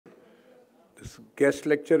this guest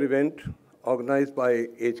lecture event organized by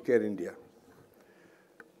H.K. India.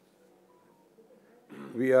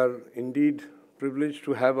 We are indeed privileged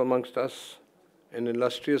to have amongst us an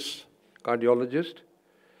illustrious cardiologist,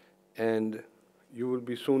 and you will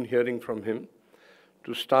be soon hearing from him.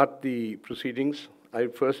 To start the proceedings, I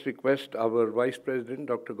first request our Vice President,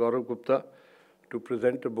 Dr. Gaurav Gupta, to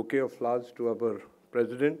present a bouquet of flowers to our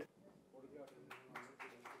President.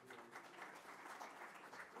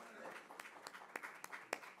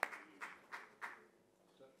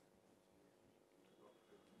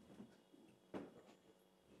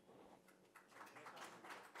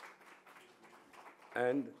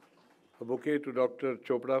 And a bouquet to Dr.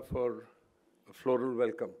 Chopra for a floral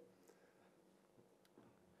welcome.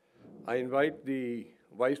 I invite the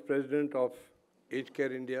Vice President of H.K.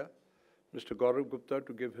 India, Mr. Gaurav Gupta,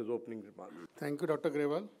 to give his opening remarks. Thank you, Dr.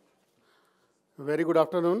 Grewal. Very good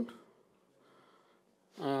afternoon.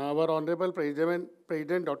 Our Honorable President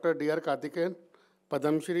Dr. D R Kaarthikeyan,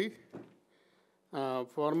 Padma Shri,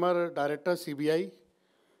 former Director CBI,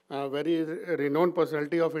 very renowned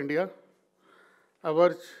personality of India.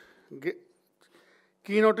 Our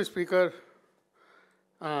keynote speaker,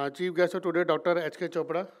 Chief Guest of today, Dr.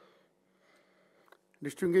 H.K.Chopra,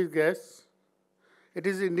 distinguished guests. It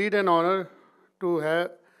is indeed an honor to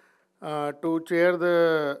have to chair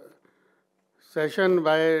the session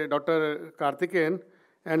by Dr. Kaarthikeyan,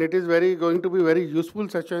 and it is going to be very useful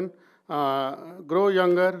session. Grow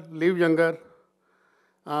younger, live younger.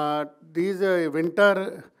 These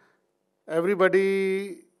winter,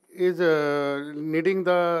 everybody is needing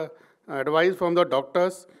the advice from the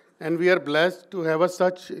doctors, and we are blessed to have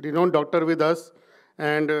such renowned doctor with us.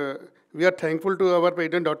 And we are thankful to our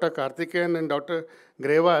President Dr. Kaarthikeyan and Dr.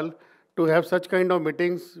 Grewal to have such kind of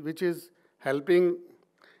meetings which is helping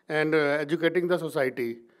and educating the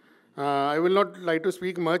society. I will not like to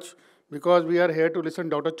speak much because we are here to listen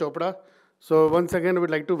to Dr. Chopra. So once again, I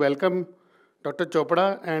would like to welcome Dr.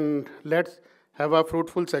 Chopra, and let's have a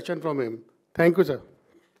fruitful session from him. Thank you, sir.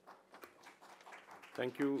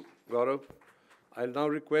 Thank you, Gaurav. I'll now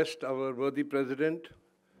request our worthy President,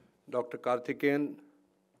 Dr. Kaarthikeyan,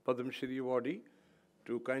 Padma Shri Awardee,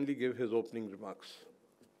 to kindly give his opening remarks.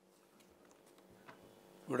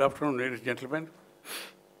 Good afternoon, ladies and gentlemen.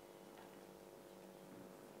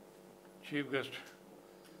 Chief guest,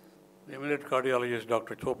 the eminent cardiologist,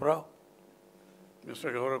 Dr. Chopra,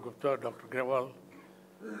 Mr. Gaurav Gupta, Dr. Grewal,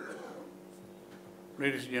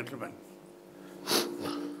 ladies and gentlemen.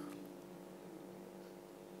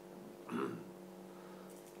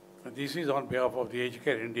 This is on behalf of the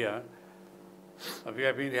H.K. India. We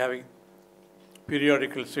have been having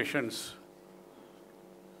periodical sessions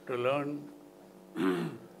to learn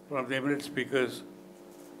from the eminent speakers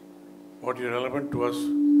what is relevant to us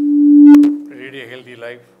to lead a healthy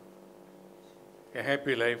life, a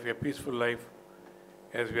happy life, a peaceful life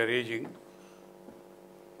as we are aging.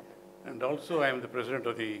 And also I am the president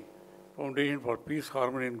of the Foundation for Peace,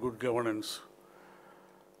 Harmony and Good Governance.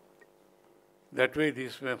 That way,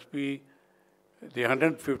 this must be the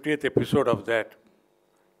 150th episode of that.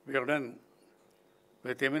 We have done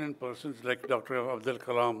with eminent persons like Dr. Abdul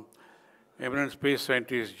Kalam, eminent space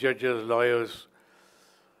scientists, judges, lawyers,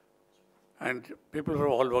 and people from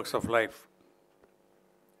all walks of life.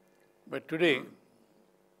 But today,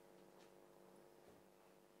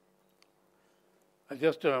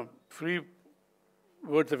 just a few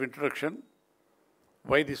words of introduction.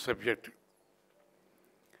 Why this subject?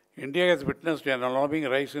 India has witnessed an alarming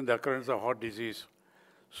rise in the occurrence of heart disease,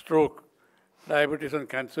 stroke, diabetes and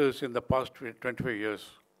cancers in the past 25 years.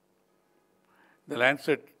 The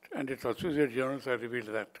Lancet and its associated journals have revealed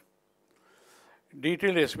that.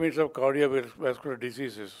 Detailed estimates of cardiovascular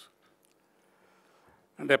diseases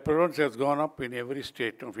and the prevalence has gone up in every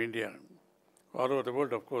state of India, all over the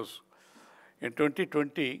world, of course. In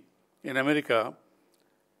 2020, in America,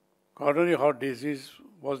 coronary heart disease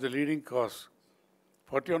was the leading cause.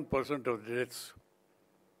 41% of deaths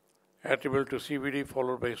attributable to CVD,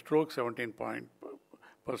 followed by stroke, 17%.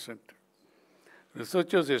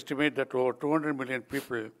 Researchers estimate that over 200 million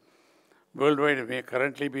people worldwide may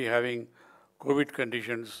currently be having COVID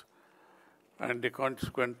conditions and the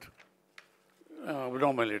consequent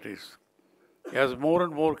abnormalities. As more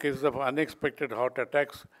and more cases of unexpected heart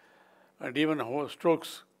attacks and even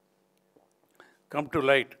strokes come to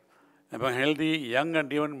light among healthy, young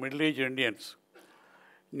and even middle-aged Indians,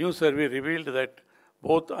 new survey revealed that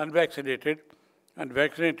both unvaccinated and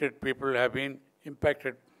vaccinated people have been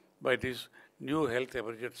impacted by this new health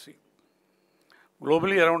emergency.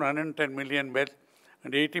 Globally, around 110 million men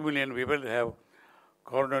and 80 million people have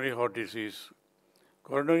coronary heart disease.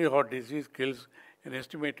 Coronary heart disease kills an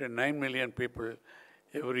estimated 9 million people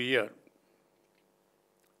every year.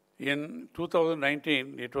 In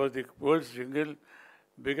 2019, it was the world's single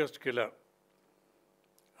biggest killer.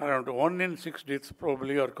 Around 1 in 6 deaths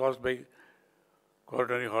probably are caused by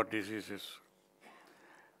coronary heart diseases.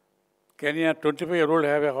 Can a 25-year-old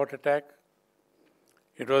have a heart attack?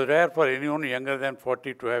 It was rare for anyone younger than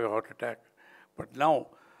 40 to have a heart attack. But now,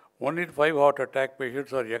 1 in 5 heart attack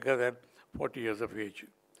patients are younger than 40 years of age.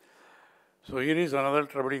 So here is another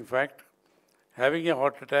troubling fact. Having a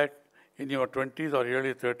heart attack in your 20s or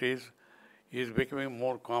early 30s is becoming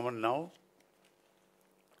more common now.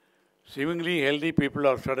 Seemingly healthy people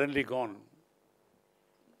are suddenly gone.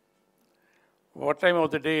 What time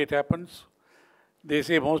of the day it happens? They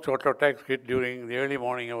say most heart attacks hit during the early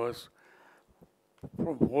morning hours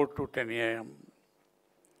from 4 to 10 a.m.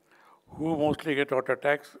 Who mostly get heart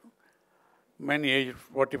attacks? Men aged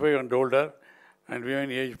 45 and older, and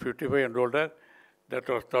women aged 55 and older. That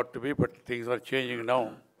was thought to be, but things are changing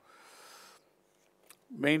now.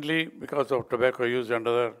 Mainly because of tobacco use and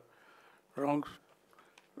other wrong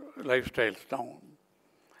lifestyles now.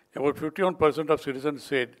 About 51% of citizens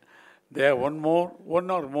said they have one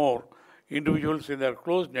or more individuals in their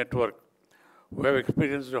close network who have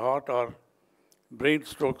experienced heart or brain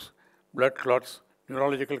strokes, blood clots,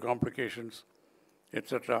 neurological complications,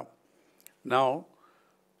 etc. Now,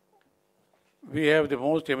 we have the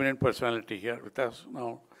most eminent personality here with us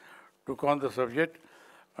now to con the subject,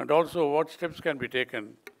 and also what steps can be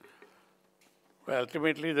taken. Well,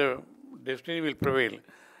 ultimately, the destiny will prevail,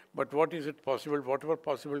 but what is it possible, whatever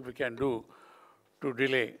possible we can do to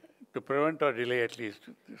delay, to prevent or delay at least.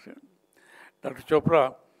 Dr.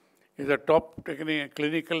 Chopra is a top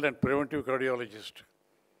clinical and preventive cardiologist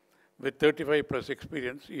with 35 plus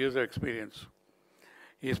years of experience.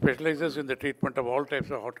 He specializes in the treatment of all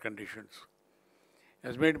types of heart conditions. He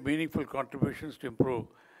has made meaningful contributions to improve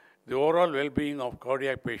the overall well-being of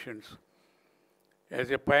cardiac patients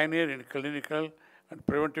as a pioneer in clinical and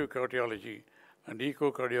preventive cardiology and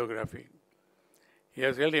echocardiography. He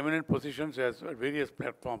has held eminent positions at various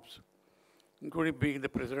platforms, including being the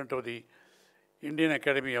president of the Indian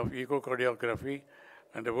Academy of Echocardiography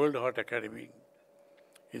and the World Heart Academy.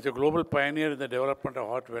 He is a global pioneer in the development of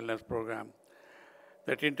heart wellness program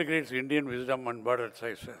that integrates Indian wisdom and border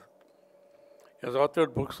science. He has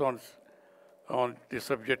authored books on this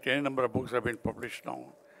subject. Any number of books have been published now.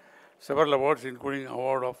 Several awards, including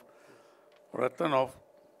award of Ratan of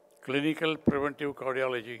Clinical Preventive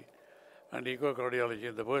Cardiology and Echocardiology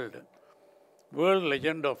in the world. World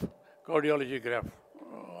Legend of Cardiology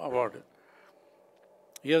Award.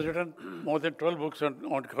 He has written more than 12 books on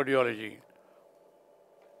cardiology.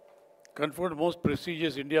 Conferred most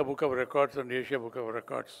prestigious India Book of Records and Asia Book of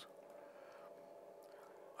Records.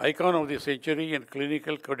 Icon of the Century in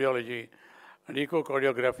Clinical Cardiology and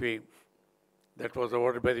Echocardiography that was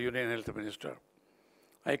awarded by the Union Health Minister.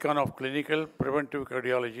 Icon of Clinical Preventive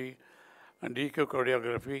Cardiology and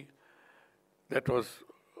Echocardiography that was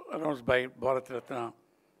announced by Bharat Ratna,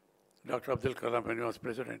 Dr. Abdul Kalam when he was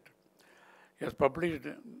president. He has published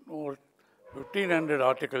over 1,500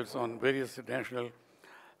 articles on various national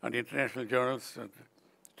and international journals and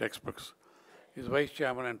textbooks. He is vice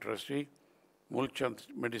chairman and trustee, Moolchand,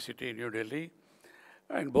 Medcity, New Delhi.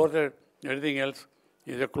 And more than anything else,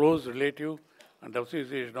 he is a close relative and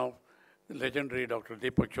association of the legendary Dr.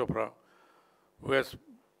 Deepak Chopra, who has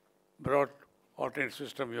brought alternate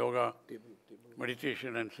system yoga,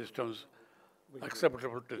 meditation and systems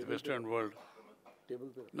acceptable to the Western world.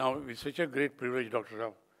 Now, it's such a great privilege, Dr.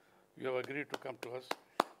 Rao. You have agreed to come to us.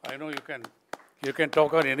 I know you can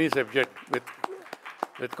talk on any subject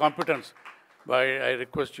with competence, but I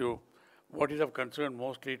request you, what is of concern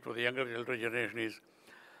mostly to the elder generation is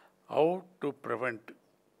how to prevent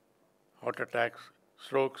heart attacks,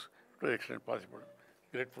 strokes to the extent possible.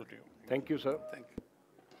 Grateful to you. Thank you, sir. Thank you.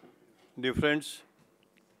 Dear friends,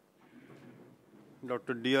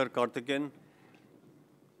 Dr. D R Kaarthikeyan,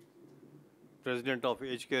 President of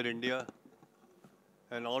H.K.Chopra India,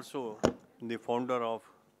 and also the founder of,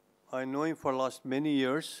 I know him for last many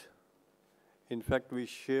years. In fact, we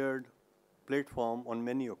shared platform on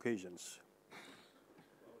many occasions.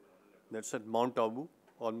 That's at Mount Abu,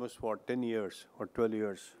 almost for 10 years or 12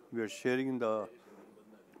 years. We are sharing the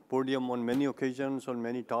podium on many occasions, on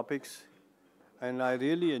many topics, and I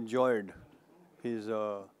really enjoyed his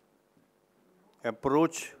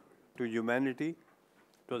approach to humanity.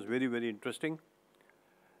 It was very, very interesting.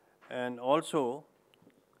 And also,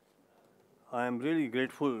 I am really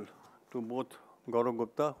grateful to both Gaurav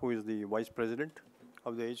Gupta, who is the Vice President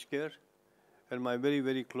of the H.K.Chopra, and my very,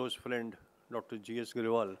 very close friend, Dr. G.S.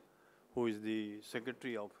 Grewal, who is the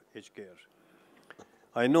Secretary of H.K.Chopra.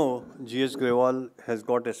 I know G.S. Grewal has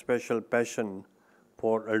got a special passion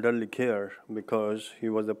for elderly care because he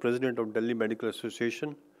was the president of Delhi Medical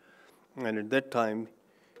Association, and at that time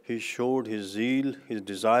he showed his zeal, his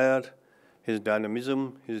desire, his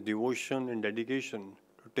dynamism, his devotion and dedication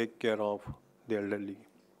to take care of the elderly,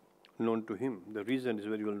 known to him. The reason is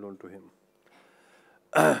very well known to him.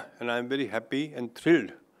 And I am very happy and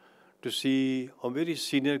thrilled to see a very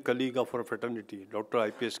senior colleague of our fraternity, Dr.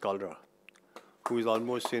 IPS Kalra, who is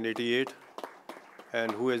almost in 88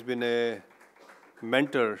 and who has been a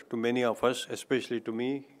mentor to many of us, especially to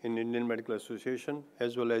me in Indian Medical Association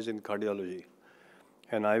as well as in cardiology.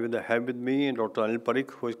 And I will have with me Dr. Anil Parikh,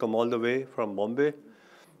 who has come all the way from Bombay,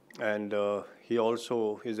 and he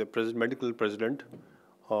also is a medical president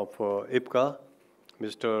of IPCA.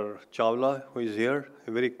 Mr. Chawla, who is here,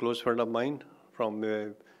 a very close friend of mine from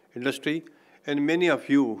industry, and many of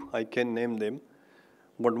you, I can name them.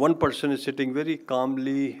 But one person is sitting very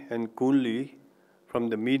calmly and coolly from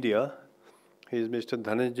the media. He is Mr.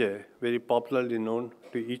 Dhananjay, very popularly known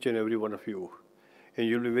to each and every one of you. And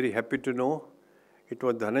you'll be very happy to know it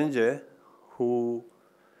was Dhananjay who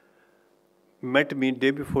met me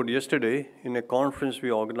day before yesterday in a conference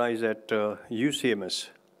we organized at UCMS.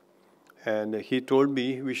 And he told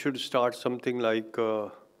me we should start something like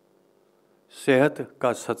Sehat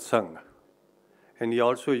ka Satsang. And he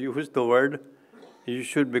also used the word, you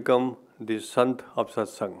should become the Sant of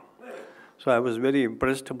Satsang. So I was very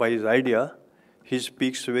impressed by his idea. He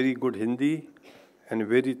speaks very good Hindi and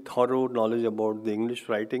very thorough knowledge about the English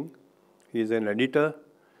writing. He is an editor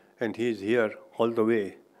and he is here all the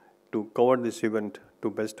way to cover this event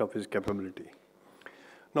to best of his capability.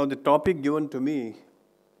 Now the topic given to me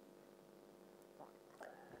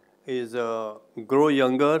is grow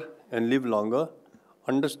younger and live longer,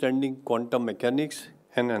 understanding quantum mechanics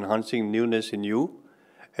and enhancing newness in you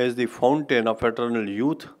as the fountain of eternal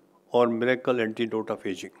youth or miracle antidote of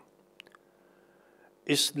aging.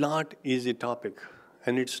 It's not easy topic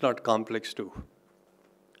and it's not complex too.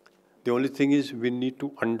 The only thing is we need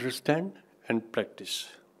to understand and practice.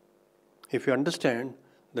 If you understand,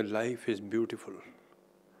 the life is beautiful.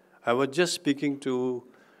 I was just speaking to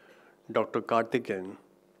Dr. Kaarthikeyan.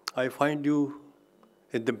 I find you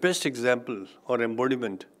the best example or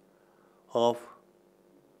embodiment of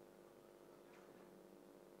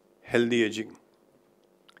healthy aging.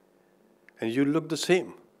 And you look the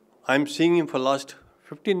same. I'm seeing him for the last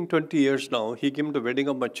 15, 20 years now. He came to the wedding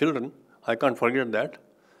of my children. I can't forget that.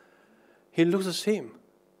 He looks the same.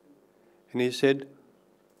 And he said,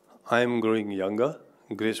 I am growing younger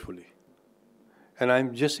gracefully. And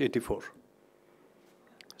I'm just 84.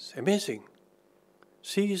 It's amazing.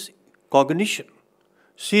 See his cognition,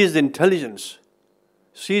 see his intelligence,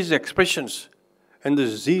 see his expressions, and the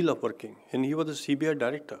zeal of working. And he was the CBI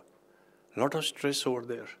director. A lot of stress over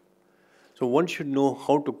there. So one should know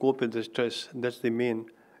how to cope with the stress. That's the main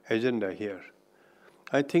agenda here.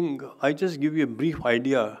 I think I just give you a brief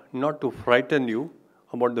idea, not to frighten you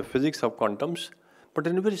about the physics of quantums, but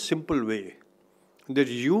in a very simple way, that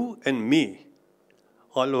you and me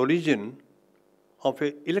are origin of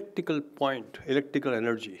an electrical point, electrical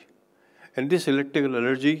energy. And this electrical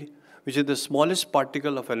energy, which is the smallest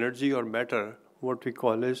particle of energy or matter, what we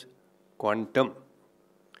call as quantum.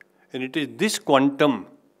 And it is this quantum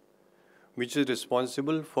which is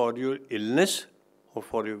responsible for your illness or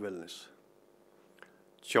for your wellness.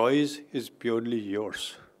 Choice is purely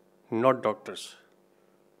yours, not doctors.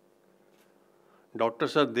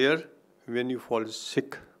 Doctors are there when you fall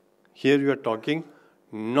sick. Here you are talking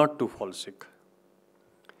not to fall sick.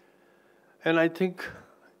 And I think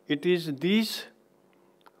it is these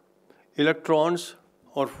electrons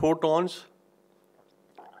or photons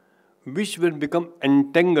which will become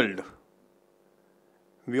entangled.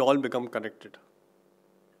 We all become connected.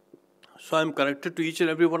 So I am connected to each and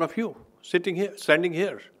every one of you, sitting here, standing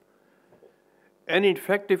here. And in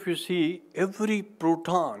fact, if you see, every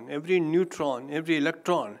proton, every neutron, every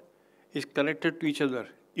electron is connected to each other.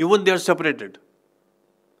 Even they are separated.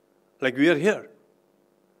 Like we are here.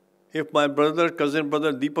 If my cousin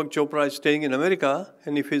brother Deepak Chopra is staying in America,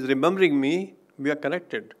 and if he's remembering me, we are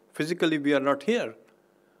connected. Physically, we are not here.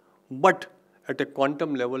 But at a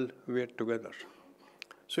quantum level, we are together.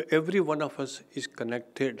 So every one of us is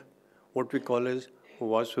connected, what we call as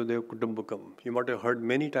Vasudeva Kutumbakam. You might have heard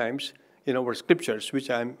many times in our scriptures, which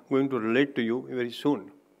I am going to relate to you very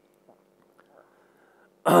soon.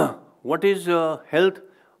 What is health,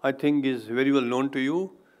 I think, is very well known to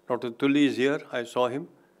you. Dr. Tulli is here, I saw him.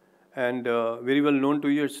 And very well known to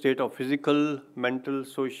you, state of physical, mental,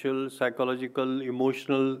 social, psychological,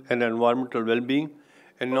 emotional, and environmental well-being,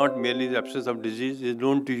 and not merely the absence of disease is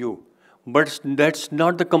known to you. But that's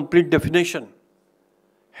not the complete definition.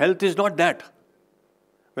 Health is not that.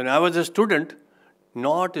 When I was a student,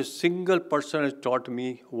 not a single person has taught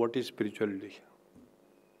me what is spirituality.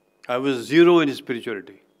 I was zero in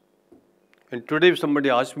spirituality. And today if somebody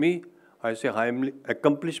asks me, I say I am an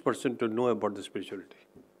accomplished person to know about the spirituality.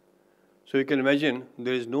 So you can imagine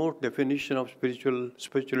there is no definition of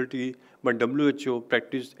spirituality by WHO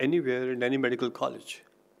practiced anywhere in any medical college.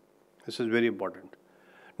 This is very important.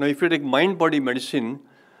 Now if you take mind-body medicine,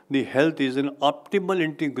 the health is an optimal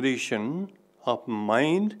integration of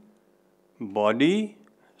mind, body,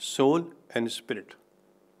 soul and spirit.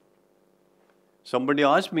 Somebody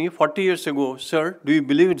asked me 40 years ago, sir, do you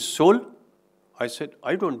believe in soul? I said,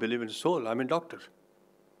 I don't believe in soul, I'm a doctor.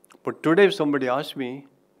 But today if somebody asks me,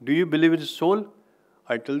 do you believe in soul?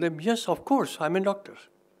 I tell them, yes, of course, I'm a doctor.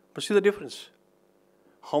 But see the difference.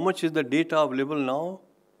 How much is the data available now?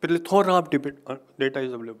 Plethora of data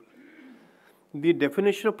is available. The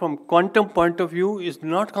definition from quantum point of view is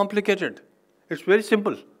not complicated. It's very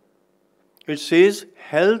simple. It says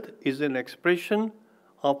health is an expression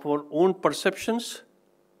of our own perceptions,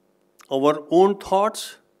 our own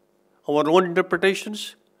thoughts, our own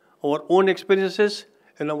interpretations, our own experiences,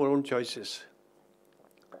 and our own choices.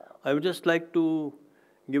 I would just like to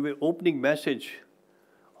give an opening message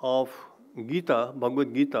of Gita,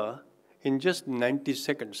 Bhagavad Gita, in just 90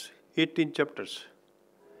 seconds, 18 chapters.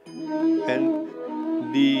 And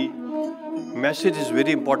the message is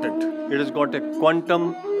very important. It has got a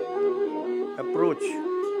quantum approach.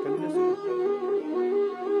 Can you listen?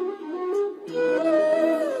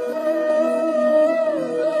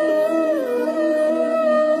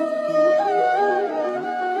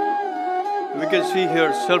 We can see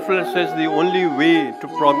here, selflessness is the only way to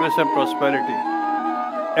progress and prosperity.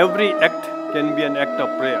 Every act can be an act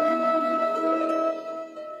of prayer.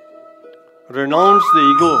 Renounce the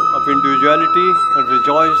ego of individuality and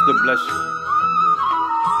rejoice the blessed.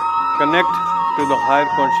 Connect to the higher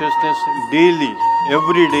consciousness daily,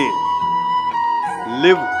 every day.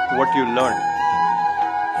 Live what you learn.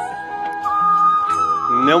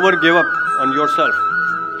 Never give up on yourself.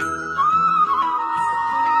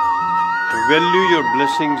 Value your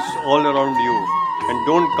blessings all around you and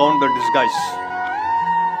don't count the disguise.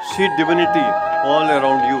 See divinity all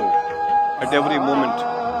around you at every moment.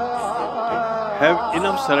 Have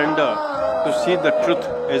enough surrender to see the truth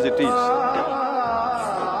as it is.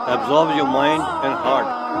 Absorb your mind and heart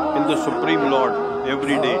in the Supreme Lord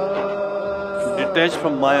every day. Detach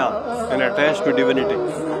from Maya and attach to divinity.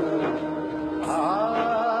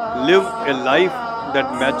 Live a life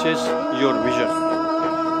that matches your vision.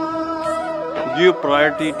 Give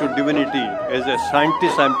priority to divinity. As a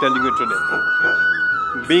scientist, I am telling you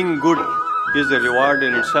today. Being good is a reward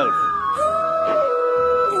in itself.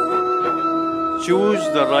 Choose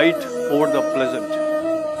the right over the pleasant.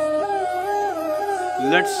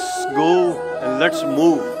 Let's go and let's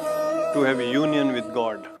move to have a union with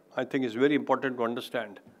God. I think it's very important to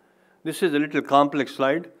understand. This is a little complex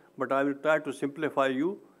slide, but I will try to simplify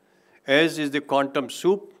you. As is the quantum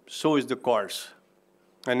soup, so is the quartz.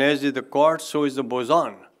 And as is the quartz, so is the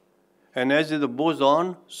boson. And as is the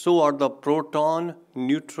boson, so are the proton,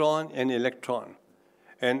 neutron, and electron.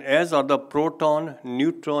 And as are the proton,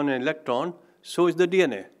 neutron, and electron, so is the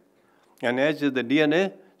DNA. And as is the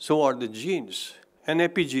DNA, so are the genes and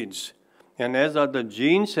epigenes. And as are the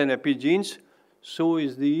genes and epigenes, so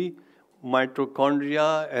is the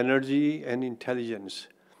mitochondria, energy, and intelligence.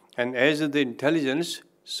 And as is the intelligence,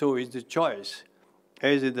 so is the choice.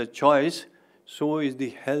 As is the choice, so is the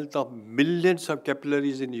health of billions of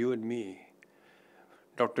capillaries in you and me.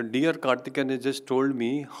 Dr. D R Kaarthikeyan has just told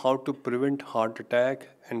me how to prevent heart attack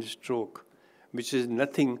and stroke, which is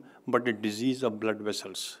nothing but a disease of blood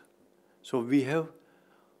vessels. So we have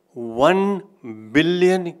 1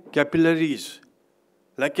 billion capillaries,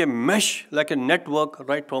 like a mesh, like a network,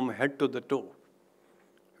 right from head to the toe.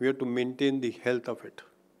 We have to maintain the health of it.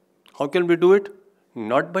 How can we do it?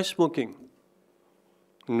 Not by smoking,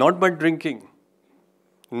 not by drinking,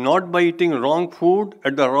 not by eating wrong food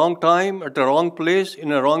at the wrong time, at the wrong place,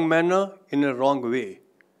 in a wrong manner, in a wrong way.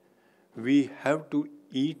 We have to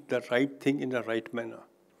eat the right thing in the right manner.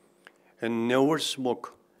 And never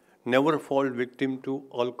smoke, never fall victim to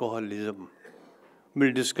alcoholism.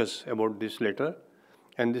 We'll discuss about this later.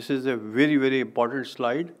 And this is a very, very important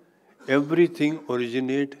slide. Everything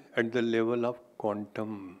originates at the level of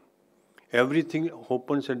quantum. Everything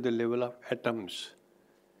opens at the level of atoms.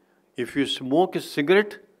 If you smoke a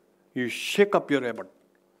cigarette, you shake up your atom.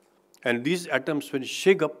 And these atoms, when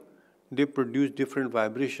shake up, they produce different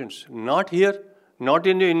vibrations. Not here, not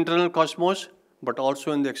in the internal cosmos, but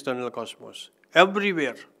also in the external cosmos.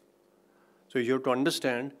 Everywhere. So you have to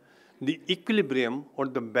understand the equilibrium or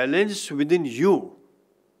the balance within you.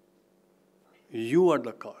 You are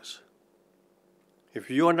the cause. If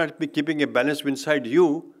you are not keeping a balance inside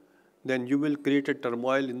you, then you will create a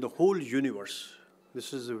turmoil in the whole universe.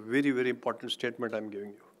 This is a very, very important statement I'm giving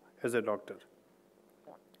you as a doctor.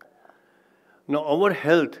 Now, our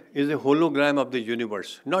health is a hologram of the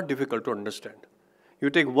universe, not difficult to understand. You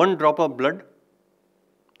take one drop of blood,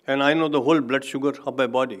 and I know the whole blood sugar of my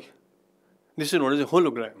body. This is known as a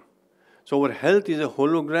hologram. So our health is a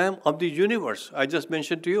hologram of the universe, I just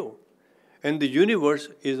mentioned to you. And the universe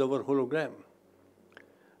is our hologram.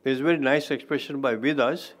 There is a very nice expression by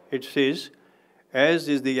Vedas. It says, as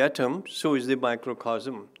is the atom, so is the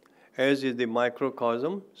microcosm. As is the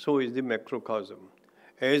microcosm, so is the macrocosm.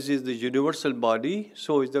 As is the universal body,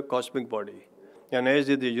 so is the cosmic body. And as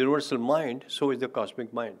is the universal mind, so is the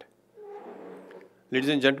cosmic mind. Ladies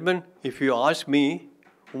and gentlemen, if you ask me,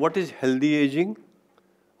 what is healthy aging?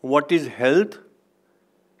 What is health?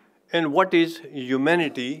 And what is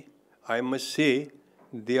humanity? I must say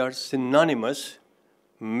they are synonymous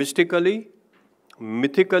mystically,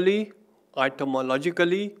 mythically,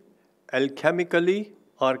 etymologically, alchemically,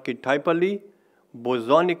 archetypally,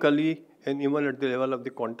 bosonically, and even at the level of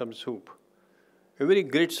the quantum soup. A very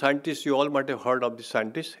great scientist, you all might have heard of the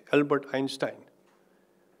scientist, Albert Einstein.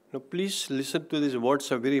 Now please listen to these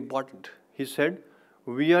words, are very important. He said,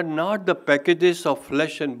 we are not the packages of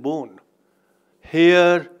flesh and bone.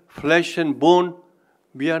 Hair, flesh and bone,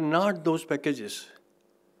 we are not those packages.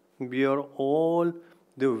 We are all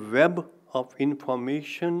the web of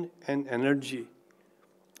information and energy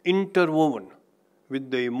interwoven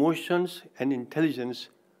with the emotions and intelligence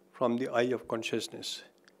from the eye of consciousness.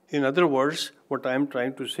 In other words, what I am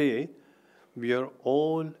trying to say, we are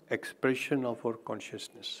all expression of our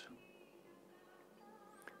consciousness.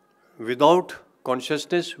 Without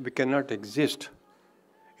consciousness, we cannot exist.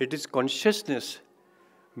 It is consciousness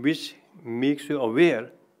which makes you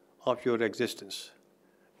aware of your existence.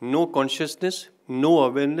 No consciousness, no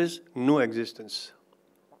awareness, no existence.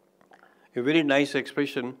 A very nice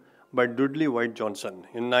expression by Dudley White Johnson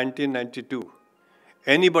in 1992.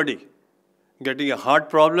 Anybody getting a heart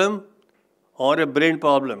problem or a brain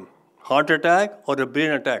problem, heart attack or a brain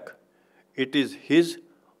attack, it is his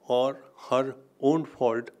or her own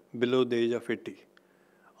fault below the age of 80.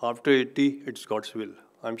 After 80, it's God's will.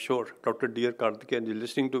 I'm sure Dr. D R Kaarthikeyan is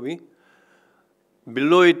listening to me.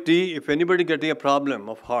 Below 80, if anybody getting a problem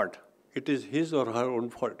of heart, it is his or her own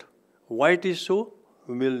fault. Why it is so,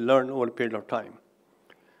 we'll learn over a period of time.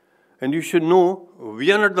 And you should know,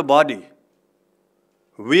 we are not the body.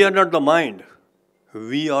 We are not the mind.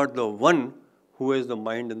 We are the one who has the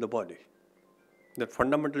mind and the body. That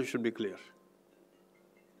fundamentally should be clear.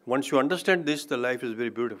 Once you understand this, the life is very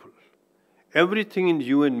beautiful. Everything in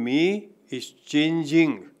you and me is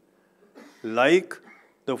changing like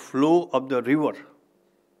the flow of the river.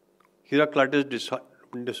 Heraclitus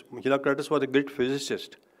was a great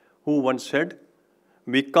physicist who once said,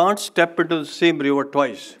 we can't step into the same river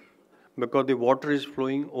twice because the water is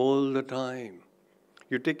flowing all the time.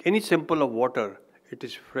 You take any sample of water, it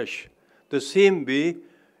is fresh. The same way,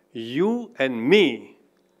 you and me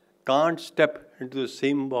can't step into the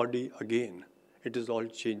same body again. It is all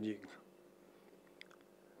changing.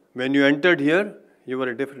 When you entered here, you were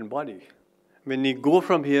a different body. When you go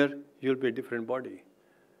from here, you'll be a different body.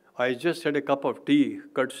 I just had a cup of tea,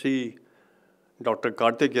 courtesy Dr.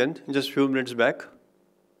 Kaarthikeyan, just a few minutes back.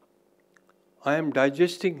 I am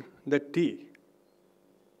digesting the tea.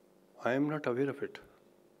 I am not aware of it.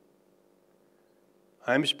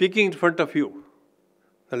 I am speaking in front of you.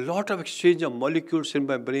 A lot of exchange of molecules in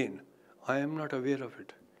my brain. I am not aware of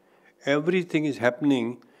it. Everything is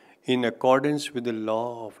happening in accordance with the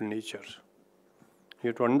law of nature. You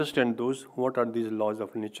have to understand those, what are these laws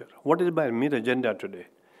of nature. What is my main agenda today?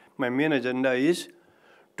 My main agenda is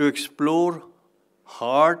to explore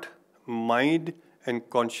heart, mind, and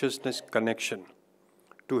consciousness connection.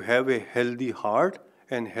 To have a healthy heart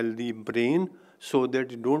and healthy brain so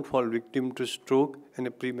that you don't fall victim to stroke and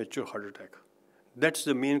a premature heart attack. That's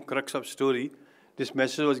the main crux of story. This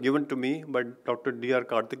message was given to me by Dr. D R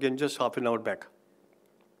Kaarthikeyan just half an hour back.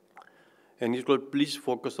 And he told, please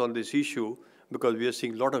focus on this issue because we are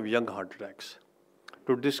seeing a lot of young heart attacks.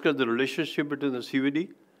 To discuss the relationship between the CVD,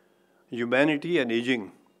 humanity and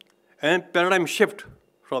aging, and paradigm shift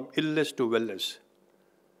from illness to wellness.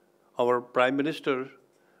 Our Prime Minister,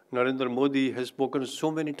 Narendra Modi, has spoken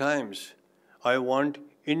so many times, I want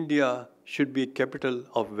India should be a capital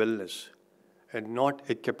of wellness and not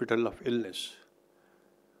a capital of illness.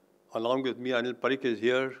 Along with me, Anil Parikh is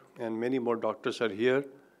here and many more doctors are here.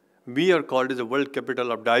 We are called as the world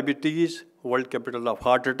capital of diabetes, world capital of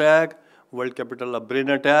heart attack, world capital of brain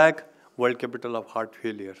attack, world capital of heart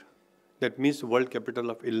failure. That means world capital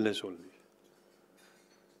of illness only.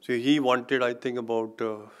 So he wanted, I think, about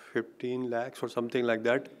 15 lakhs or something like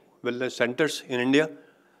that, wellness centers in India,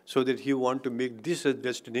 so that he want to make this a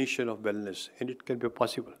destination of wellness, and it can be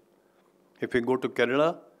possible. If we go to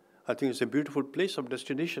Kerala, I think it's a beautiful place of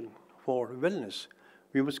destination for wellness.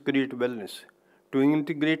 We must create wellness. To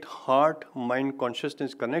integrate heart, mind,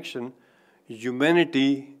 consciousness connection,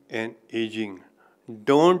 humanity and aging.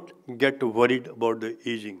 Don't get worried about the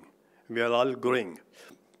aging. We are all growing.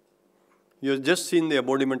 You have just seen the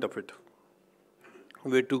embodiment of it.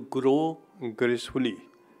 We are to grow gracefully.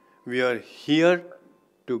 We are here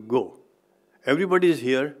to go. Everybody is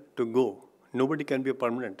here to go. Nobody can be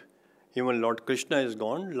permanent. Even Lord Krishna is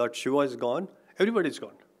gone, Lord Shiva is gone, everybody is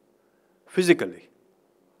gone, physically.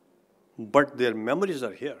 But their memories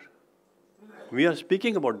are here. We are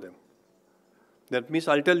speaking about them. That means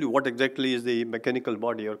I'll tell you what exactly is the mechanical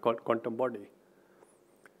body or quantum body.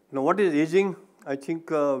 Now, what is aging? I think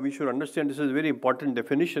we should understand this is a very important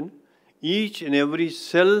definition. Each and every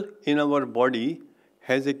cell in our body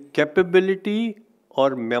has a capability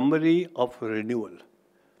or memory of renewal.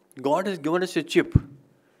 God has given us a chip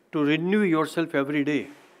to renew yourself every day.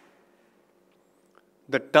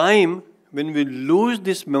 The time when we lose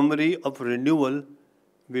this memory of renewal,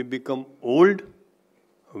 we become old,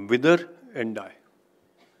 wither, and die.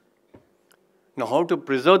 Now, how to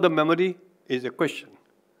preserve the memory is a question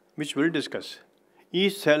which we'll discuss.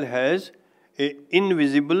 Each cell has an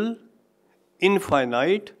invisible,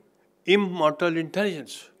 infinite, immortal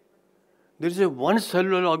intelligence. There is a one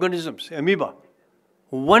cellular organisms, amoeba,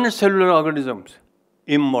 one cellular organisms,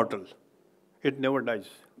 immortal. It never dies.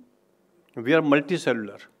 We are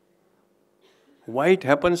multicellular. Why it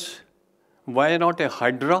happens? Why not a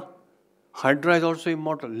hydra? Hydra is also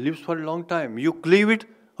immortal, lives for a long time. You cleave it,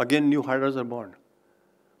 again new hydras are born.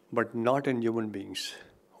 But not in human beings.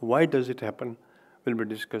 Why does it happen? We'll be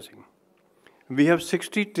discussing. We have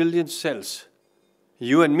 60 trillion cells.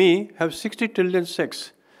 You and me have 60 trillion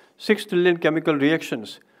cells, 6 trillion chemical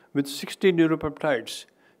reactions with 60 neuropeptides,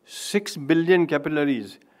 6 billion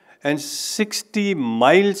capillaries, and 60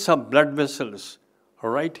 miles of blood vessels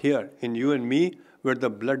right here in you and me where the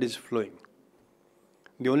blood is flowing.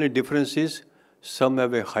 The only difference is some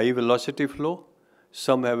have a high velocity flow,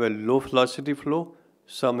 some have a low velocity flow,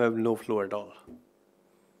 some have no flow at all.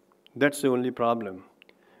 That's the only problem.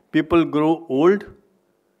 People grow old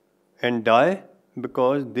and die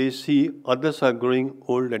because they see others are growing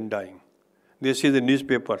old and dying. They see the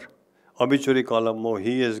newspaper, obituary column, oh,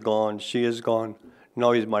 he is gone, she is gone,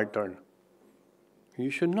 now is my turn. You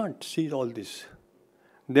should not see all this.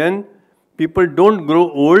 Then people don't grow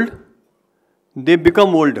old, they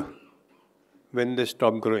become old when they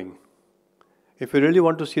stop growing. If you really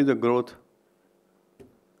want to see the growth,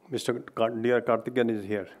 Mr. D R Kaarthikeyan is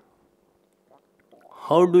here.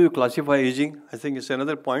 How do you classify aging? I think it's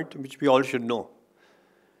another point which we all should know.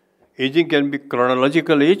 Aging can be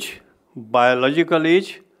chronological age, biological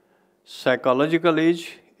age, psychological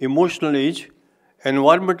age, emotional age,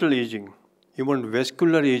 environmental aging, even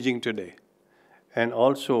vascular aging today, and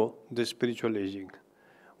also the spiritual aging.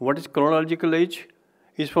 What is chronological age?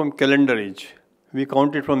 Is from calendar age. We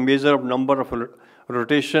count it from measure of number of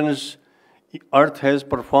rotations Earth has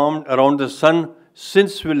performed around the sun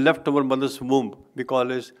since we left our mother's womb. We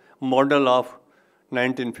call it model of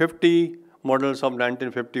 1950, models of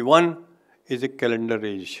 1951 is a calendar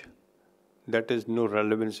age. That is no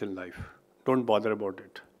relevance in life. Don't bother about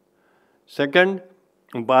it. Second,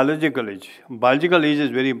 biological age. Biological age is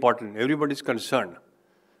very important. Everybody is concerned.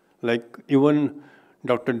 Like even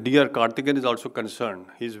Dr. D R Kaarthikeyan is also concerned.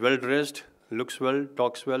 He is well dressed, looks well,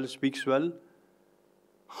 talks well, speaks well.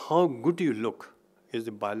 How good you look is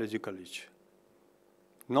the biological age.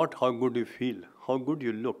 Not how good you feel, how good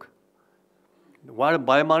you look. What are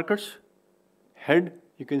biomarkers? Head,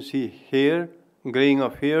 you can see hair, graying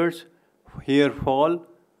of hairs, hair fall,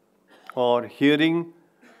 or hearing,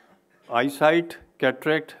 eyesight,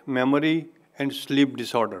 cataract, memory, and sleep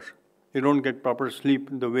disorder. You don't get proper sleep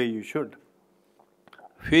the way you should.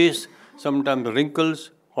 Face, sometimes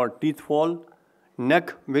wrinkles or teeth fall.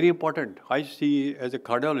 Neck, very important. I see, as a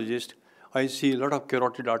cardiologist, I see a lot of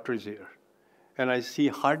carotid arteries here. And I see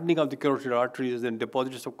hardening of the carotid arteries and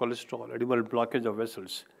deposits of cholesterol, edible blockage of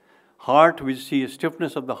vessels. Heart, we see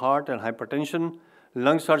stiffness of the heart and hypertension.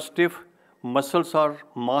 Lungs are stiff, muscles are,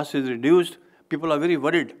 mass is reduced. People are very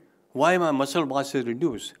worried. Why my muscle mass is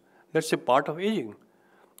reduced? That's a part of aging.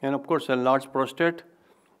 And of course, enlarged prostate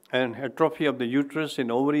and atrophy of the uterus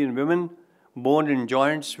in ovary in women, bone in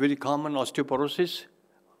joints, very common, osteoporosis,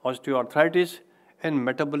 osteoarthritis, and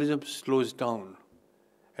metabolism slows down.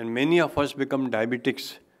 And many of us become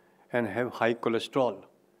diabetics and have high cholesterol.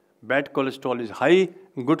 Bad cholesterol is high,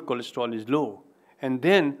 good cholesterol is low. And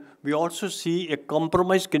then we also see a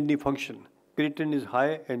compromised kidney function. Creatine is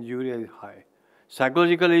high and urea is high.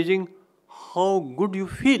 Psychological aging, how good you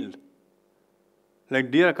feel.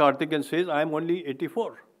 Like D R Kaarthikeyan says, I am only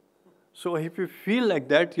 84. So if you feel like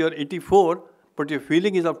that, you're 84, but your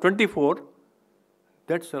feeling is of 24,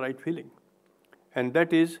 that's the right feeling. And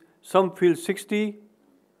that is, some feel 60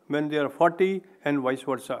 when they are 40 and vice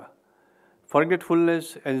versa.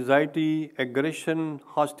 Forgetfulness, anxiety, aggression,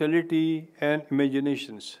 hostility, and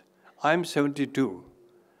imaginations. I'm 72,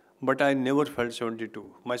 but I never felt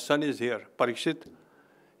 72. My son is here, Parikshit.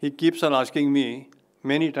 He keeps on asking me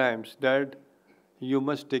many times, Dad, you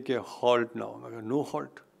must take a halt now. I go, no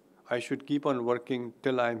halt. I should keep on working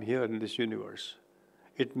till I'm here in this universe.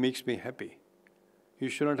 It makes me happy. You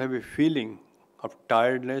should not have a feeling of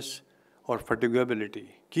tiredness or fatigability.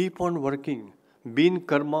 Keep on working. Be in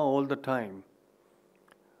karma all the time.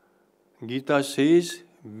 Gita says,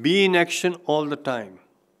 be in action all the time.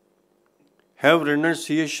 Have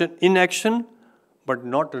renunciation in action, but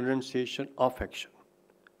not renunciation of action.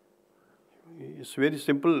 It's very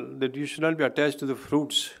simple that you should not be attached to the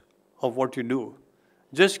fruits of what you do.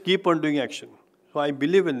 Just keep on doing action. So I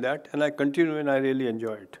believe in that and I continue and I really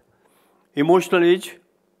enjoy it. Emotional age,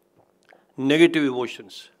 negative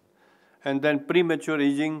emotions. And then premature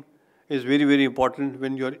aging is very, very important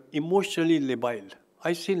when you are emotionally labile.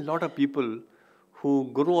 I see a lot of people who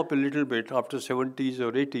grow up a little bit after 70s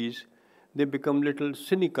or 80s, they become little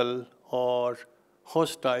cynical or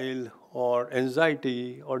hostile or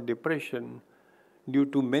anxiety or depression due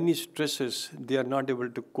to many stresses. They are not able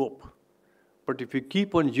to cope. But if you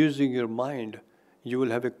keep on using your mind, you will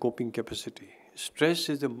have a coping capacity. Stress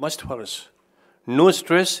is a must for us. No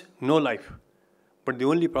stress, no life. But the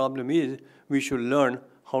only problem is we should learn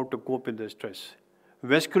how to cope with the stress.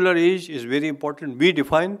 Vascular age is very important. We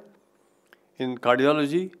define in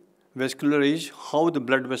cardiology, vascular age, how the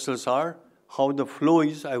blood vessels are, how the flow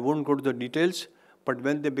is. I won't go to the details, but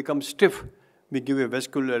when they become stiff, we give a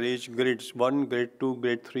vascular age, grades 1, grade 2,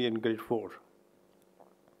 grade 3, and grade 4.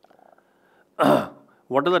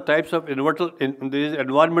 What are the types of there is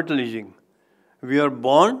environmental aging. We are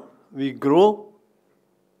born, we grow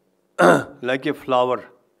like a flower.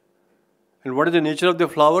 And what is the nature of the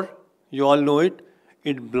flower? You all know it.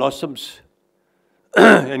 It blossoms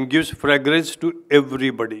and gives fragrance to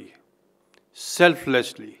everybody,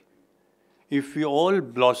 selflessly. If we all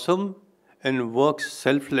blossom and work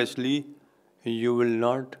selflessly, you will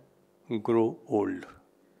not grow old.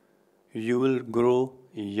 You will grow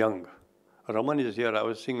young. Raman is here. I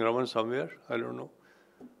was seeing Raman somewhere. I don't know.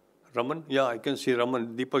 Raman? Yeah, I can see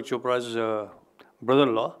Raman, Deepak Chopra's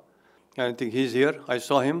brother-in-law. And I think he's here. I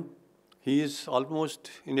saw him. He is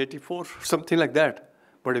almost in 84, something like that.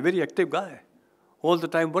 But a very active guy. All the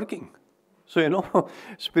time working. So,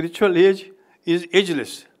 spiritual age is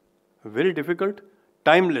ageless. Very difficult.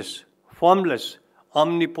 Timeless. Formless.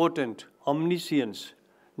 Omnipotent. Omniscience.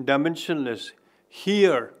 Dimensionless.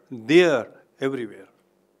 Here, there, everywhere.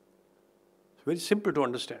 It's very simple to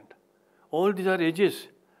understand. All these are ages.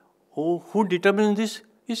 Oh, who determines this?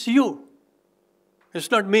 It's you.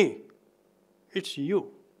 It's not me. It's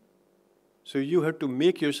you. So you have to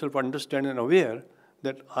make yourself understand and aware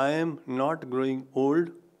that I am not growing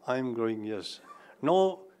old, I am growing young.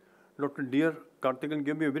 Now, Dr. D R Kaarthikeyan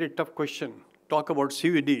gave me a very tough question. Talk about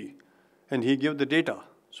CVD. And he gave the data.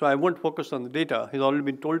 So I won't focus on the data. It's already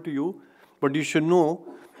been told to you. But you should know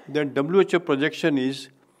that WHO projection is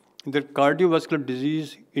that cardiovascular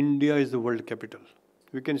disease, India is the world capital.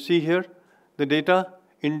 We can see here the data,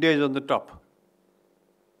 India is on the top.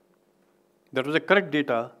 That was the correct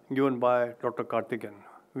data given by Dr. Kaarthikeyan.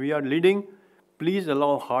 We are leading. Please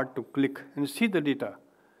allow heart to click and see the data.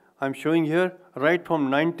 I'm showing here right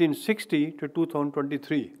from 1960 to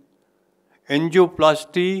 2023.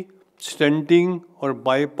 Angioplasty, stenting or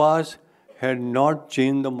bypass had not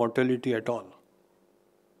changed the mortality at all.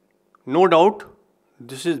 No doubt,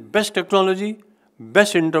 this is best technology,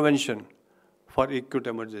 best intervention for acute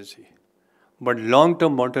emergency. But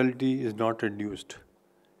long-term mortality is not reduced.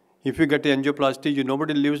 If you get angioplasty,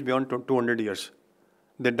 nobody lives beyond 200 years.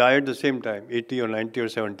 They die at the same time, 80 or 90 or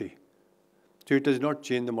 70. So it does not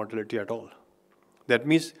change the mortality at all. That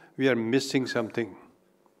means we are missing something.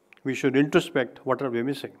 We should introspect what are we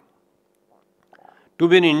missing. To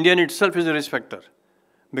be an Indian itself is a risk factor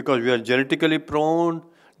because we are genetically prone,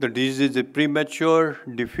 the disease is premature,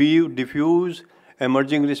 diffuse,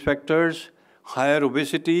 emerging risk factors, higher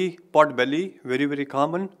obesity, pot belly, very, very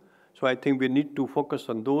common. So I think we need to focus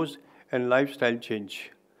on those and lifestyle change.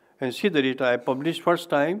 And see the data. I published first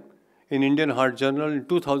time in Indian Heart Journal in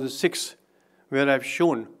 2006, where I've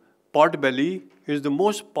shown pot belly is the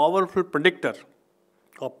most powerful predictor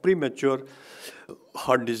of premature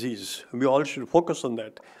heart disease. We all should focus on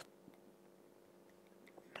that.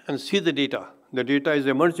 And see the data. The data is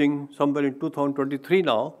emerging somewhere in 2023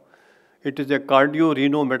 now. It is a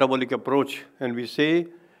cardio-reno-metabolic approach. And we say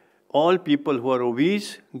all people who are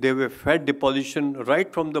obese, they have a fat deposition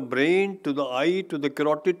right from the brain to the eye, to the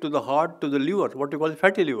carotid, to the heart, to the liver, what we call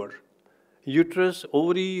fatty liver. Uterus,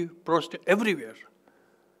 ovary, prostate, everywhere.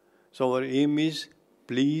 So our aim is,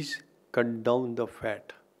 please cut down the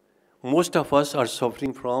fat. Most of us are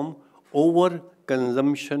suffering from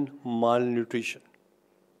overconsumption, malnutrition.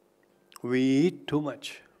 We eat too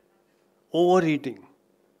much. Overeating.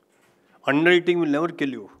 Undereating will never kill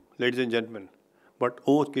you, ladies and gentlemen, but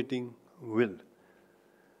overeating will.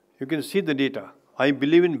 You can see the data. I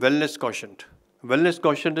believe in wellness quotient. Wellness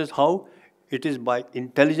quotient is how? It is by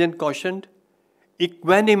intelligent quotient,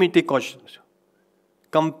 equanimity quotient,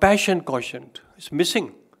 compassion quotient. It's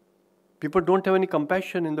missing. People don't have any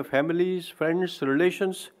compassion in the families, friends,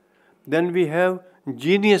 relations. Then we have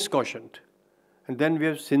genius quotient. And then we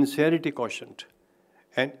have sincerity quotient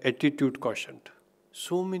and attitude quotient.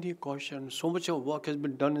 So many quotients, so much of work has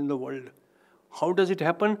been done in the world. How does it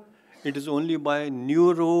happen? It is only by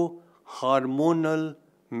neurohormonal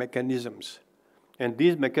mechanisms. And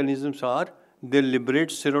these mechanisms are, they liberate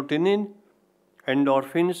serotonin,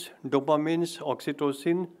 endorphins, dopamines,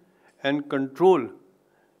 oxytocin, and control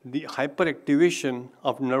the hyperactivation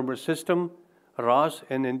of nervous system, RAS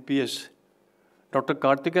and NPS. Dr.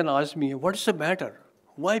 Kaarthikeyan asked me, what's the matter?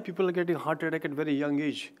 Why people are getting heart attack at very young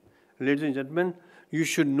age? Ladies and gentlemen, you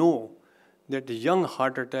should know that young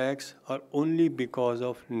heart attacks are only because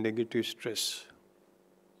of negative stress.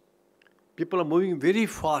 People are moving very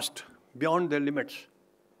fast beyond their limits.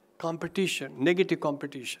 Competition, negative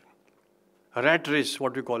competition. Rat race,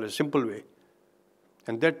 what we call a simple way.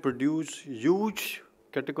 And that produces huge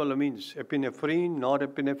catecholamines, epinephrine,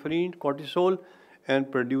 norepinephrine, cortisol,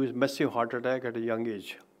 and produce massive heart attack at a young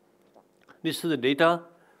age. This is the data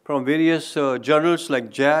from various journals like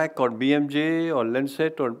JACC or BMJ or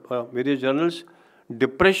Lancet or various journals.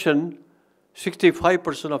 Depression,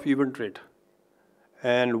 65% of event rate.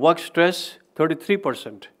 And work stress,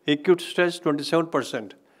 33%. Acute stress,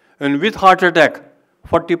 27%. And with heart attack,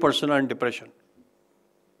 40% are in depression.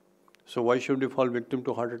 So why should we fall victim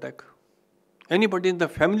to heart attack? Anybody in the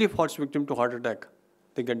family falls victim to heart attack,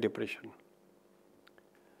 they get depression.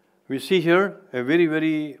 We see here a very,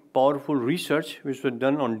 very powerful research which was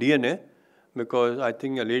done on DNA, because I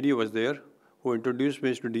think a lady was there who introduced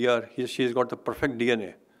me to DR. She has got the perfect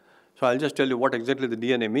DNA. So I'll just tell you what exactly the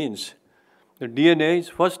DNA means. The DNA is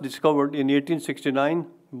first discovered in 1869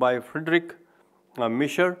 by Friedrich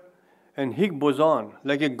Mischer, and Higgs boson,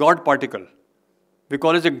 like a God particle. We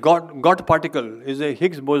call it a God particle, is a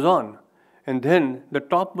Higgs boson. And then the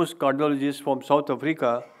topmost cardiologist from South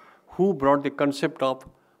Africa who brought the concept of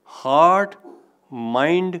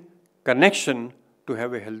heart-mind connection to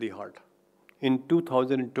have a healthy heart in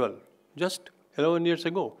 2012, just 11 years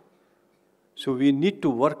ago. So we need to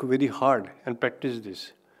work very hard and practice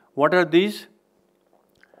this. What are these?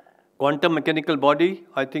 Quantum mechanical body.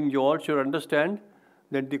 I think you all should understand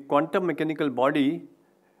that the quantum mechanical body,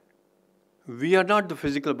 we are not the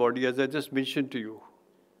physical body, as I just mentioned to you.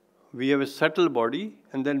 We have a subtle body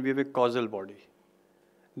and then we have a causal body.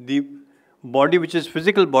 The body which is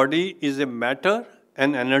physical body is a matter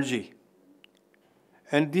and energy.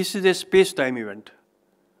 And this is a space-time event.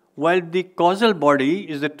 While the causal body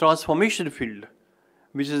is the transformation field,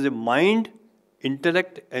 which is the mind,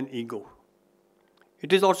 intellect and ego.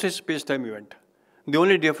 It is also a space-time event. The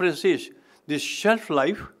only difference is the shelf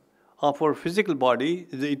life of our physical body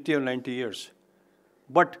is 80 or 90 years.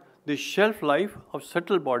 But the shelf life of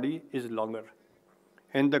subtle body is longer.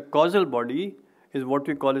 And the causal body is what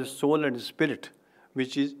we call as soul and spirit,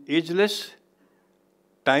 which is ageless,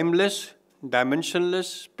 timeless,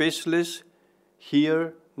 dimensionless, spaceless,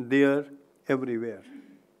 here, there, everywhere.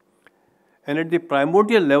 And at the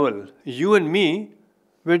primordial level, you and me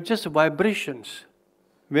were just vibrations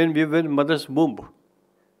when we were in mother's womb.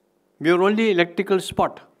 We were only electrical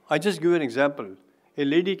spot. I just give you an example. A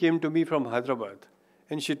lady came to me from Hyderabad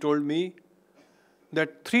and she told me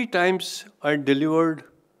that 3 times I delivered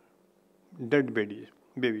dead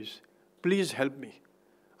babies. Please help me.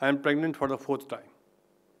 I am pregnant for the 4th time.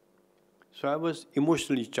 So I was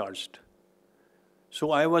emotionally charged. So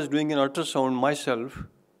I was doing an ultrasound myself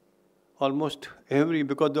almost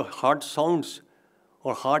because the heart sounds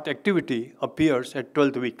or heart activity appears at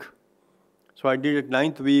 12th week. So I did it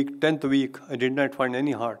 9th week, 10th week, I did not find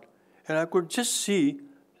any heart. And I could just see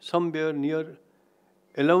somewhere near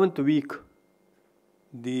 11th week,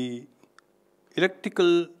 the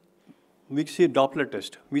electrical, we see a Doppler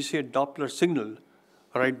test, we see a Doppler signal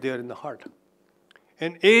right there in the heart.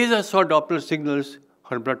 And as I saw Doppler signals,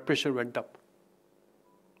 her blood pressure went up.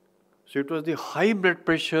 So it was the high blood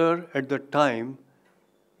pressure at the time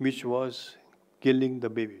which was killing the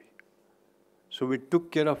baby. So we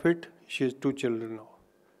took care of it. She has 2 children now.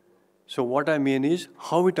 So what I mean is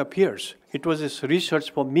how it appears. It was a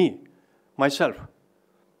research for me, myself.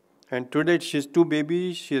 And today she has 2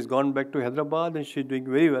 babies. She has gone back to Hyderabad and she's doing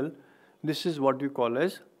very well. This is what we call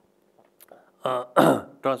as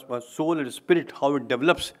soul and spirit, how it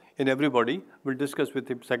develops in everybody. We'll discuss with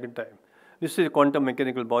him second time. This is a quantum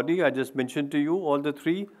mechanical body. I just mentioned to you all the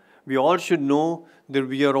 3. We all should know that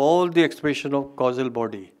we are all the expression of causal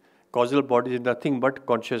body. Causal body is nothing but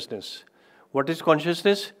consciousness. What is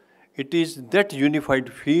consciousness? It is that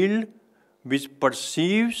unified field which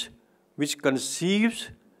perceives, which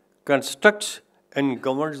conceives, constructs and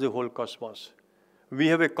governs the whole cosmos. We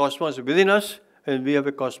have a cosmos within us and we have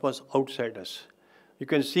a cosmos outside us. You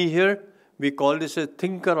can see here, we call this a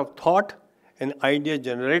thinker of thought, an idea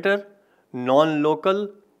generator, non-local,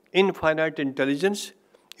 infinite intelligence.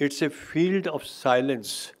 It's a field of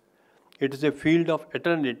silence. It is a field of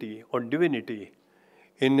eternity or divinity.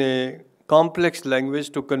 In a complex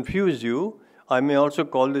language to confuse you, I may also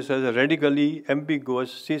call this as a radically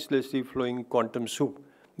ambiguous, ceaselessly flowing quantum soup.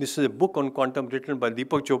 This is a book on quantum written by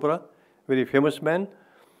H.K.Chopra, very famous man.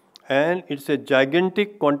 And it's a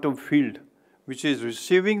gigantic quantum field which is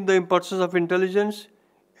receiving the impulses of intelligence,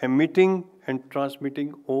 emitting and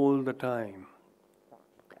transmitting all the time.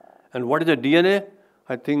 And what is the DNA?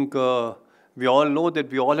 I think we all know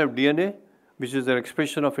that we all have DNA, which is the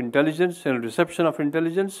expression of intelligence and reception of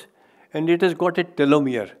intelligence, and it has got a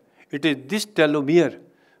telomere. It is this telomere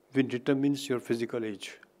which determines your physical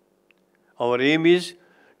age. Our aim is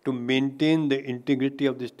to maintain the integrity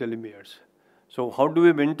of these telomeres. So how do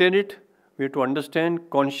we maintain it? We have to understand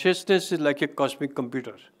consciousness is like a cosmic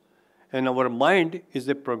computer, and our mind is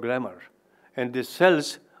a programmer, and the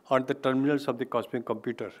cells are the terminals of the cosmic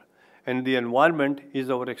computer, and the environment is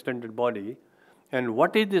our extended body. And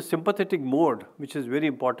what is the sympathetic mode, which is very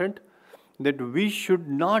important, that we should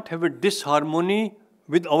not have a disharmony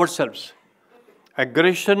with ourselves.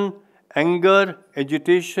 Aggression, anger,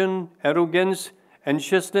 agitation, arrogance,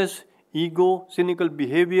 anxiousness, ego, cynical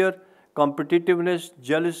behavior, competitiveness,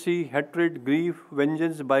 jealousy, hatred, grief,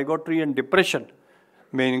 vengeance, bigotry, and depression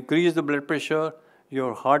may increase the blood pressure,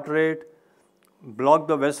 your heart rate, block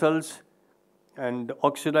the vessels, and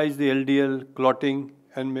oxidize the LDL, clotting,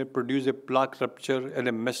 and may produce a plaque rupture and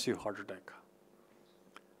a massive heart attack.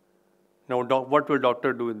 Now, what will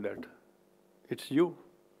doctor do in that? It's you.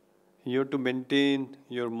 You have to maintain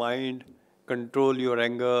your mind, control your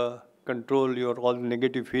anger, control your all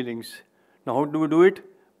negative feelings. Now, how do we do it?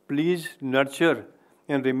 Please nurture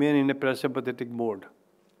and remain in a parasympathetic mode.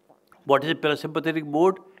 What is a parasympathetic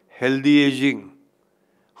mode? Healthy aging.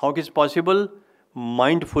 How is possible?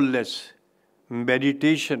 Mindfulness,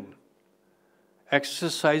 meditation,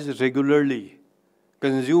 exercise regularly,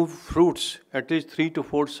 consume fruits, at least 3 to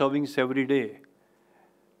 4 servings every day.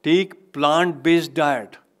 Take plant-based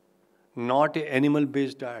diet, not an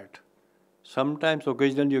animal-based diet. Sometimes,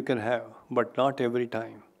 occasionally you can have, but not every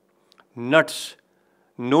time. Nuts,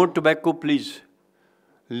 no tobacco please,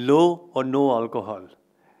 low or no alcohol.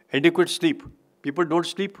 Adequate sleep. People don't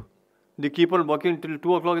sleep. They keep on working till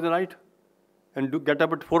 2 o'clock in the night and get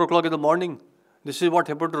up at 4 o'clock in the morning. This is what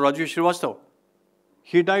happened to Raju Srivastava.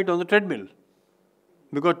 He died on the treadmill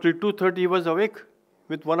because till 2:30 he was awake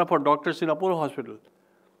with one of our doctors in Apollo Hospital.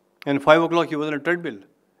 And 5 o'clock he was on a treadmill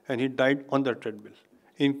and he died on the treadmill.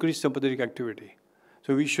 Increased sympathetic activity.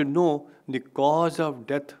 So we should know the cause of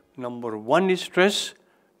death. Number 1 is stress,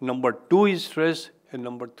 number 2 is stress, and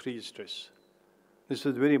number 3 is stress. This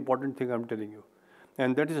is a very important thing I'm telling you.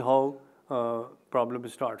 And that is how problem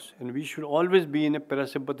starts. And we should always be in a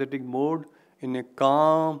parasympathetic mode, in a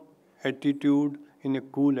calm attitude, in a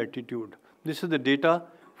cool attitude. This is the data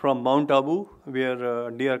from Mount Abu,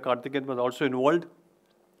 where D R Kaarthikeyan was also involved,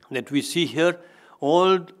 that we see here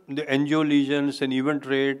all the angio lesions and event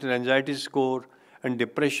rate and anxiety score and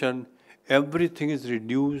depression, everything is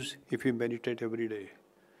reduced if you meditate every day.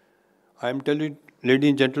 I am telling you, ladies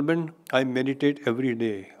and gentlemen, I meditate every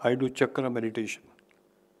day. I do chakra meditation.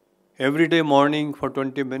 Every day morning for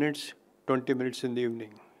 20 minutes, 20 minutes in the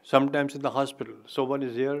evening. Sometimes in the hospital. Someone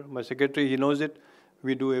is here, my secretary, he knows it.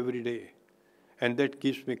 We do every day. And that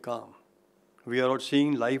keeps me calm. We are all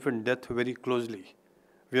seeing life and death very closely.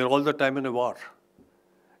 We are all the time in a war,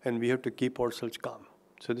 and we have to keep ourselves calm.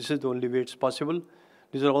 So this is the only way it's possible.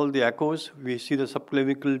 These are all the echoes. We see the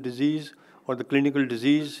subclinical disease or the clinical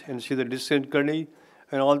disease and see the dysentery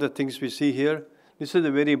and all the things we see here. This is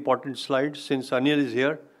a very important slide. Since Anil is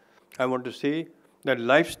here, I want to say that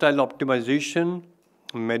lifestyle optimization,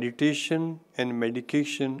 meditation, and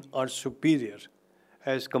medication are superior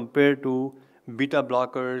as compared to beta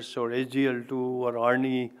blockers or SGL2 or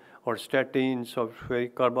ARNI or statins or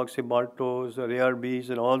carboxymaltose or ARBs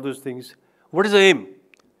and all those things. What is the aim?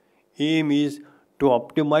 Aim is to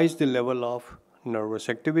optimize the level of nervous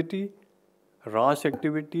activity, RAS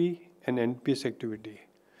activity, and NPS activity,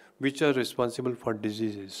 which are responsible for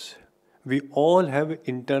diseases. We all have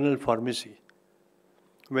internal pharmacy.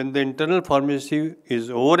 When the internal pharmacy is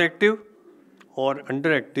overactive or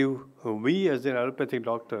underactive, we as an allopathic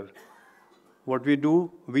doctor, what we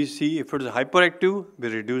do, we see if it is hyperactive, we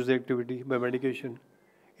reduce the activity by medication.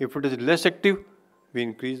 If it is less active, we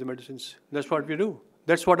increase the medicines. That's what we do.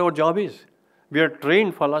 That's what our job is. We are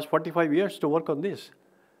trained for the last 45 years to work on this.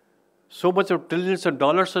 So much of trillions of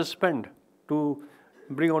dollars are spent to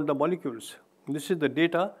bring out the molecules. This is the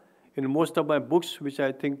data in most of my books, which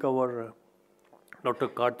I think our Dr.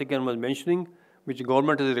 Kaarthikeyan was mentioning, which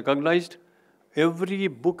government has recognized. Every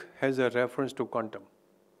book has a reference to quantum.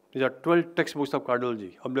 These are 12 textbooks of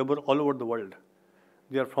cardiology available all over the world.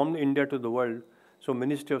 They are from India to the world. So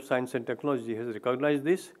Ministry of Science and Technology has recognized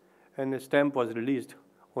this, and a stamp was released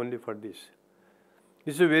only for this.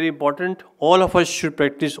 This is very important. All of us should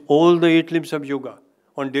practice all the 8 limbs of yoga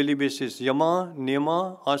on daily basis. Yama,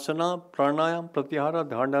 Niyama, Asana, Pranayam, Pratyahara,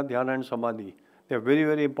 Dharana, Dhyana, and Samadhi. They are very,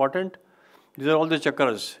 very important. These are all the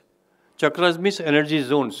chakras. Chakras means energy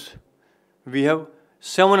zones. We have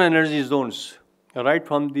 7 energy zones, right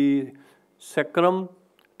from the sacrum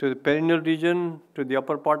to the perineal region, to the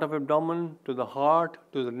upper part of abdomen, to the heart,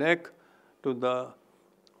 to the neck, to the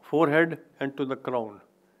forehead, and to the crown.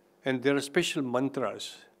 And there are special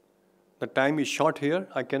mantras. The time is short here.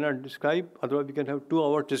 I cannot describe. Otherwise, we can have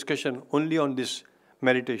 2-hour discussion only on this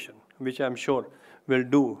meditation, which I'm sure we'll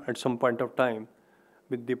do at some point of time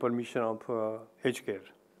with the permission of H.K.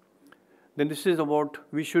 Then this is about,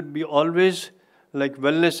 we should be always like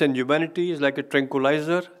wellness and humanity is like a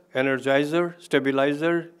tranquilizer, energizer,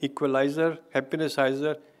 stabilizer, equalizer,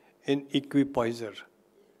 happinessizer, and equipoiser.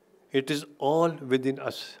 It is all within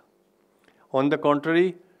us. On the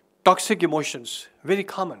contrary, toxic emotions, very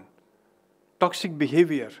common. Toxic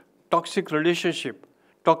behavior, toxic relationship,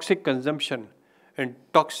 toxic consumption, and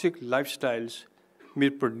toxic lifestyles may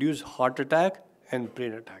produce heart attack and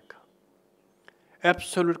brain attack.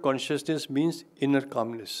 Absolute consciousness means inner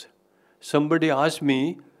calmness. Somebody asked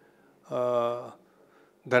me,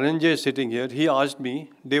 Dhananjay is sitting here, he asked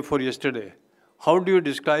me day before yesterday, how do you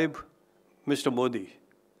describe Mr. Modi?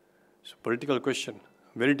 It's a political question,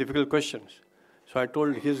 very difficult questions. So I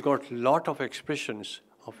told he's got a lot of expressions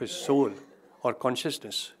of his soul or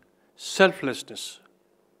consciousness, selflessness,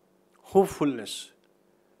 hopefulness,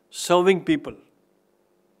 serving people,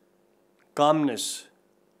 calmness.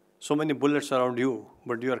 So many bullets around you,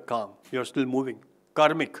 but you are calm. You are still moving.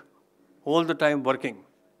 Karmic, all the time working.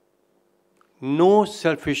 No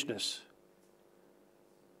selfishness,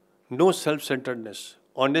 no self-centeredness,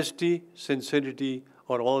 honesty, sincerity,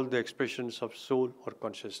 or all the expressions of soul or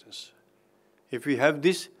consciousness. If we have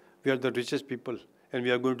this, we are the richest people, and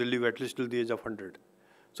we are going to live at least till the age of 100.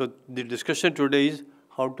 So the discussion today is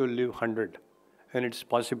how to live 100, and it's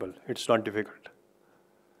possible. It's not difficult.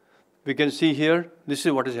 We can see here, this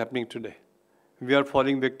is what is happening today. We are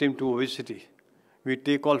falling victim to obesity. We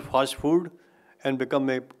take all fast food and become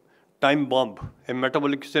a time bomb, a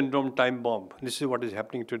metabolic syndrome time bomb. This is what is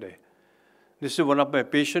happening today. This is one of my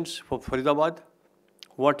patients for Faridabad,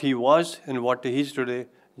 what he was and what he is today,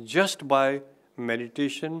 just by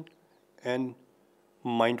meditation and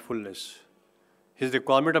mindfulness. His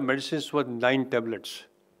requirement of medicines was 9 tablets.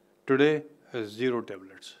 Today, 0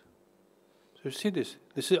 tablets. So you see this.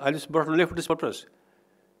 I just brought only for this purpose.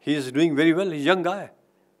 He is doing very well. He's a young guy.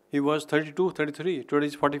 He was 32, 33. Today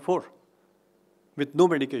he's 44. With no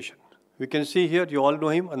medication. We can see here, you all know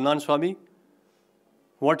him, Anand Swami,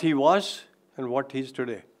 what he was and what he is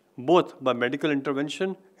today. Both by medical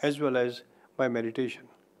intervention as well as by meditation.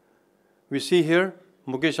 We see here,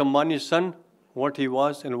 Mukesh Ambani's son, what he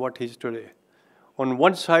was and what he is today. On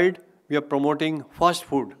one side, we are promoting fast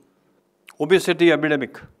food, obesity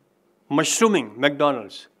epidemic, mushrooming,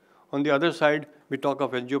 McDonald's. On the other side, we talk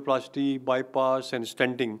of angioplasty, bypass, and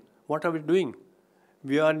stenting. What are we doing?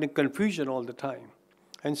 We are in confusion all the time.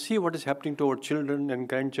 And see what is happening to our children and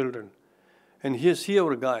grandchildren. And here, see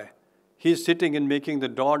our guy. He is sitting and making the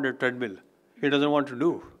dog a treadmill. he doesn't want to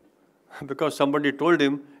do because somebody told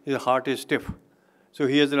him his heart is stiff. So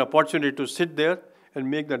he has an opportunity to sit there and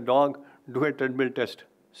make the dog do a treadmill test.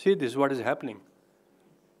 See, this is what is happening.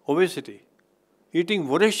 Obesity, eating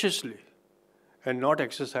voraciously and not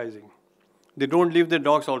exercising. They don't leave their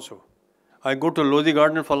dogs also. I go to Lodi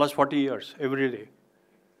Garden for the last 40 years, every day.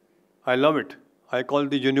 I love it. I call it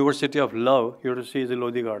the University of Love. You have to see the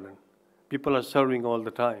Lodi Garden. People are serving all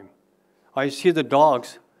the time. I see the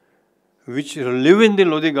dogs which live in the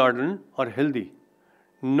Lodi Garden are healthy.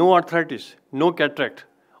 No arthritis, no cataract.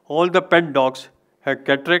 All the pet dogs have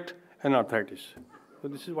cataract and arthritis. So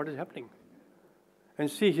this is what is happening. And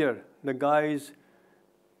see here, the guy is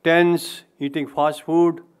tense, eating fast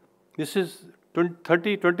food. This is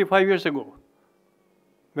 30, 25 years ago,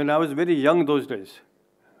 when I was very young those days.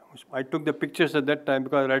 I took the pictures at that time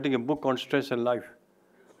because I was writing a book on stress and life.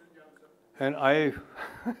 And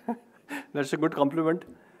that's a good compliment.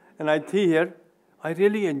 And I see here, I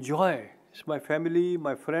really enjoy. It's my family,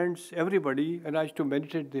 my friends, everybody, and I used to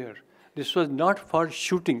meditate there. This was not for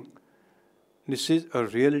shooting. This is a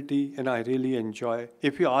reality, and I really enjoy.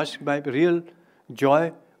 If you ask my real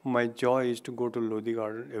joy, my joy is to go to Lodi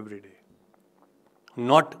Garden every day.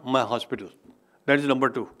 Not my hospital. That is number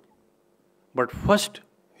 2. But first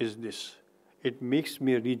is this. It makes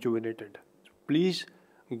me rejuvenated. Please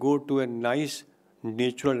go to a nice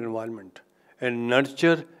natural environment and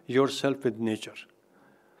nurture yourself with nature.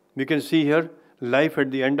 We can see here, life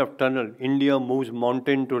at the end of tunnel. India moves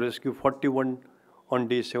mountain to rescue 41 on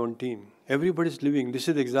day 17. Everybody is living. This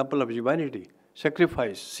is the example of humanity.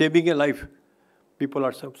 Sacrifice, saving a life. People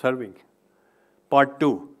are serving. Part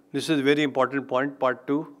 2. This is a very important point, part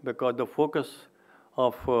 2, because the focus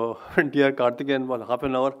of D R Kaarthikeyan was half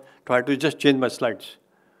an hour. Try to just change my slides.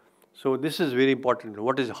 So this is very important.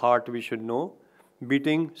 What is heart? We should know.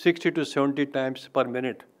 Beating 60 to 70 times per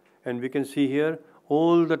minute. And we can see here,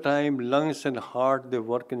 all the time, lungs and heart, they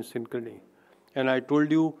work in synchrony. And I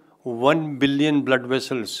told you, 1 billion blood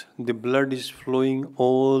vessels. The blood is flowing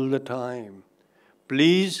all the time.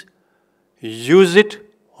 Please use it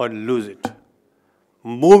or lose it.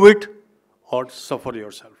 Move it or suffer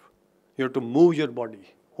yourself. You have to move your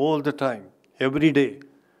body all the time, every day.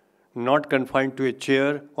 Not confined to a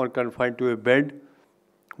chair or confined to a bed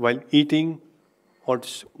while eating or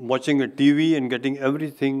watching a TV and getting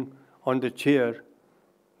everything on the chair.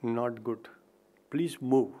 Not good. Please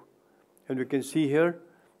move. And we can see here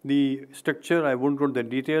the structure. I won't go into the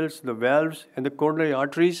details. The valves and the coronary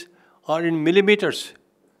arteries are in millimeters.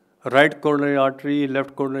 Right coronary artery,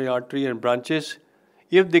 left coronary artery and branches.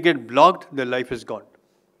 If they get blocked, their life is gone.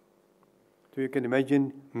 So you can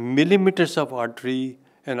imagine millimeters of artery,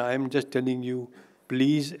 and I am just telling you,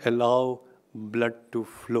 please allow blood to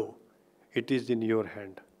flow. It is in your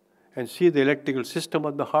hand. And see the electrical system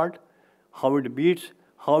of the heart, how it beats,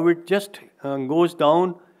 how it just goes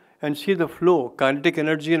down, and see the flow, kinetic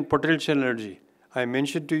energy and potential energy. I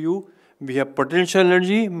mentioned to you, we have potential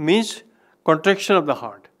energy means contraction of the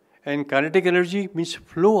heart, and kinetic energy means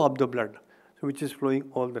flow of the blood, which is flowing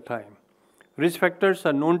all the time. Risk factors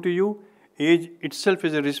are known to you. Age itself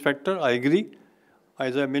is a risk factor, I agree.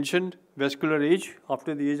 As I mentioned, vascular age,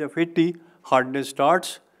 after the age of 80, hardness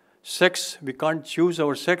starts. Sex, we can't choose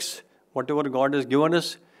our sex. Whatever God has given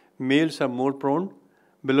us, males are more prone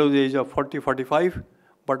below the age of 40, 45.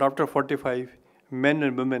 But after 45, men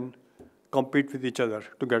and women compete with each other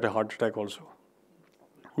to get a heart attack also.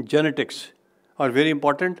 Genetics are very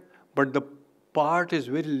important, but the part is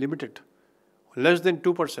very limited. Less than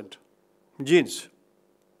 2%. Genes.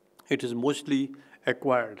 It is mostly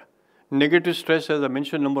acquired. Negative stress, as I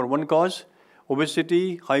mentioned, number 1 cause.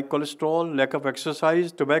 Obesity, high cholesterol, lack of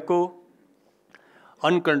exercise, tobacco,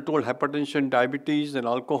 uncontrolled hypertension, diabetes, and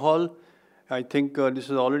alcohol. I think this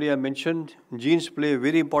is already I mentioned. Genes play a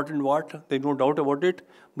very important part. There's no doubt about it.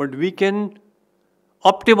 But we can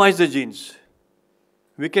optimize the genes.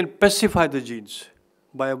 We can pacify the genes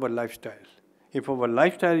by our lifestyle. If our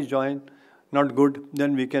lifestyle is not good,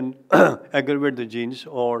 then we can aggravate the genes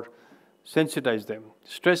or sensitize them.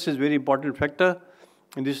 Stress is a very important factor.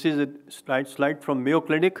 And this is a slide from Mayo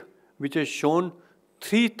Clinic, which has shown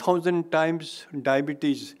 3,000 times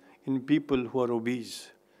diabetes in people who are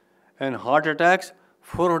obese. And heart attacks,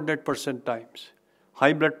 400% times.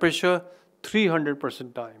 High blood pressure,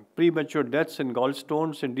 300% time. Premature deaths and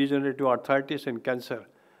gallstones and degenerative arthritis and cancer.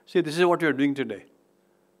 See, this is what we are doing today.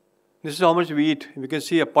 This is how much we eat. We can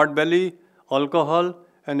see a pot belly, alcohol,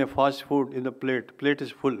 and a fast food in the plate. Plate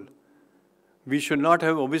is full. We should not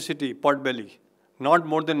have obesity, pot belly. Not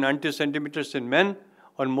more than 90 centimeters in men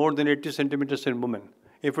or more than 80 centimeters in women.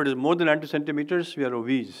 If it is more than 90 centimeters, we are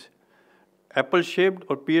obese. Apple-shaped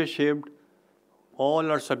or pear-shaped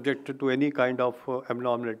all are subjected to any kind of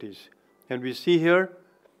abnormalities. And we see here,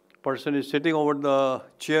 person is sitting over the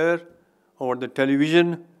chair, over the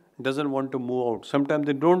television, doesn't want to move out. Sometimes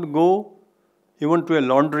they don't go even to a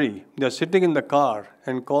laundry. They are sitting in the car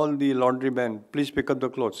and call the laundryman, please pick up the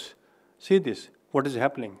clothes. See this, what is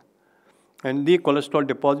happening. And the cholesterol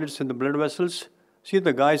deposits in the blood vessels. See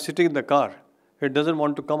the guy sitting in the car. It doesn't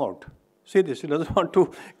want to come out. See this, he doesn't want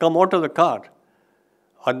to come out of the car.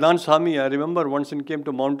 Adnan Sami, I remember once he came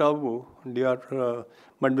to Mount Abu, DR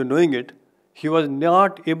might be knowing it, he was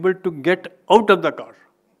not able to get out of the car.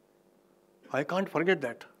 I can't forget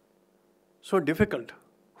that. So difficult.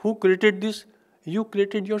 Who created this? You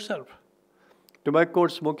created yourself. Tobacco or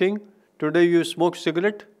smoking. Today you smoke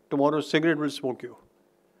cigarette, tomorrow cigarette will smoke you.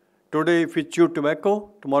 Today if we chew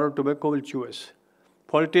tobacco, tomorrow tobacco will chew us.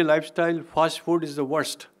 Quality lifestyle, fast food is the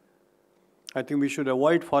worst. I think we should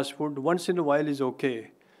avoid fast food. Once in a while is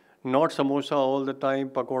okay. Not samosa all the time,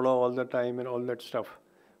 pakoda all the time and all that stuff.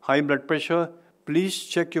 High blood pressure, please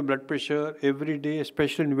check your blood pressure every day,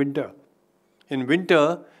 especially in winter. In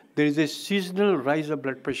winter, there is a seasonal rise of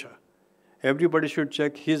blood pressure. Everybody should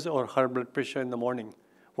check his or her blood pressure in the morning.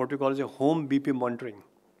 What we call as a home BP monitoring.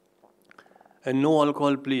 And no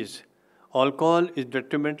alcohol, please. Alcohol is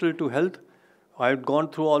detrimental to health. I've gone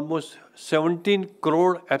through almost 17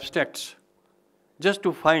 crore abstracts just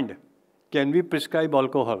to find, can we prescribe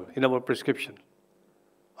alcohol in our prescription?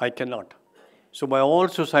 I cannot. So by all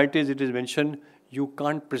societies it is mentioned, you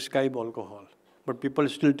can't prescribe alcohol, but people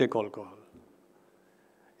still take alcohol.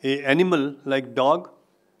 An animal like dog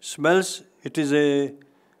smells, it is a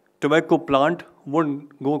tobacco plant,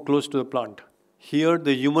 won't go close to the plant. Here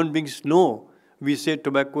the human beings know, we say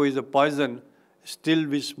tobacco is a poison, still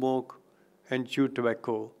we smoke and chew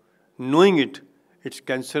tobacco, knowing it, it's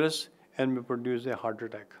cancerous and may produce a heart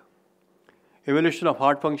attack. Evaluation of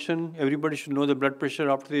heart function, everybody should know the blood pressure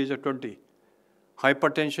after the age of 20.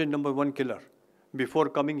 Hypertension, number one killer. Before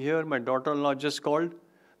coming here, my daughter-in-law just called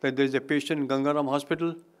that there is a patient in Gangaram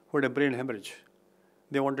hospital who had a brain hemorrhage.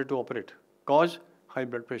 They wanted to operate. Cause? High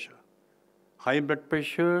blood pressure. High blood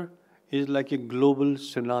pressure is like a global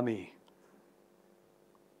tsunami.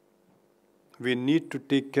 We need to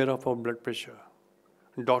take care of our blood pressure.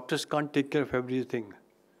 Doctors can't take care of everything.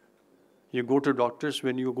 You go to doctors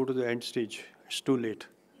when you go to the end stage. It's too late.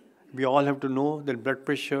 We all have to know that blood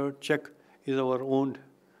pressure check is our own,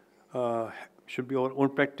 should be our own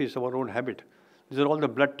practice, our own habit. These are all the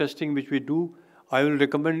blood testing which we do. I will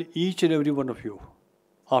recommend each and every one of you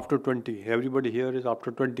after 20. Everybody here is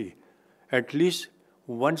after 20. At least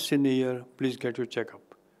once in a year, please get your checkup.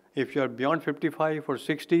 If you are beyond 55 or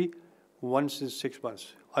 60, once in 6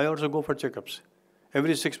 months. I also go for checkups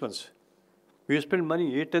every 6 months. We spend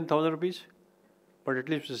money, 8,000-10,000 rupees, but at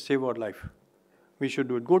least to save our life. We should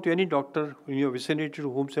do it. Go to any doctor in your vicinity,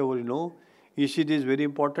 to whomsoever you know. ECG is very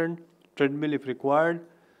important. Treadmill if required,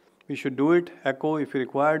 we should do it. Echo if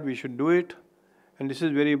required, we should do it. And this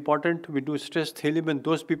is very important. We do stress thallium in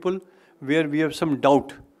those people where we have some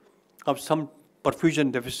doubt of some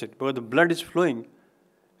perfusion deficit, because the blood is flowing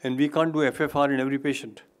and we can't do FFR in every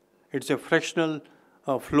patient. It's a fractional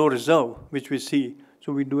flow reserve which we see.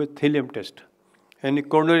 So we do a thallium test. And in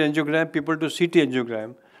coronary angiogram, people do CT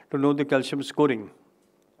angiogram to know the calcium scoring.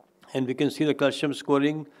 And we can see the calcium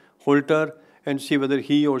scoring, Holter, and see whether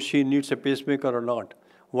he or she needs a pacemaker or not.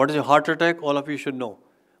 What is a heart attack? All of you should know.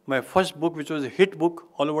 My first book, which was a hit book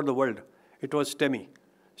all over the world, it was STEMI.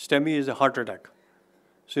 STEMI is a heart attack.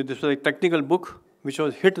 So this was a technical book which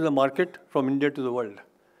was hit in the market from India to the world.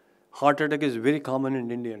 Heart attack is very common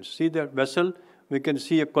in Indians. See that vessel, we can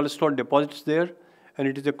see a cholesterol deposits there, and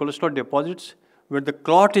it is the cholesterol deposits where the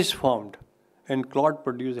clot is formed, and clot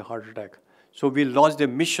produces a heart attack. So we lost a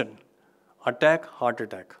mission, attack, heart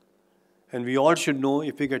attack. And we all should know,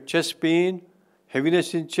 if we get chest pain,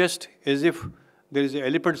 heaviness in chest, as if there is an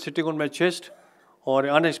elephant sitting on my chest, or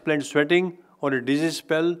unexplained sweating, or a disease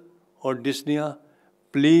spell, or dyspnea,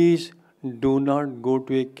 please do not go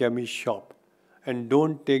to a chemist shop. And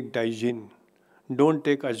don't take Digin, don't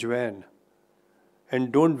take Ajwain,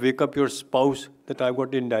 and don't wake up your spouse that I've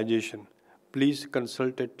got indigestion. Please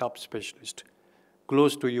consult a top specialist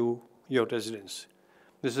close to you, your residence.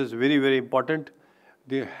 This is very, very important.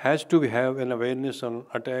 There has to have an awareness on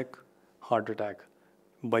attack, heart attack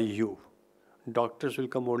by you. Doctors will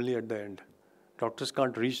come only at the end. Doctors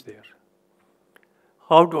can't reach there.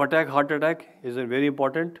 How to attack heart attack is very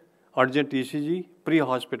important. Urgent ECG,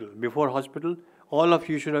 pre-hospital, before hospital. All of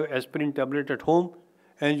you should have aspirin tablet at home,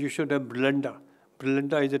 and you should have Brelenda.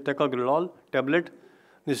 Brelenda is a tecagrelol tablet.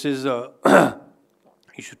 This is,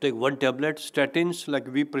 you should take one tablet. Statins, like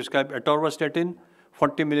we prescribe atorvastatin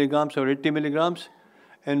 40 milligrams or 80 milligrams,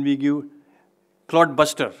 and we give clot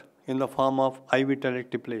buster in the form of IV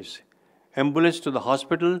tenecteplase. Ambulance to the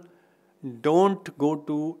hospital. Don't go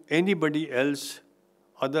to anybody else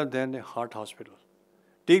other than a heart hospital.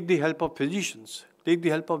 Take the help of physicians. Take the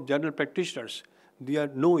help of general practitioners. They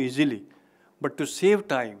know easily. But to save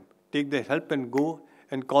time, take the help and go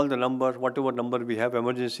and call the number, whatever number we have,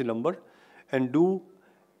 emergency number, and do,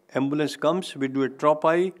 ambulance comes, we do a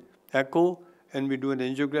tropi, echo, and we do an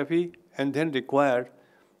angiography, and then required,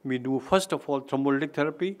 we do first of all thrombolytic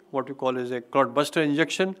therapy, what we call as a clot buster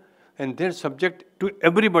injection, and then subject to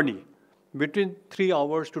everybody between 3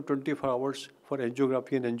 hours to 24 hours for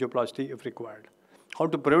angiography and angioplasty if required. How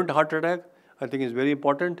to prevent heart attack, I think is very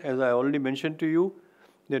important. As I already mentioned to you,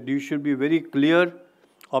 that you should be very clear.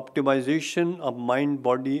 Optimization of mind,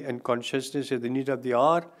 body, and consciousness is the need of the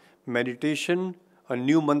hour. Meditation, a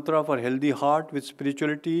new mantra for healthy heart with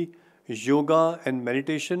spirituality, yoga, and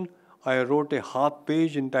meditation. I wrote a half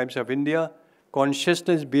page in Times of India,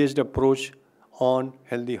 consciousness-based approach on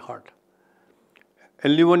healthy heart.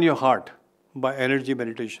 Enliven your heart by energy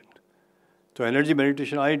meditation. So energy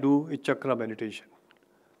meditation I do is chakra meditation.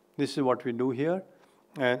 This is what we do here.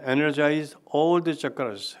 And energize all the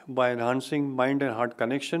chakras by enhancing mind and heart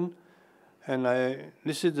connection. And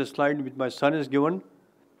this is the slide which my son has given.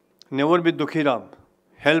 Never be Dukhiram,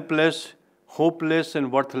 helpless, hopeless,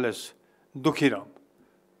 and worthless. Dukhiram.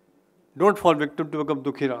 Don't fall victim to become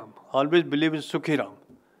Dukhiram. Always believe in Sukhiram.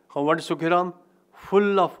 What is Sukhiram?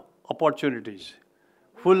 Full of opportunities,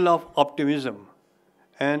 full of optimism,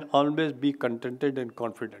 and always be contented and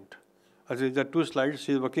confident. As there are 2 slides.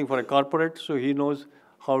 He is working for a corporate, so he knows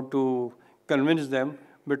how to convince them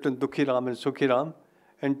between Dukhiram and Sukhiram.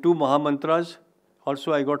 And 2 Mahamantras,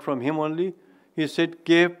 also I got from him only. He said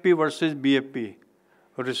KFP versus BFP.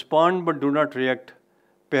 Respond but do not react.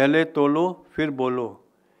 Pehle tolo, fir bolo.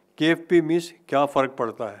 KFP means kya fark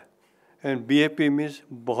padta hai. And BFP means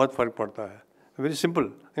bahut fark padta hai. Very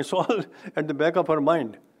simple. It's all at the back of our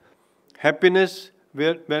mind. Happiness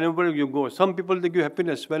whenever you go. Some people they give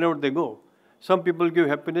happiness whenever they go. Some people give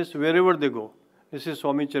happiness wherever they go. This is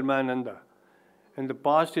Swami Chinmayananda. And the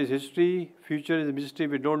past is history, future is mystery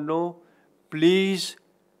we don't know. Please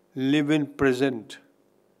live in present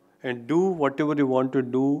and do whatever you want to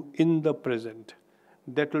do in the present.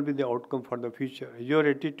 That will be the outcome for the future. Your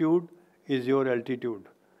attitude is your altitude.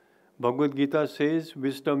 Bhagavad Gita says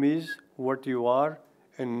wisdom is what you are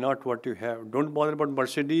and not what you have. Don't bother about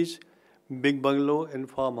Mercedes, big bungalow, and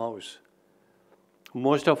farmhouse.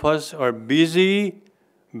 Most of us are busy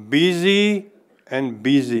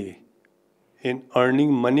in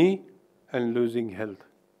earning money and losing health.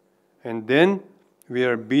 And then we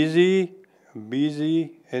are busy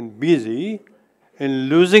in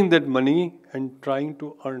losing that money and trying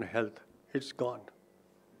to earn health. It's gone.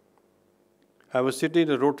 I was sitting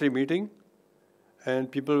in a Rotary meeting and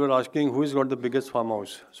people were asking who's got the biggest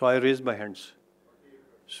farmhouse. So I raised my hands.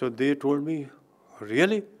 So they told me,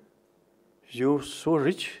 really? You're so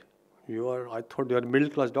rich. I thought you are a middle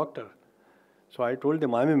class doctor. So I told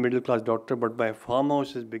them I'm a middle class doctor, but my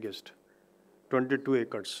farmhouse is biggest. 22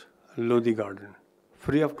 acres, Lodi garden.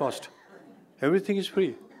 Free of cost. Everything is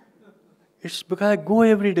free. It's because I go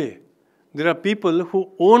every day. There are people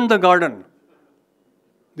who own the garden.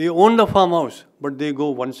 They own the farmhouse, but they go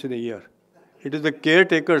once in a year. It is the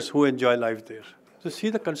caretakers who enjoy life there. So see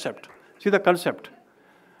the concept.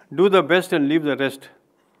 Do the best and leave the rest.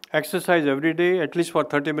 Exercise every day, at least for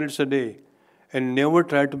 30 minutes a day. And never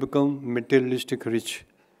try to become materialistic rich.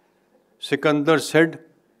 Sikandar said,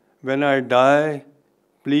 when I die,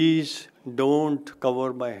 please don't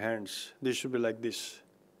cover my hands. They should be like this.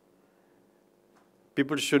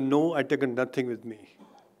 People should know I taken nothing with me.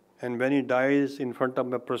 And when he dies in front of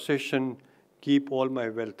my procession, keep all my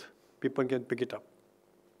wealth. People can pick it up.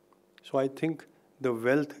 So I think the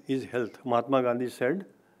wealth is health. Mahatma Gandhi said,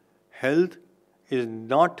 health is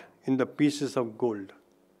not in the pieces of gold.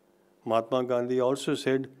 Mahatma Gandhi also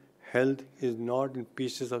said, health is not in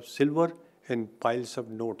pieces of silver and piles of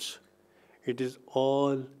notes. It is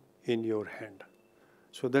all in your hand.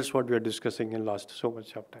 So that's what we are discussing in last so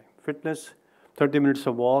much of time. Fitness, 30 minutes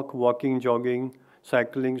of walking, jogging,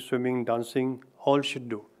 cycling, swimming, dancing, all should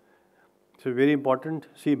do. So very important.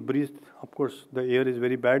 See, breathe. Of course, the air is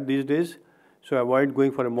very bad these days. So avoid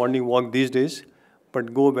going for a morning walk these days,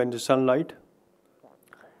 but go when the sunlight.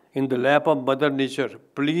 In the lap of Mother Nature,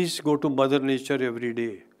 please go to Mother Nature every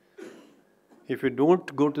day. If you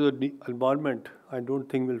don't go to the environment, I don't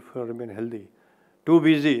think we'll remain healthy. Too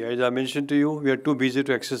busy, as I mentioned to you, we are too busy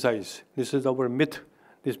to exercise. This is our myth,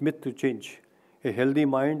 this myth to change. A healthy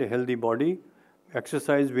mind, a healthy body,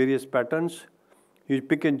 exercise various patterns, You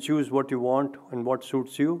pick and choose what you want and what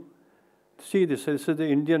suits you. See this is the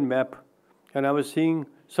Indian map. And I was seeing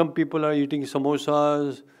some people are eating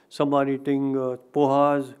samosas, some are eating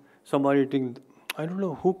pohas, some are eating, I don't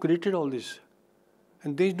know who created all this.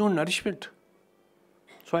 And there is no nourishment.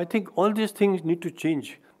 So I think all these things need to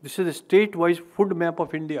change. This is a state-wise food map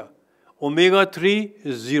of India. Omega-3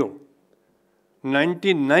 is 0.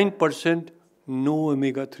 99% no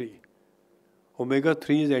omega-3.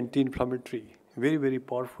 Omega-3 is anti-inflammatory. Very, very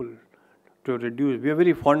powerful to reduce. We are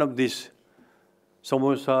very fond of this.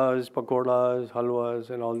 Samosas, pakoras, halwas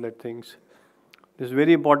and all that things. This is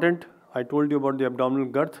very important. I told you about the abdominal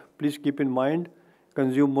girth. Please keep in mind,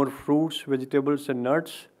 consume more fruits, vegetables and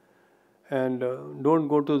nuts. And don't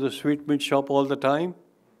go to the sweet meat shop all the time.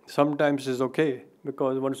 Sometimes it's okay,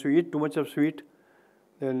 because once you eat too much of sweet,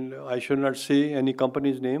 then I should not say any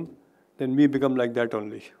company's name, then we become like that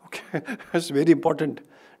only. Okay, it's very important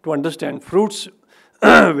to understand. Fruits,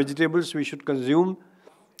 vegetables we should consume.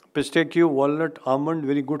 Pistachio, walnut, almond,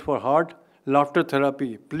 very good for heart. Laughter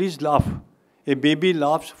therapy. Please laugh. A baby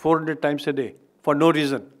laughs 400 times a day for no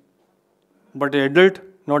reason. But an adult,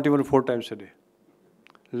 not even 4 times a day.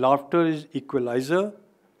 Laughter is equalizer,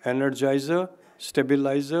 energizer,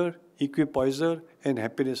 stabilizer, equipoiser, and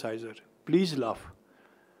happinessizer. Please laugh.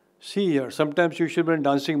 See here, sometimes you should be in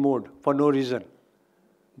dancing mode for no reason.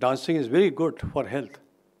 Dancing is very good for health.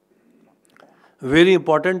 Very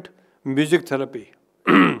important, music therapy.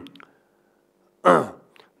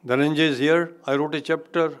 Dhananjay is here. I wrote a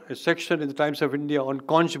chapter, a section in the Times of India on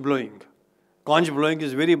conch blowing. Conch blowing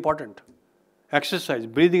is very important. Exercise,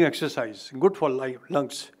 breathing exercise, good for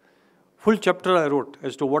lungs. Full chapter I wrote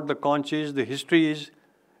as to what the conch is, the history is,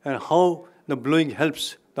 and how the blowing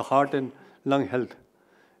helps the heart and lung health.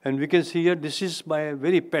 And we can see here, this is my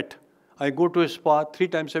very pet. I go to a spa 3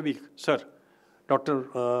 times a week, sir,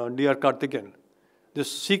 Dr. D R Kaarthikeyan. The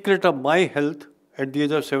secret of my health at the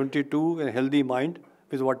age of 72 and healthy mind,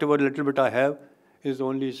 with whatever little bit I have, is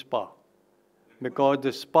only spa. Because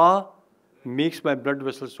the spa makes my blood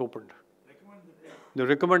vessels opened. They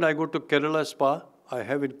recommend I go to Kerala spa. I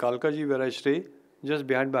have in Kalkaji where I stay, just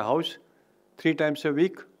behind my house, 3 times a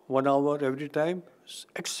week, 1 hour every time. It's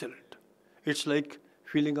excellent. It's like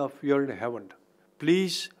feeling of you're in heaven.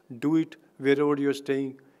 Please do it wherever you're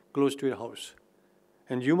staying close to your house.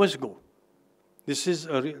 And you must go. This is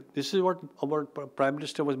what our Prime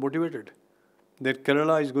Minister was motivated, that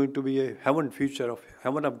Kerala is going to be a heaven future, of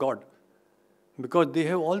heaven of God. Because they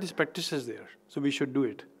have all these practices there. So we should do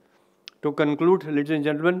it. To conclude, ladies and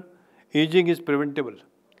gentlemen, aging is preventable,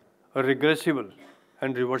 regressible,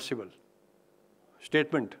 and reversible.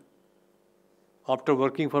 Statement. After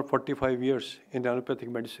working for 45 years in allopathic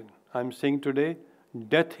medicine, I'm saying today,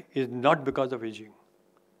 death is not because of aging.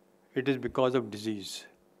 It is because of disease.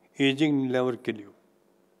 Aging will never kill you.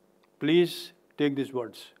 Please take these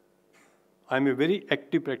words. I'm a very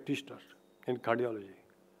active practitioner in cardiology.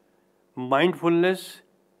 Mindfulness,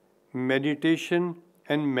 meditation,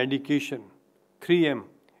 and medication, 3M,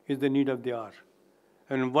 is the need of the hour.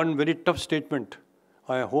 And one very tough statement,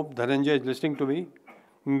 I hope Dhananjay is listening to me.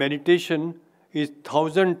 Meditation is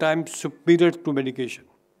 1,000 times superior to medication.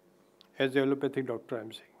 As an allopathic doctor,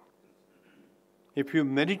 I'm saying. If you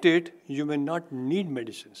meditate, you may not need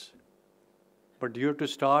medicines. But you have to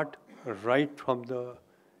start right from the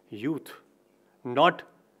youth. Not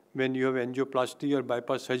when you have angioplasty or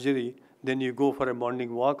bypass surgery, then you go for a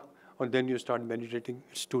morning walk, or then you start meditating.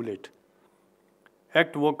 It's too late.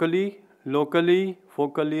 Act vocally, locally,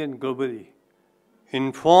 focally, and globally.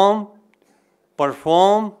 Inform,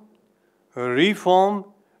 perform, reform,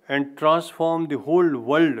 and transform the whole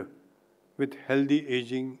world with healthy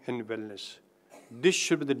aging and wellness. This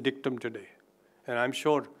should be the dictum today. And I'm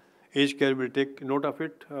sure Aged Care will take note of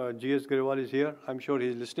it. G.S. Grewal is here. I'm sure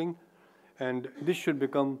he's listening. And this should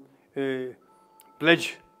become a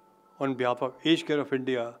pledge on behalf of Aged Care of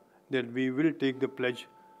India, that we will take the pledge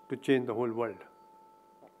to change the whole world.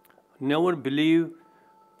 Never believe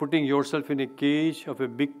putting yourself in a cage of a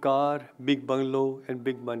big car, big bungalow, and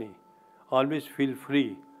big money. Always feel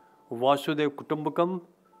free. Vasudev Kutumbakam,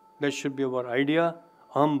 that should be our idea.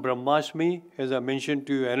 Aham Brahmasmi, as I mentioned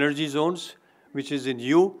to you, energy zones, which is in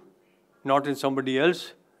you, not in somebody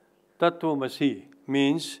else. Tattvamasi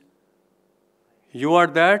means you are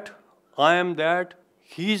that, I am that,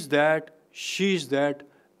 he is that, she is that.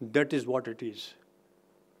 That is what it is.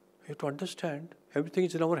 You have to understand, everything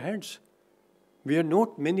is in our hands. We are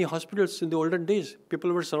not many hospitals in the olden days.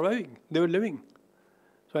 People were surviving, they were living.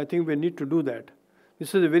 So I think we need to do that.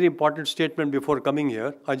 This is a very important statement before coming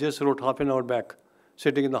here. I just wrote half an hour back,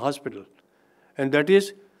 sitting in the hospital. And that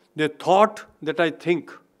is, the thought that I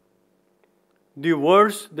think, the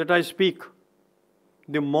words that I speak,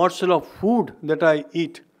 the morsel of food that I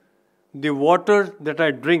eat, the water that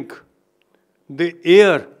I drink, the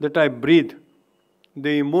air that I breathe,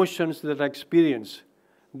 the emotions that I experience,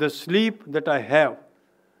 the sleep that I have,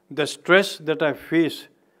 the stress that I face,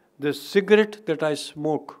 the cigarette that I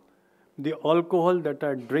smoke, the alcohol that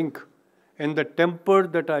I drink, and the temper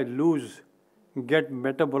that I lose get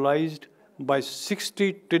metabolized by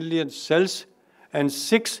 60 trillion cells and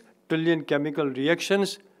 6 trillion chemical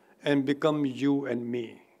reactions and become you and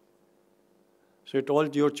me. So it's all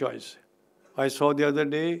your choice. I saw the other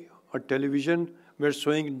day a television where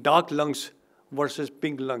showing dark lungs versus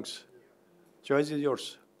pink lungs. Choice is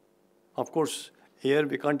yours. Of course, air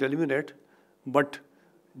we can't eliminate, but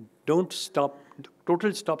don't stop,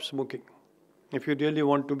 total stop smoking. If you really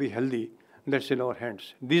want to be healthy, that's in our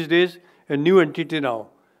hands. These days, a new entity now,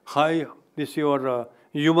 this is your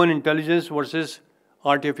human intelligence versus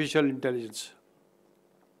artificial intelligence.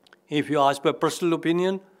 If you ask my personal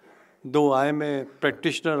opinion, though I am a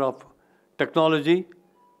practitioner of technology,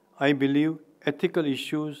 I believe ethical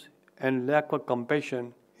issues and lack of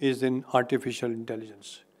compassion is in artificial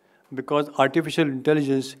intelligence. Because artificial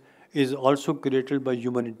intelligence is also created by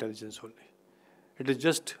human intelligence only. It is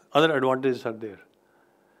just other advantages are there.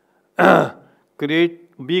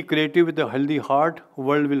 Be creative with a healthy heart,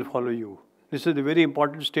 world will follow you. This is a very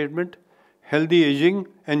important statement. Healthy aging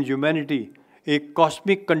and humanity, a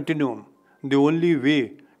cosmic continuum, the only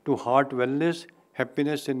way to heart wellness,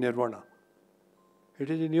 happiness and nirvana. It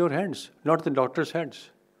is in your hands, not the doctor's hands.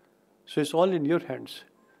 So it's all in your hands.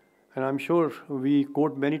 And I'm sure we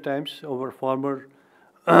quote many times our former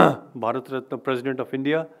Bharat Ratna President of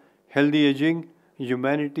India, healthy aging,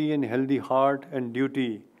 humanity and healthy heart and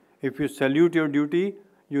duty. If you salute your duty,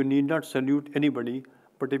 you need not salute anybody.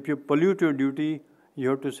 But if you pollute your duty, you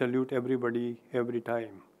have to salute everybody every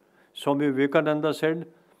time. Swami Vivekananda said,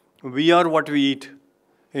 we are what we eat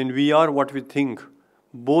and we are what we think.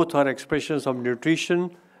 Both are expressions of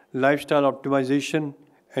nutrition, lifestyle optimization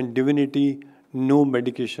and divinity, no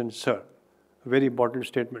medication, sir. Very important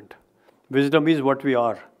statement. Wisdom is what we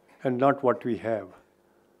are and not what we have.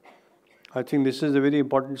 I think this is a very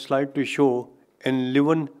important slide to show and live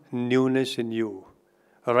in newness in you.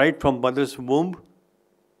 Right from mother's womb,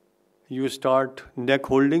 you start neck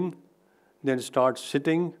holding, then start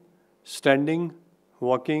sitting, standing,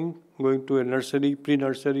 walking, going to a nursery,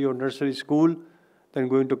 pre-nursery or nursery school, then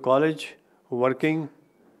going to college, working,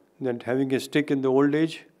 then having a stick in the old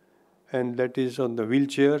age, and that is on the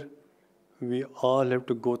wheelchair. We all have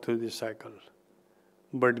to go through this cycle.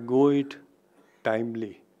 But go it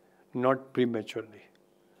timely, not prematurely.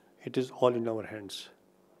 It is all in our hands.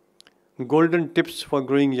 Golden tips for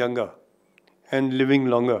growing younger and living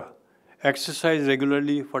longer. Exercise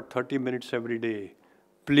regularly for 30 minutes every day.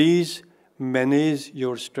 Please manage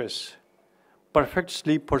your stress. Perfect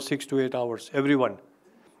sleep for 6 to 8 hours, everyone.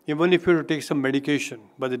 Even if you take some medication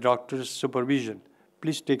by the doctor's supervision,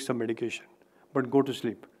 please take some medication, but go to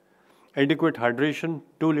sleep. Adequate hydration,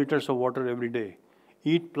 2 liters of water every day.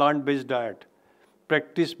 Eat plant-based diet.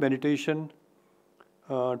 Practice meditation,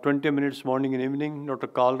 20 minutes morning and evening. Dr.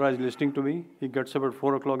 Kalra is listening to me. He gets up at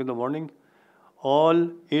 4 o'clock in the morning. All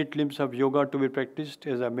 8 limbs of yoga to be practiced,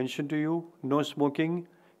 as I mentioned to you. No smoking.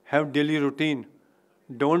 Have daily routine.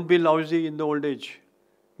 Don't be lousy in the old age.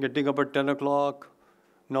 Getting up at 10 o'clock,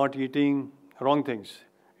 not eating, wrong things.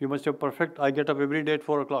 You must have perfect. I get up every day at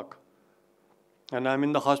 4 o'clock. And I'm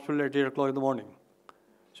in the hospital at 8 o'clock in the morning.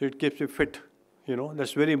 So it keeps you fit. You know,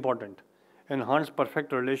 that's very important. Enhance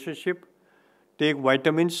perfect relationship. Take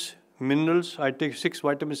vitamins, minerals. I take 6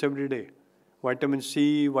 vitamins every day. Vitamin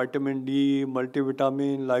C, vitamin D,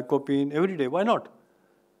 multivitamin, lycopene, every day. Why not?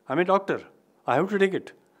 I'm a doctor. I have to take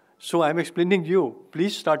it. So I'm explaining to you,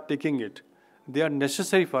 please start taking it. They are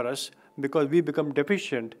necessary for us because we become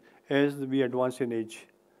deficient as we advance in age.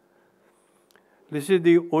 This is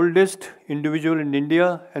the oldest individual in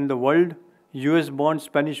India and the world, US-born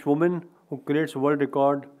Spanish woman who creates world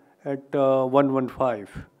record at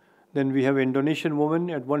 115. Then we have Indonesian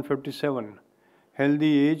woman at 157.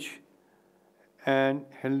 Healthy age and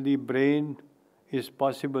healthy brain is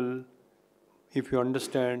possible if you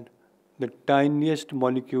understand the tiniest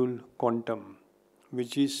molecule quantum,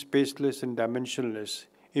 which is spaceless and dimensionless.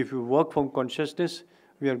 If you work from consciousness,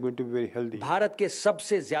 we are going to be very healthy. Bharat के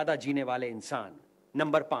सबसे ज्यादा जीने वाले इंसान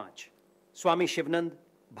number 5 स्वामी शिवानंद,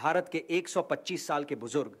 भारत के 125 साल के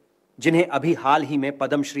बुजुर्ग जिन्हें अभी हाल ही में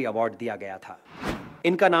पद्म श्री अवार्ड दिया गया था।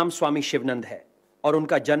 इनका नाम स्वामी शिवानंद है और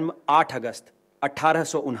उनका जन्म 8 अगस्त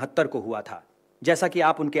 1869 को हुआ था, जैसा कि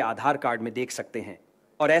आप उनके आधार कार्ड में देख सकते हैं।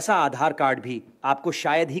 और ऐसा आधार कार्ड भी आपको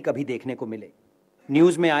शायद ही कभी देखने को मिले।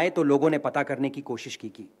 न्यूज में आए तो लोगों ने पता करने की कोशिश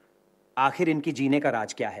की आखिर इनकी जीने का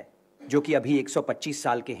राज क्या है, जो कि अभी 125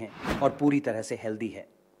 साल के हैं और पूरी तरह से हेल्दी है।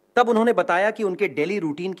 तब उन्होंने बताया कि उनके डेली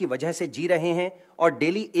रूटीन की वजह से जी रहे हैं और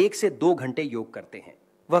डेली 1 से 2 घंटे योग करते हैं।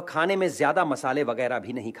 वह खाने में ज्यादा मसाले वगैरह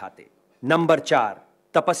भी नहीं खाते। नंबर 4,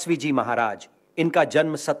 तपस्वी जी महाराज। इनका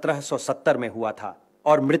जन्म 1770 में हुआ था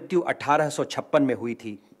और मृत्यु 1856 में हुई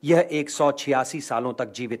थी। यह 186 सालों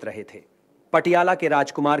तक जीवित रहे थे। पटियाला के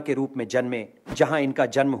राजकुमार के रूप में जन्मे। जहां इनका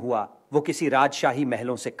जन्म हुआ वो किसी राजशाही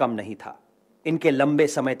महलों से कम नहीं था। इनके लंबे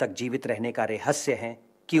समय तक जीवित रहने का रहस्य है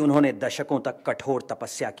कि उन्होंने दशकों तक कठोर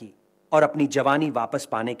तपस्या की और अपनी जवानी वापस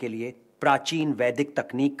पाने के लिए प्राचीन वैदिक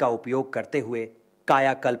तकनीक का उपयोग करते हुए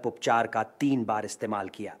कायाकल्प उपचार का 3 बार इस्तेमाल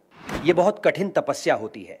किया। यह बहुत कठिन तपस्या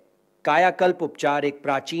होती है। कायाकल्प उपचार एक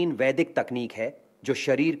प्राचीन वैदिक तकनीक है जो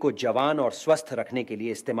शरीर को जवान और स्वस्थ रखने के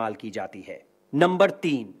लिए इस्तेमाल की जाती है। नंबर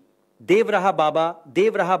 3,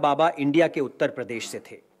 देवराहा बाबा इंडिया के उत्तर प्रदेश से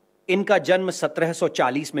थे। इनका जन्म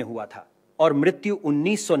 1740 में हुआ था और मृत्यु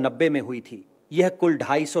 1990 में हुई थी। यह कुल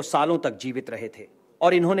 250 सालों तक जीवित रहे थे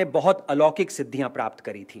और इन्होंने बहुत अलौकिक सिद्धियां प्राप्त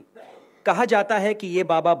करी थी। कहा जाता है कि ये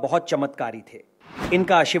बाबा बहुत चमत्कारी थे।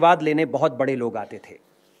 इनका आशीर्वाद लेने बहुत बड़े लोग आते थे।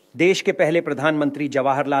 देश के पहले प्रधानमंत्री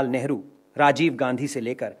जवाहरलाल नेहरू, राजीव गांधी से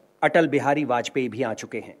लेकर अटल बिहारी वाजपेयी भी आ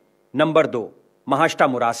चुके हैं। नंबर 2, महाष्टा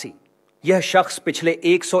मुरासी। यह शख्स पिछले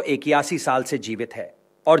 181 साल से जीवित है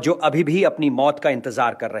और जो अभी भी अपनी मौत का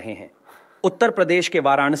इंतजार कर रहे हैं। उत्तर प्रदेश के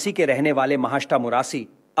वाराणसी के रहने वाले महाष्टा मुरासी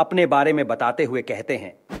अपने बारे में बताते हुए कहते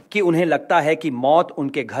हैं कि उन्हें लगता है कि मौत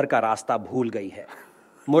उनके घर का रास्ता भूल गई है।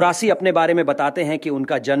 मुरासी अपने बारे में बताते हैं कि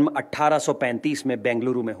उनका जन्म 1835 में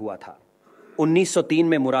बेंगलुरु में हुआ था। 1903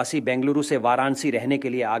 में मुरासी बेंगलुरु से वाराणसी रहने के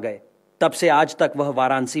लिए आ गए। तब से आज तक वह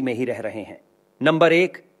वाराणसी में ही रह रहे हैं। नंबर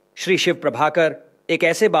 1, श्री शिव प्रभाकर एक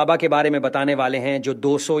ऐसे बाबा के बारे में बताने वाले हैं जो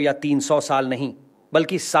 200 या 300 साल नहीं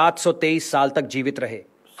बल्कि 723 साल तक जीवित रहे।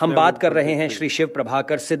 हम बात कर रहे हैं श्री शिव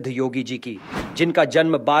प्रभाकर सिद्ध योगी जी की, जिनका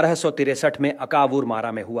जन्म 1263 में अकावूर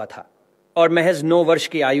मारा में हुआ था और महज 9 वर्ष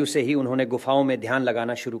की आयु से ही उन्होंने गुफाओं में ध्यान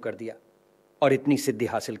लगाना शुरू कर दिया और इतनी सिद्धि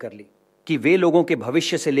हासिल कर ली कि वे लोगों के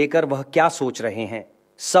भविष्य से लेकर वह क्या सोच रहे हैं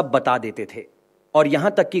सब बता देते थे। और यहां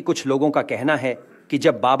तक कि कुछ लोगों का कहना है कि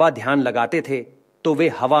जब बाबा ध्यान लगाते थे तो वे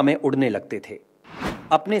हवा में उड़ने लगते थे।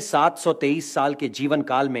 अपने 723 साल के जीवन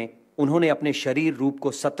काल में उन्होंने अपने शरीर रूप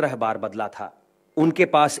को 17 बार बदला था। उनके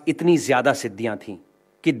पास इतनी ज्यादा सिद्धियां थीं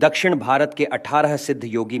कि दक्षिण भारत के 18 सिद्ध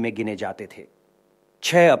योगी में गिने जाते थे।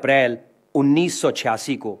 6 अप्रैल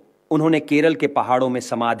 1986 को उन्होंने केरल के पहाड़ों में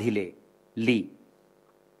समाधि ली।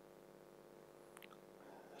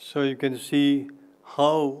 So you can see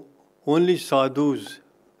how only sadhus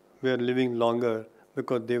were living longer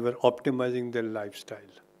because they were optimizing their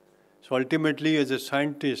lifestyle. So ultimately, as a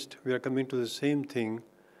scientist, we are coming to the same thing,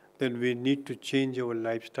 that we need to change our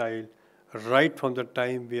lifestyle right from the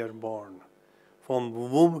time we are born. From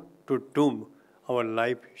womb to tomb, our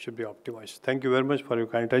life should be optimized. Thank you very much for your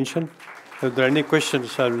kind attention. If there are any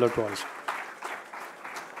questions, I would love to answer.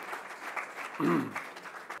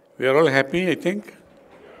 We are all happy, I think,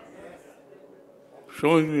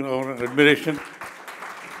 showing our admiration.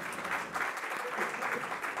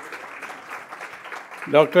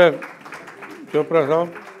 Dr. Chopra Saab,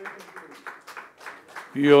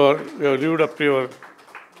 you have lived up to your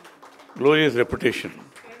glorious reputation.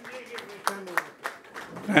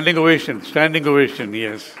 Standing ovation,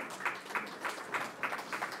 yes.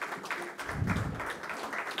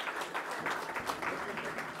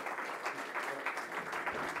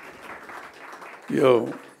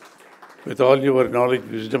 With all your knowledge,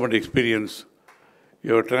 wisdom and experience,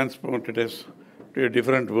 you have transported us to a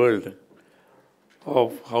different world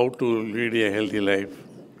of how to lead a healthy life.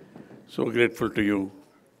 So grateful to you.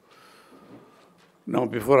 Now,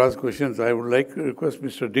 before I ask questions, I would like to request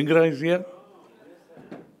Mr. Dhingra is here.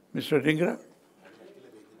 Mr. Dhingra,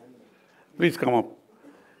 please come up.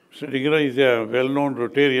 Mr. Dhingra is a well-known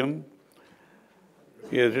Rotarian.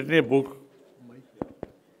 He has written a book,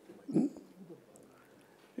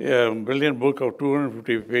 a brilliant book of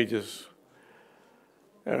 250 pages.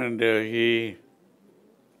 And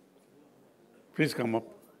please come up.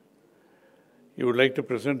 He would like to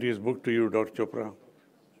present his book to you, Dr. Chopra.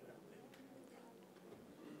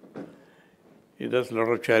 He does a lot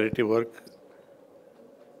of charity work.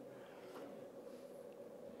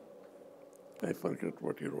 I forget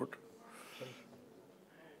what he wrote.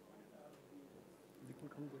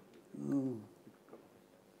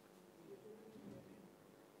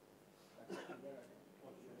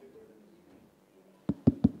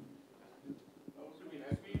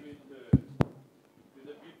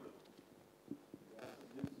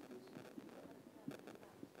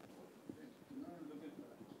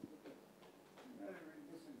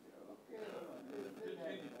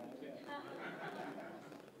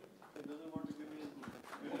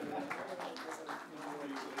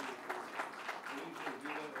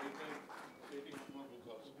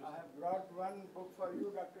 one book for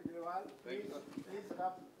you, Dr. Gilwal. Please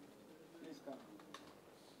come. Please come.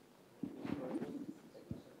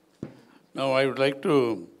 Now I would like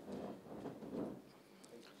to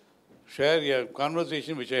share a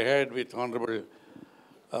conversation which I had with Honorable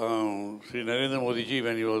Shri Narendra Modi ji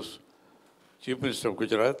when he was Chief Minister of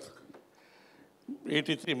Gujarat,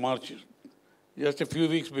 83 March, just a few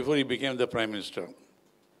weeks before he became the Prime Minister.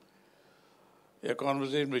 A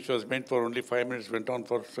conversation which was meant for only 5 minutes went on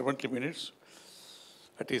for 70 minutes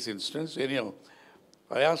at his instance. Anyhow,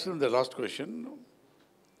 I asked him the last question.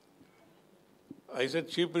 I said,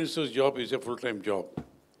 Chief Minister's job is a full-time job.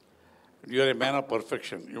 You are a man of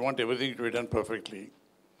perfection. You want everything to be done perfectly.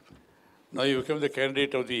 Now you become the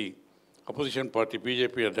candidate of the opposition party,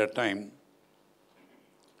 BJP at that time.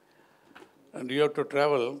 And you have to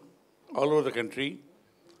travel all over the country.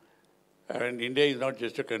 And India is not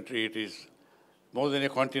just a country, it is more than a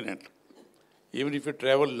continent. Even if you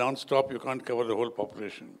travel non-stop, you can't cover the whole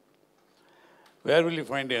population. Where will you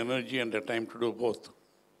find the energy and the time to do both?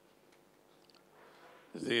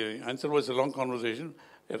 The answer was a long conversation.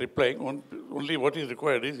 A reply, only what is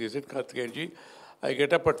required is, he said, Kaarthikeyan ji, I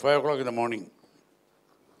get up at 5 o'clock in the morning.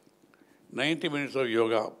 90 minutes of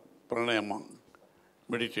yoga, pranayama,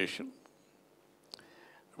 meditation.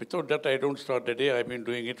 Without that, I don't start the day. I've been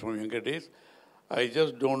doing it from younger days. I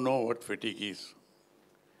just don't know what fatigue is.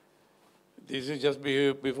 This is just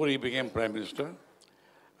before he became Prime Minister.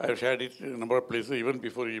 I've shared it in a number of places, even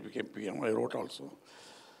before he became PM. I wrote also.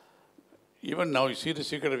 Even now, you see the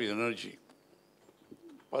secret of his energy.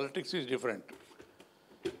 Politics is different.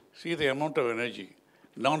 See the amount of energy,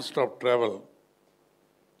 non-stop travel,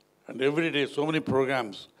 and every day so many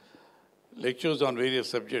programs, lectures on various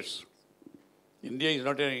subjects. India is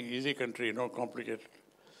not an easy country, not complicated.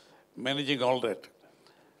 Managing all that,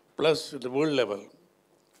 plus at the world level.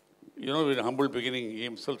 You know, in a humble beginning, he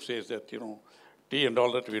himself says that, tea and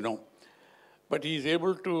all that we know. But he is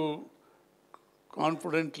able to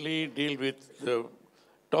confidently deal with the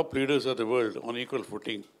top leaders of the world on equal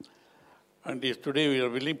footing. And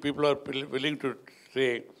today people are willing to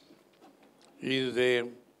say he is the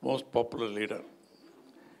most popular leader.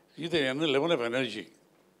 See the level of energy.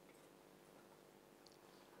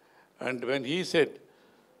 And when he said,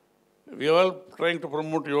 we are all trying to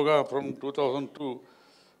promote yoga from 2002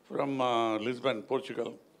 from Lisbon,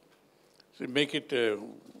 Portugal. So make it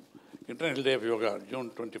International Day of Yoga, June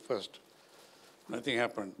 21st. Nothing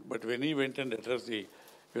happened. But when he went and addressed the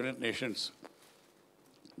United Nations,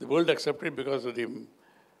 the world accepted because of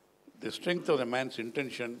the strength of the man's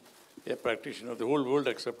intention, a practitioner. The whole world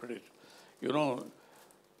accepted it.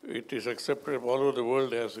 It is accepted all over the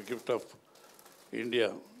world as a gift of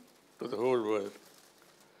India to the whole world.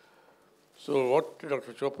 So what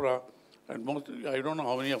Dr. Chopra, and I don't know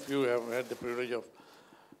how many of you have had the privilege of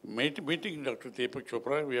meeting Dr. Deepak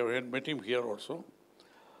Chopra. We have met him here also.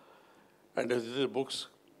 And his books,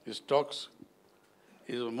 his talks,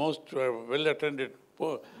 his most well-attended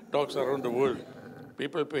talks around the world.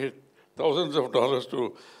 People pay thousands of dollars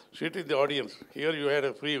to sit in the audience. Here you had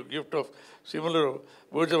a free gift of similar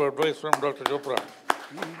words of advice from Dr. Chopra.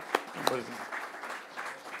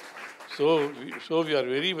 So we are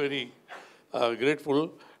very, very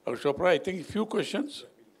grateful. Dr. Chopra, I think few questions.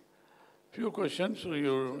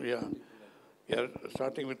 So yeah,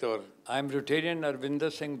 starting with our... I'm Rotarian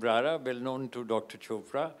Arvinder Singh Brara, well known to Dr.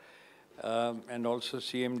 Chopra, and also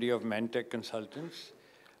CMD of Mantech Consultants.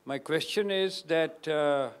 My question is that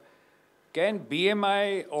can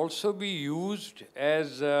BMI also be used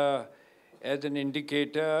as an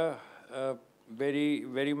indicator very,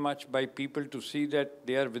 very much by people to see that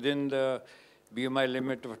they are within the BMI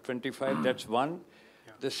limit of 25? That's one.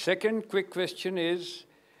 Yeah. The second quick question is,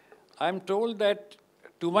 I'm told that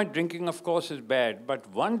too much drinking, of course, is bad, but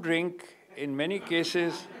one drink, in many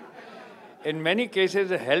cases,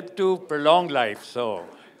 help to prolong life. So,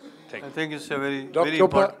 I think it's a very, Dr. very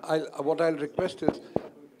Chopra, important. what I'll request is,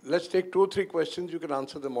 let's take 2 or 3 questions. You can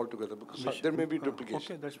answer them all together because there may be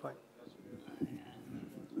duplication. Okay, that's fine.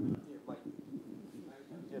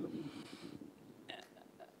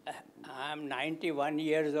 I'm 91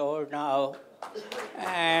 years old now,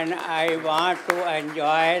 and I want to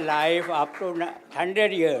enjoy life up to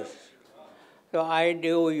 100 years. So I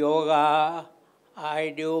do yoga,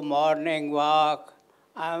 I do morning walk.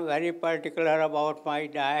 I'm very particular about my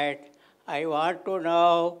diet. I want to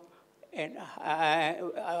know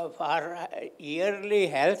for yearly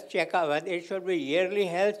health checkup, whether it should be yearly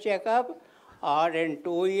health checkup or in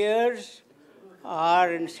 2 years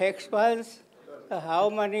or in 6 months. How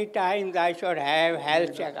many times I should have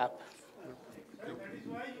health checkup?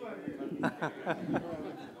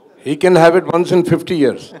 He can have it once in 50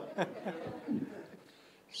 years.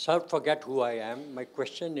 Sir, forget who I am. My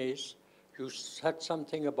question is, you said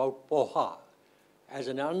something about poha as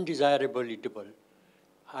an undesirable eatable.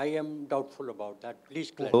 I am doubtful about that. Please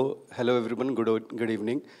clarify. Hello everyone, good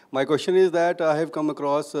evening. My question is that I have come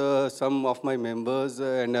across some of my members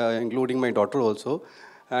and including my daughter also,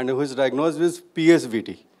 and who is diagnosed with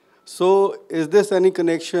PSVT. So is this any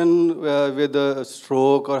connection with a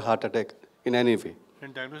stroke or heart attack in any way?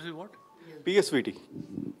 And diagnosis what? PSVT.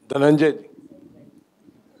 Dhananjay.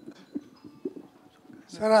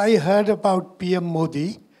 Sir, I heard about PM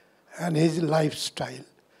Modi and his lifestyle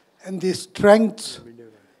and the strengths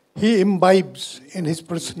he imbibes in his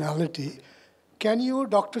personality. Can you,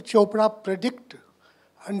 Dr. Chopra, predict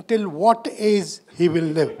until what age he will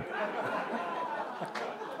live?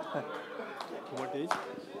 What age?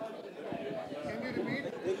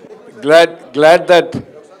 Glad that.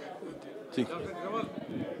 See.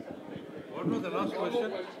 What was the last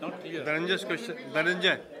question? Not clear. Dhananjay's question.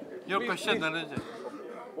 Dhananjay. Your question, Dhananjay.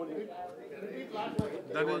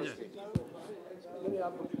 Dhananjay.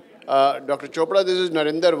 Dr. Chopra, this is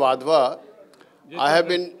Narendra Wadhwa. I have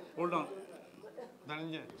been... Hold on.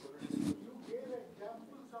 Dhananjay.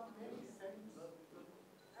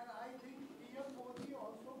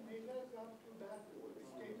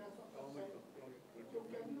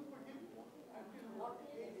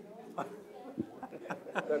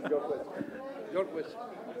 Your question.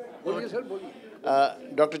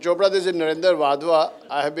 Dr. Chopra, this is Narendra Wadhwa.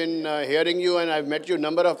 I have been hearing you and I've met you a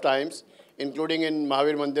number of times, including in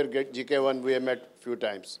Mahavir Mandir GK1, we have met a few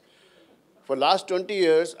times. For last 20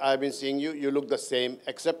 years, I have been seeing you. You look the same,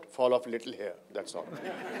 except fall off little hair. That's all.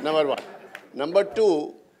 Number one. Number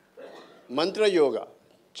two, mantra yoga.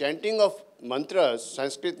 Chanting of mantras,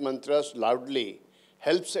 Sanskrit mantras loudly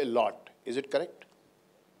helps a lot. Is it correct?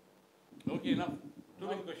 Okay, enough. Too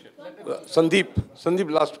many questions.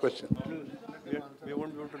 Sandeep, last question. We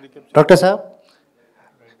won't be able to recap. Doctor Sir,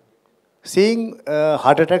 seeing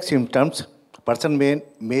heart attack symptoms, person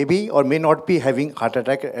may be or may not be having heart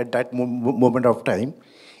attack at that moment of time.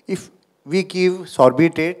 If we give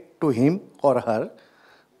sorbitate to him or her,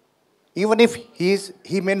 even if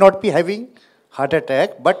he may not be having heart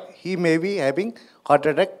attack, but he may be having heart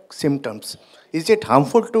attack symptoms. Is it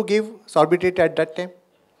harmful to give sorbitate at that time?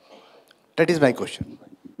 That is my question.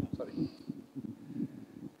 Sorry.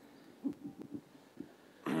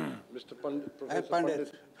 Mr. Pandit, I am Professor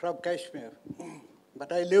Pandit from Kashmir,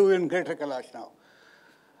 but I live in Greater Kailash now.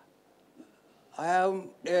 I am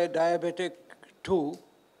a diabetic too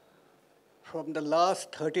from the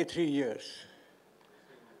last 33 years.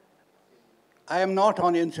 I am not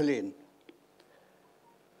on insulin.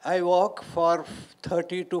 I walk for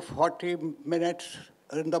 30 to 40 minutes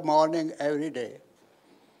in the morning every day.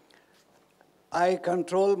 I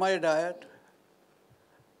control my diet.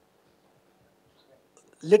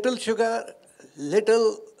 Little sugar,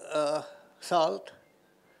 little salt.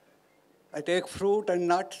 I take fruit and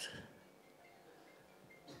nuts.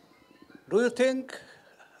 Do you think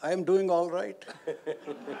I am doing all right?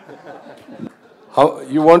 How,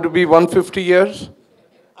 you want to be 150 years?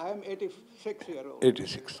 I am 86 years old.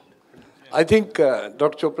 86. I think,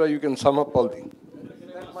 Dr. Chopra, you can sum up all the...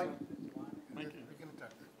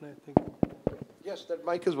 Yes, that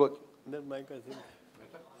mic is working. That mic, I think.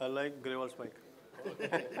 I like Grewal's mic.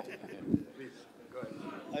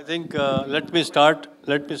 I think let me start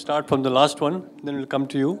from the last one, then we'll come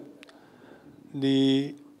to you.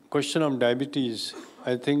 The question of diabetes,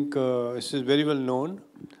 I think this is very well known.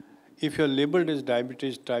 If you're labeled as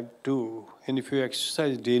diabetes type 2, and if you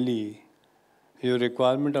exercise daily, your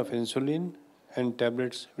requirement of insulin and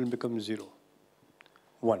tablets will become 0.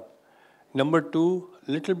 1. Number 2,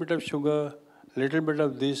 little bit of sugar, little bit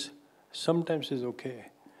of this, sometimes is okay.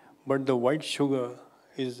 But the white sugar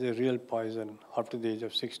is a real poison after the age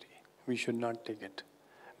of 60. We should not take it.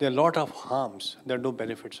 There are a lot of harms. There are no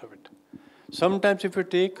benefits of it. Sometimes if you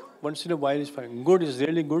take, once in a while is fine. Good is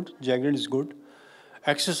really good. Jagged is good.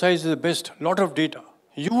 Exercise is the best. Lot of data,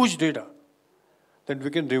 huge data, that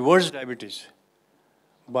we can reverse diabetes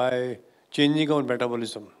by changing our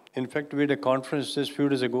metabolism. In fact, we had a conference just a few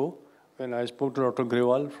days ago when I spoke to Dr.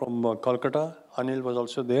 Grewal from Kolkata. Anil was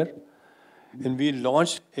also there. And we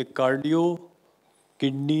launched a cardio,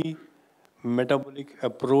 kidney, metabolic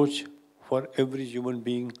approach for every human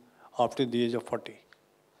being after the age of 40.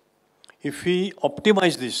 If we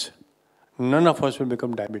optimize this, none of us will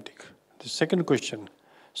become diabetic. The second question,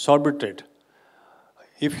 sorbitate.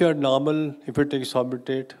 If you are normal, if you take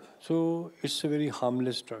sorbitate, so it's a very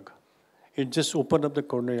harmless drug. It just opens up the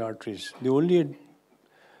coronary arteries. The only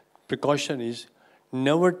precaution is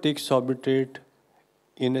never take sorbitate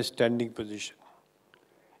in a standing position.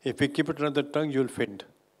 If you keep it under the tongue, you'll faint.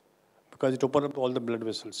 because it opens up all the blood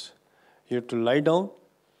vessels. You have to lie down,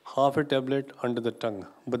 half a tablet under the tongue.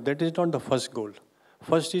 But that is not the first goal.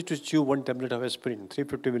 First is to chew 1 tablet of aspirin,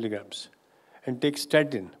 350 milligrams, and take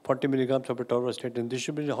statin, 40 milligrams of atorvastatin. This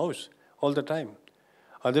should be in the house all the time.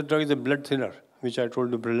 Other drug is a blood thinner, which I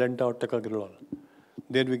told you, Medanta or Ticagrelol.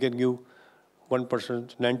 There we can give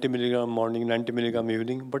 1%, 90 milligram morning, 90 milligram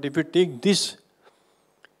evening. But if you take this,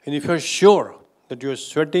 and if you are sure that you are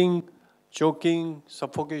sweating, choking,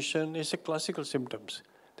 suffocation, it's a classical symptoms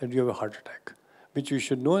that you have a heart attack, which you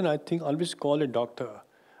should know. And I think always call a doctor.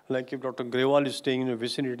 Like if Dr. Grewal is staying in your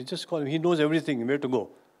vicinity, just call him. He knows everything, where to go.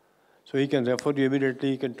 So he can refer you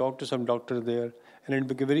immediately. He can talk to some doctor there. And it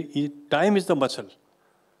become very easy. Time is the muscle.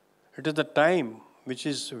 It is the time which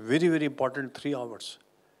is very, very important, 3 hours.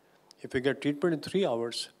 If you get treatment in 3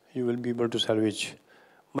 hours, you will be able to salvage.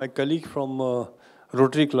 My colleague from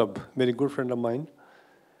Rotary Club, very good friend of mine,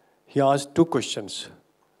 he asked 2 questions.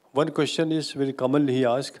 One question is very commonly he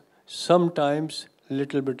asked, sometimes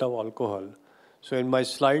little bit of alcohol. So in my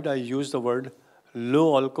slide, I use the word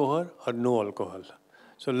low alcohol or no alcohol.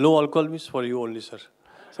 So low alcohol means for you only, sir.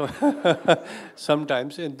 So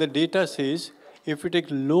sometimes, and the data says, if you take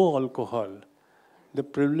low alcohol, the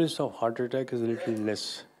prevalence of heart attack is a little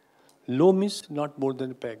less. Low means not more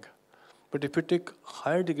than a peg. But if you take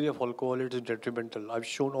higher degree of alcohol, it is detrimental. I've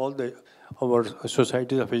shown all our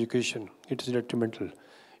societies of education. It is detrimental.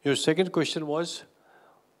 Your second question was?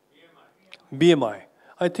 BMI.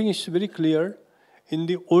 I think it's very clear. In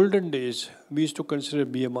the olden days, we used to consider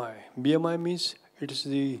BMI. BMI means it is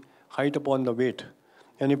the height upon the weight.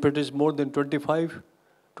 And if it is more than 25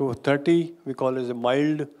 to 30, we call it a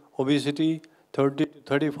mild obesity. 30 to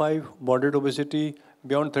 35, moderate obesity.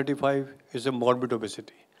 Beyond 35 is a morbid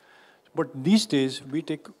obesity. But these days, we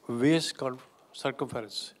take waist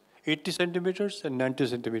circumference, 80 centimeters and 90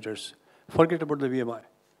 centimeters. Forget about the BMI.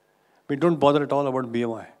 We don't bother at all about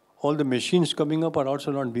BMI. All the machines coming up are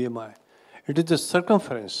also not BMI. It is the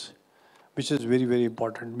circumference which is very, very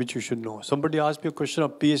important, which you should know. Somebody asked me a question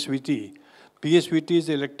of PSVT. PSVT is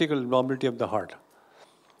the electrical abnormality of the heart.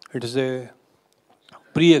 It is a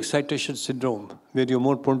pre-excitation syndrome where you're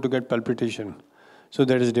more prone to get palpitation. So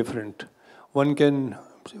that is different. One can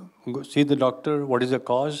go see the doctor, what is the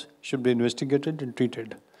cause, should be investigated and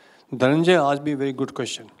treated. Dhananjay asked me a very good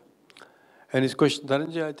question. And his question,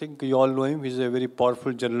 Dhananjay, I think you all know him, he's a very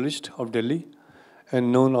powerful journalist of Delhi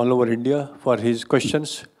and known all over India for his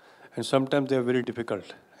questions. And sometimes they are very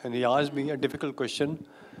difficult. And he asked me a difficult question.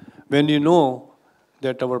 When you know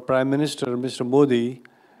that our Prime Minister, Mr. Modi,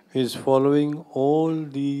 is following all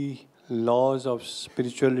the laws of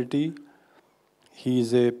spirituality, he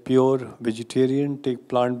is a pure vegetarian, take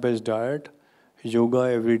plant-based diet, yoga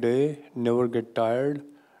every day, never get tired,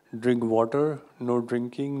 drink water, no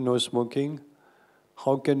drinking, no smoking.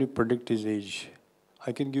 How can you predict his age?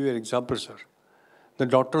 I can give you an example, sir. The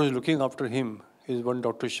doctor who is looking after him is one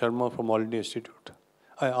Dr. Sharma from All India Institute.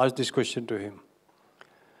 I asked this question to him.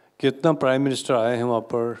 कितना Prime Minister आए हैं वहाँ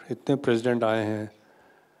पर, इतने President आए हैं.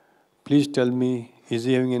 Please tell me, is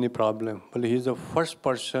he having any problem? Well, he is the first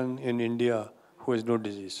person in India who has no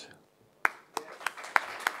disease.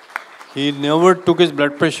 He never took his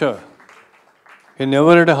blood pressure. He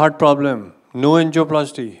never had a heart problem. No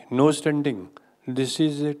angioplasty, no stenting. This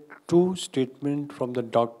is a true statement from the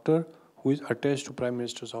doctor who is attached to Prime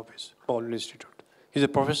Minister's office, All Institute. He's a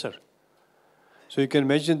professor. So you can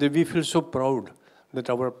imagine that we feel so proud that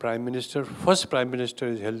our Prime Minister, first Prime Minister,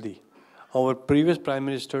 is healthy. Our previous Prime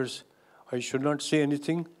Ministers, I should not say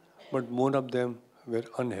anything, but more of them were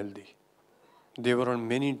unhealthy. They were on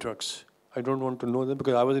many drugs. I don't want to know them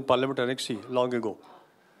because I was in Parliament Annexi long ago,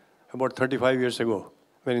 about 35 years ago,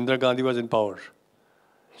 when Indira Gandhi was in power.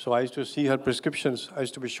 So I used to see her prescriptions. I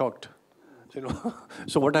used to be shocked. You know.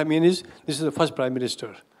 So what I mean is, this is the first Prime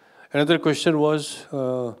Minister. Another question was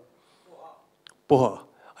poha.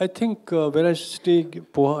 I think when I say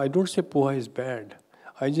poha, I don't say poha is bad.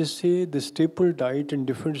 I just say the staple diet in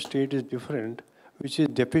different states is different, which is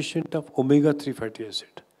deficient of omega-3 fatty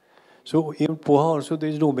acid. So in poha also there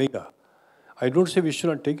is no omega. I don't say we should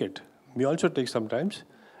not take it. We also take sometimes.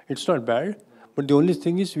 It's not bad. But the only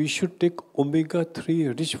thing is we should take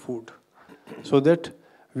omega-3 rich food so that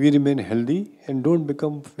we remain healthy and don't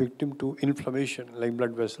become victim to inflammation like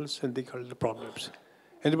blood vessels and the other problems.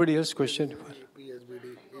 Anybody else question?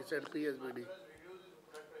 PSBD. He said PSBD.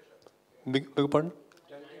 Beg pardon?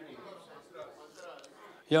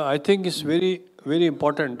 Yeah, I think it's very, very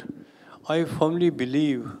important. I firmly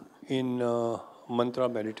believe in mantra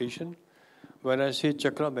meditation. When I say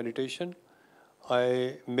chakra meditation,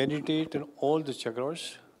 I meditate on all the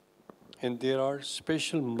chakras, and there are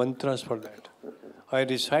special mantras for that. I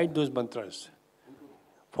recite those mantras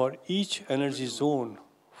for each energy zone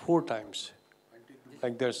 4 times.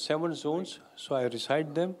 Like there are 7 zones, so I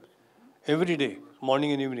recite them every day,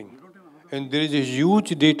 morning and evening. And there is a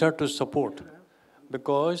huge data to support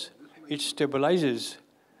because it stabilizes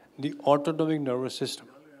the autonomic nervous system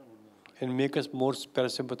and make us more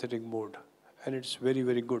parasympathetic mode. And it's very,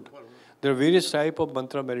 very good. There are various types of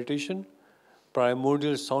mantra meditation.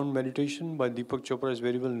 Primordial sound meditation by Deepak Chopra is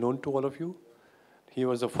very well known to all of you. He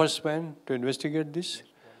was the first man to investigate this.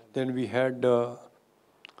 Then we had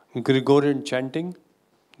Gregorian chanting.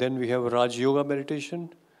 Then we have Raj Yoga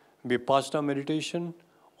meditation, Vipassana meditation,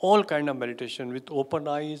 all kind of meditation with open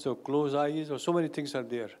eyes or closed eyes or so many things are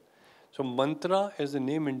there. So mantra, as the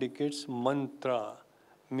name indicates, mantra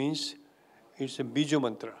means it's a bija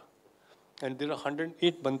mantra. And there are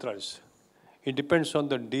 108 mantras. It depends on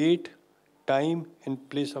the date, time and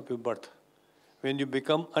place of your birth. When you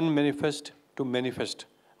become unmanifest to manifest.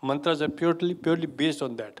 Mantras are purely based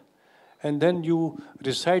on that. And then you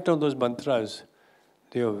recite on those mantras.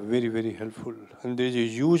 They are very, very helpful. And there is a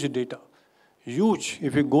huge data. Huge.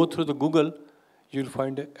 If you go through the Google, you'll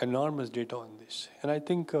find enormous data on this. And I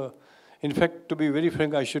think, in fact, to be very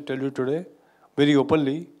frank, I should tell you today, very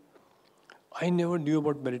openly, I never knew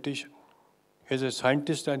about meditation. As a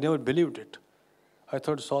scientist, I never believed it. I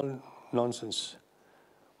thought it's all nonsense.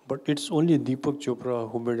 But it's only Deepak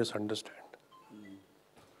Chopra who made us understand.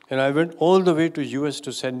 And I went all the way to US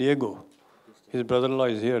to San Diego. His brother-in-law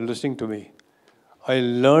is here listening to me. I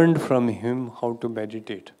learned from him how to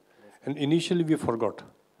meditate. And initially we forgot.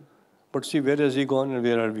 But see, where has he gone and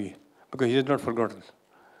where are we? Because he has not forgotten.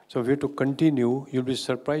 So we have to continue. You'll be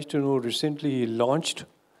surprised to know recently he launched,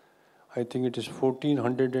 I think it is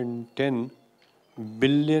 $1,410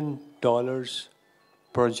 billion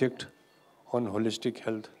project on holistic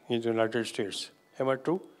health in the United States. Am I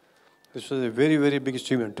true? This was a very, very big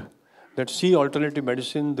achievement. That see alternative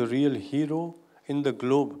medicine, the real hero in the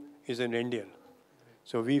globe is an Indian.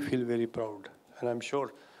 So we feel very proud. And I'm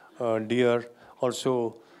sure DR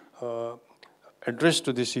also addressed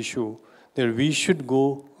to this issue that we should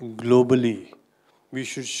go globally. We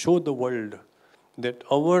should show the world that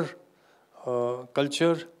our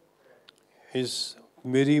culture is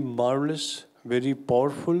very marvelous, very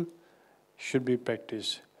powerful, should be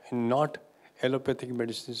practiced, and not allopathic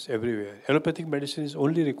medicines everywhere. Allopathic medicine is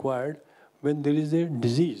only required when there is a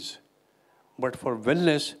disease. But for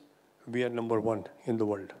wellness, we are number 1 in the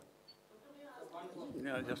world.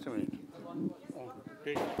 Yeah, just a minute.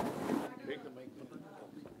 Take the mic.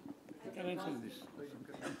 You can answer this.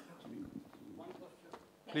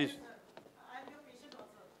 Please.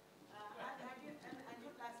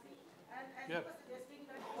 Yeah.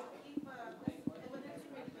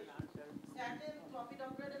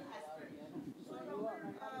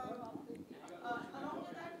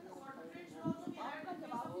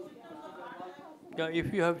 Yeah,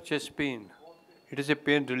 if you have chest pain, it is a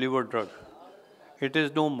pain reliever drug. It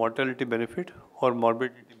has no mortality benefit or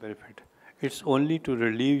morbidity benefit. It's only to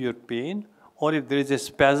relieve your pain, or if there is a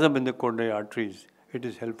spasm in the coronary arteries, it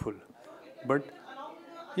is helpful. But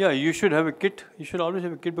yeah, you should have a kit. You should always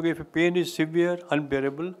have a kit, because if a pain is severe,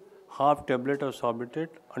 unbearable, half tablet or sorbitate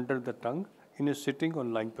under the tongue in a sitting or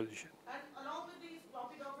lying position.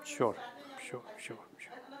 Sure.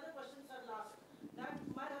 Another question, sir, last. That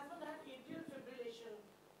my husband had atrial fibrillation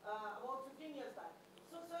about 15 years back.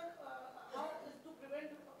 So, sir, how is to prevent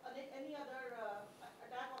any other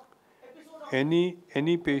attack of episode of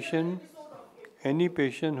any patient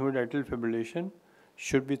who had atrial fibrillation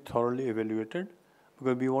should be thoroughly evaluated,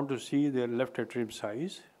 because we want to see their left atrium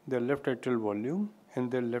size, their left atrial volume,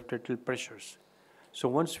 and their left atrial pressures. So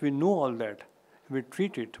once we know all that, we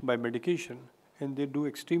treat it by medication, and they do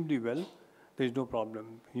extremely well. There is no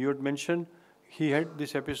problem. You had mentioned he had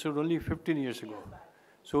this episode only 15 years ago.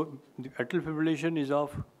 So the atrial fibrillation is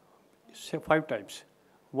of 5 types.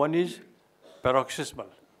 One is paroxysmal.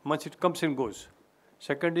 Once it comes and goes.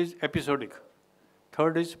 Second is episodic.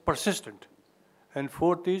 Third is persistent. And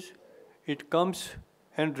fourth is it comes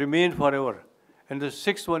and remains forever. And the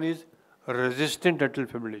sixth one is resistant atrial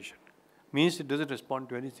fibrillation. Means it doesn't respond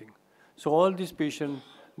to anything. So all these patients,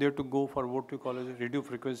 they have to go for what we call as a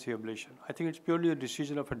radiofrequency ablation. I think it's purely a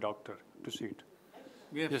decision of a doctor to see it.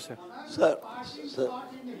 Yes, sir. Sir.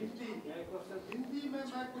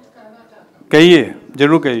 कहिए,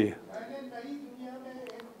 जरूर कहिए.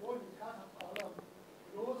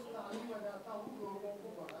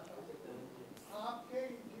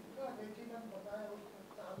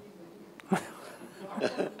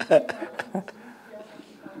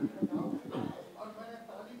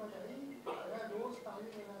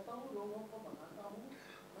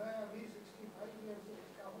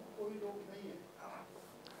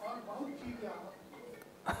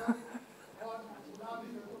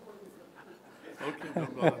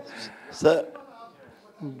 Sir.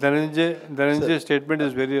 Dhananjay statement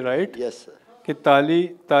is very right. Yes, sir. कि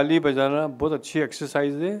ताली बजाना बहुत अच्छी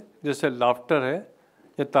exercise है, जैसे लाफ्टर है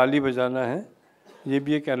या ताली बजाना है, ये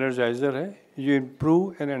भी एक एनर्जाइज़र है. You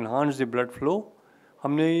improve and enhance the blood flow.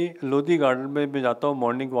 हमने लोधी गार्डन में मैं जाता हूँ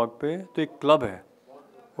मॉर्निंग वॉक पे, तो एक क्लब है,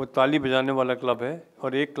 वो ताली बजाने वाला क्लब है,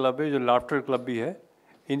 और एक क्लब है जो लाफ्टर क्लब भी है.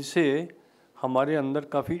 इनसे हमारे अंदर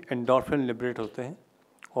काफ़ी एंडोर्फिन लिबरेट होते हैं,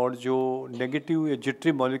 और जो नेगेटिव या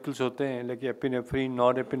जिटरी मॉलिक्यूल्स होते हैं लाइक एपिनेफ्रिन,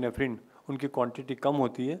 नॉर एपिनेफ्रिन, उनकी क्वांटिटी कम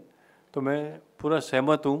होती है. तो मैं पूरा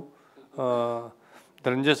सहमत हूँ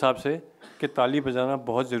धनंजय साहब से कि ताली बजाना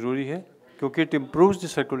बहुत ज़रूरी है, क्योंकि इट इम्प्रूव्स द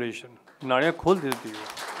सर्कुलेशन, नाड़ियाँ खोल देती है,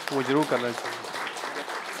 वो ज़रूर करना चाहिए.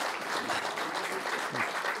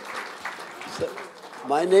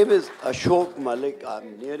 My name is Ashok Malik. I'm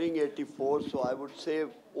nearing 84, so I would say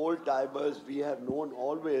old timers, we have known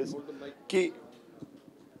always ki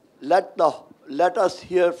let us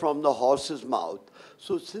hear from the horse's mouth.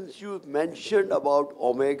 So since you mentioned about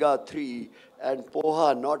omega-3 and poha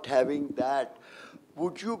not having that,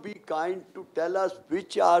 would you be kind to tell us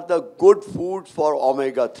which are the good foods for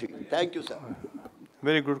omega-3? Thank you, sir.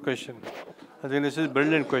 Very good question. I think this is a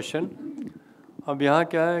brilliant question. अब यहाँ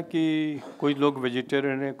क्या है कि कुछ लोग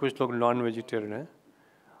vegetarian हैं, कुछ लोग नॉन वेजिटेरियन हैं.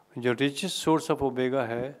 जो रिचेस्ट सोर्स ऑफ ओमेगा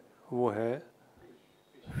है वो है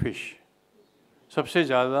फिश. सबसे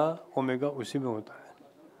ज़्यादा ओमेगा उसी में होता है.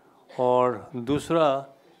 और दूसरा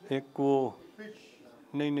एक वो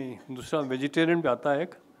नहीं दूसरा वेजिटेरियन भी आता है,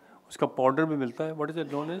 एक उसका पाउडर भी मिलता है. What is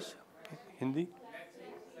it known as Hindi?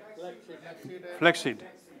 Flaxseed.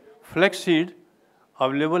 Flaxseed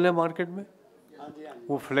available है मार्केट में,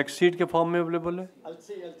 वो फ्लैक्सीड के फॉर्म में अवेलेबल है,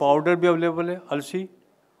 पाउडर भी अवेलेबल है. अलसी,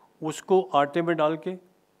 उसको आटे में डाल के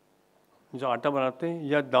जो आटा बनाते हैं,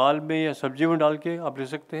 या दाल में या सब्जी में डाल के आप ले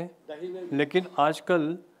सकते हैं. लेकिन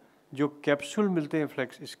आजकल जो कैप्सूल मिलते हैं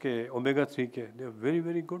फ्लैक्स इसके ओमेगा-3 के, they are very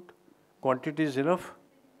very good. Quantity is enough,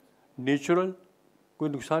 natural, कोई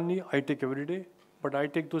नुकसान नहीं. I take every day, but I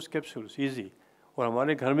take those capsules easy. और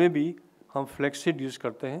हमारे घर में भी हम फ्लैक्सीड यूज़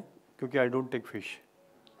करते हैं, क्योंकि I don't take fish.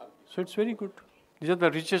 So it's very good. These are the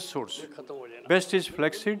richest source. Best is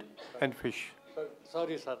flaxseed and fish.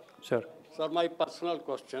 Sorry, sir. Sir. Sir, my personal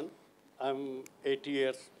question. I'm 80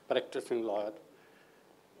 years practicing lawyer.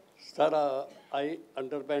 Sir, I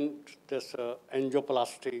underwent this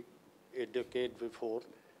angioplasty a decade before.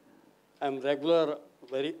 I'm regular,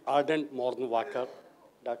 very ardent morning walker.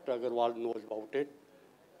 Dr. Agarwal knows about it.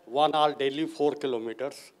 1 hour daily, 4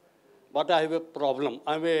 kilometers. But I have a problem.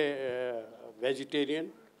 I'm a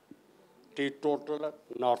vegetarian, teetotaler,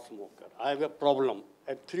 not smoker. I have a problem.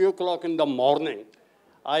 At 3 o'clock in the morning,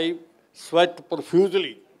 I sweat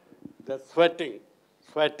profusely. The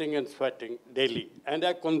sweating and sweating daily. And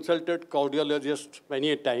I consulted cardiologist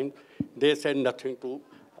many times. They said nothing to,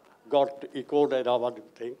 got echoed and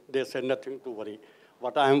everything. They said nothing to worry.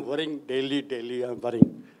 But I am worrying daily, I'm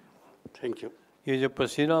worrying. Thank you. ये जो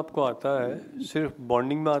पसीना आपको आता है, सिर्फ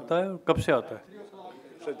bonding में आता है, कब से आता है?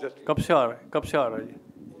 कब से आ रहा है ये?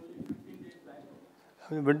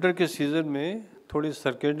 विंटर के सीज़न में थोड़ी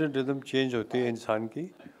सर्केडियन रिदम चेंज होती है इंसान की,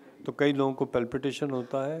 तो कई लोगों को पैल्पिटेशन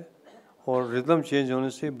होता है, और रिदम चेंज होने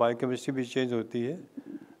से बायोकेमिस्ट्री भी चेंज होती है.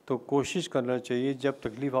 तो कोशिश करना चाहिए जब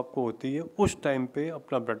तकलीफ़ आपको होती है उस टाइम पे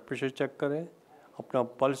अपना ब्लड प्रेशर चेक करें, अपना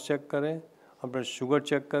पल्स चेक करें, अपना शुगर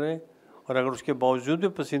चेक करें. और अगर उसके बावजूद भी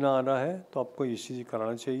पसीना आ रहा है तो आपको ECG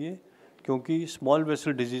कराना चाहिए, क्योंकि स्मॉल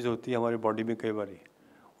वेसल डिजीज़ होती है हमारी बॉडी में कई बारी.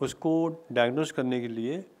 उसको डायग्नोस करने के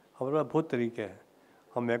लिए हमारे पास बहुत तरीके हैं.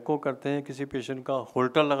 हम एको करते हैं, किसी पेशेंट का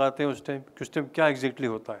होल्टर लगाते हैं, उस टाइम क्या एग्जैक्टली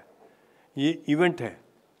होता है. ये इवेंट है,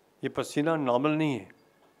 ये पसीना नॉर्मल नहीं है,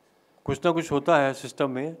 कुछ ना कुछ होता है सिस्टम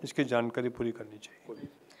में, इसकी जानकारी पूरी करनी चाहिए.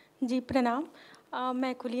 जी प्रणाम.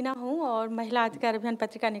 मैं कुलीना हूँ और महिला अधिकार अभियान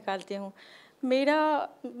पत्रिका निकालती हूँ.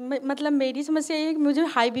 मेरी समस्या ये है कि मुझे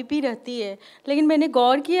हाई BP रहती है, लेकिन मैंने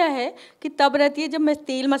गौर किया है कि तब रहती है जब मैं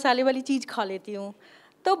तेल मसाले वाली चीज़ खा लेती हूँ.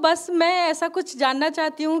 तो बस मैं ऐसा कुछ जानना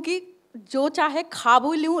चाहती हूँ कि जो चाहे खा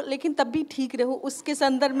भी लूँ, लेकिन तब भी ठीक रहूँ, उसके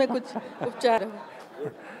संदर्भ में कुछ उपचार हो.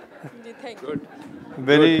 जी thank you.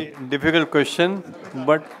 Very difficult question,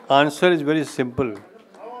 but answer is very simple.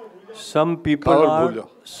 Some people are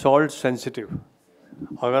salt sensitive.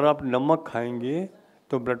 अगर आप नमक खाएंगे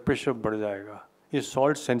तो ब्लड प्रेशर बढ़ जाएगा. ये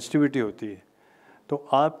सॉल्ट सेंसिटिविटी होती है. तो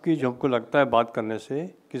आपकी जो हमको लगता है बात करने से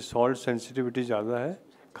कि सॉल्ट सेंसिटिविटी ज़्यादा है,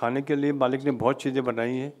 खाने के लिए मालिक ने बहुत चीज़ें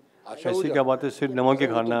बनाई हैं. ऐसी क्या बात है सिर्फ नमक ही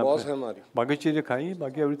खाना है, बाकी चीज़ें खाइए,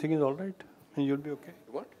 बाकी everything is all right and you will be okay.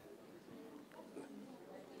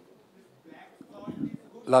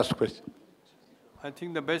 Last question. I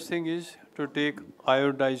think the best thing is to take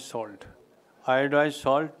iodized salt. Iodized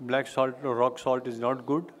salt, black salt or rock salt is not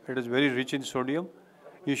good. It is very rich in sodium.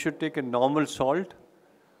 You should take a normal salt,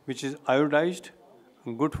 which is iodized,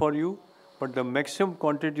 good for you, but the maximum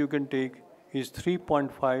quantity you can take is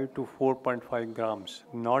 3.5 to 4.5 grams,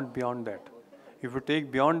 not beyond that. If you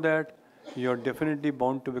take beyond that, you are definitely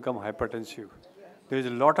bound to become hypertensive. There is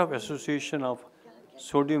a lot of association of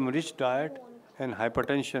sodium-rich diet and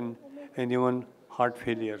hypertension and even heart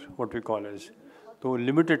failure, what we call as. So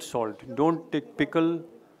limited salt. Don't take pickle,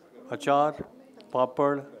 achar,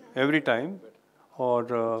 papad every time,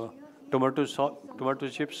 or tomato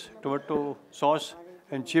chips, tomato sauce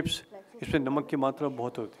and chips. इसमें नमक की मात्रा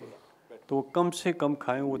बहुत होती है, तो वो कम से कम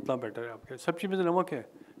खाएं, वो उतना बेटर है आपके. सब चीज़ में नमक है,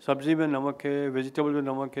 सब्जी में नमक है, वेजिटेबल में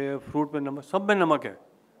नमक है, फ्रूट में नमक, सब में नमक है.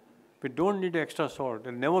 We don't need extra salt,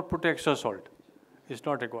 and never put extra salt. It's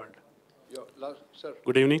not required. Sir.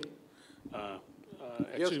 Good evening.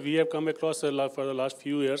 Actually, we have come across for the last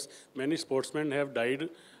few years, many sportsmen have died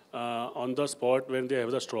on the spot when they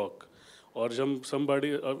have the stroke. Or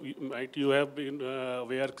somebody, you have been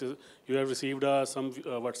where you have received some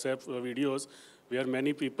WhatsApp videos where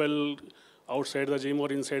many people outside the gym or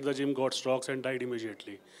inside the gym got strokes and died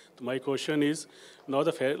immediately. So my question is, now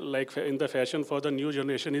like in the fashion for the new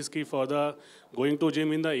generation is key for the going to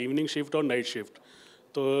gym in the evening shift or night shift.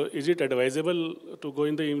 So is it advisable to go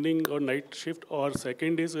in the evening or night shift? Or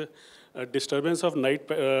second is a disturbance of night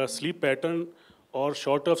sleep pattern or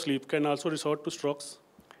short of sleep can also resort to strokes?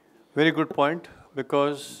 Very good point,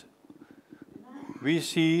 because we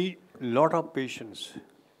see a lot of patients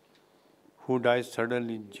who die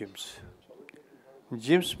suddenly in gyms.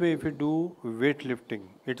 Gyms, if you do weightlifting,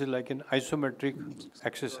 it is like an isometric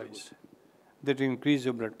exercise that increases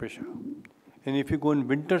your blood pressure. And if you go in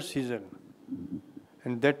winter season,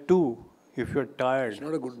 and that too, if you are tired, it's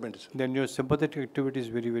not a good medicine. Then your sympathetic activity is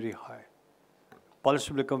very, very high. Pulse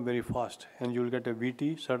will become very fast, and you will get a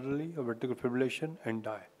VT suddenly, a vertical fibrillation, and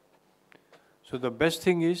die. So the best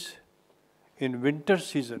thing is, in winter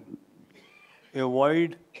season,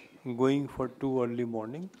 avoid going for too early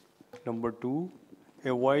morning. Number two,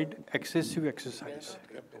 avoid excessive exercise.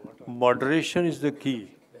 Moderation is the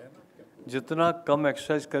key. जितना कम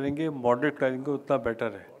exercise करेंगे, moderate करेंगे, उतना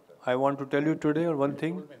better है. I want to tell you today one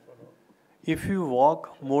thing. If you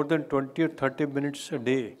walk more than 20 or 30 minutes a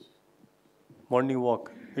day, morning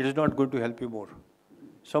walk, it is not going to help you more.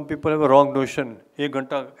 Some people have a wrong notion. 1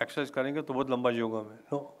 घंटा exercise करेंगे तो बहुत लंबा योगा में.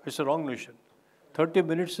 No, it's a wrong notion. 30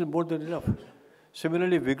 minutes is more than enough.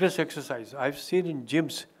 Similarly, vigorous exercise. I've seen in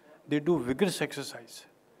gyms, they do vigorous exercise.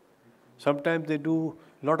 Sometimes they do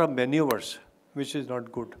a lot of maneuvers, which is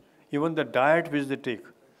not good. Even the diet which they take,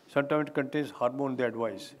 sometimes it contains hormone, they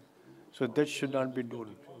advise. So that should not be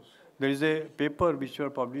done. There is a paper which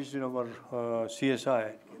was published in our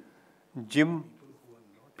CSI,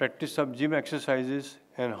 practice of gym exercises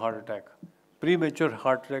and heart attack. Premature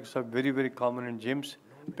heart attacks are very, very common in gyms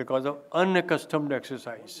because of unaccustomed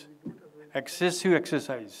exercise, excessive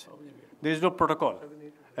exercise. There is no protocol.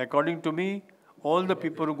 According to me, all the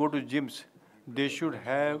people who go to gyms, they should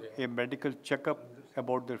have a medical checkup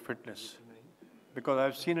about their fitness. Because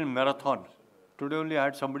I've seen in marathon, today only I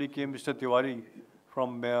had somebody came, Mr. Tiwari,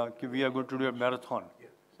 from we are going to do a marathon.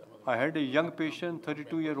 I had a young patient,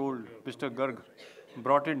 32-year-old, Mr. Garg,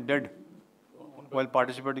 brought in dead while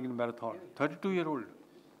participating in marathon. 32-year-old.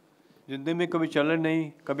 जिंदगी में कभी चलन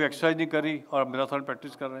नहीं, कभी exercise नहीं करी और marathon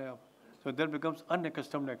practice कर रहे हैं आप. So that becomes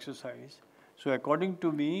unaccustomed exercise. So according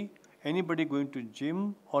to me, anybody going to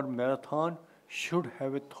gym or marathon should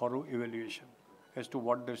have a thorough evaluation as to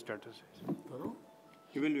what their status is. Thorough?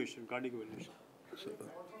 Evaluation, cardiac evaluation.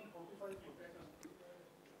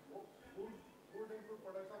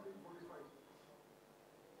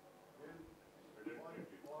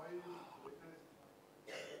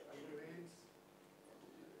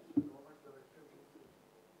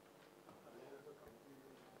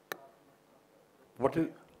 What is?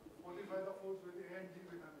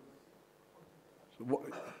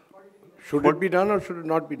 Should it be done or should it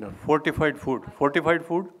not be done? Fortified food. Fortified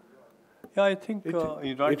food? Yeah, I think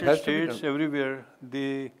United States, everywhere,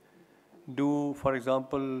 they do, for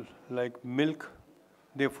example, like milk,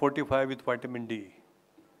 they fortify with vitamin D.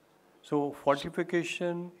 So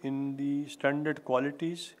fortification in the standard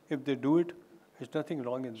qualities, if they do it, there's nothing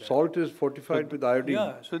wrong in that. Salt is fortified with iodine.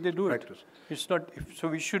 Yeah, so they do it. It's not, so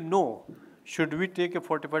we should know, should we take a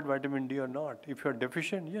fortified vitamin D or not? If you're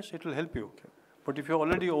deficient, yes, it will help you. Okay. But if you're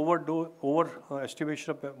already overestimation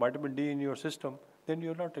of vitamin D in your system, then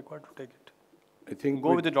you're not required to take it. I think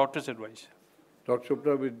go with the doctor's advice. Dr.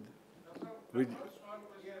 Chopra, with people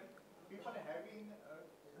having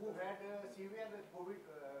who had severe COVID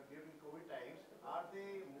during COVID times, are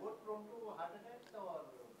they more prone to heart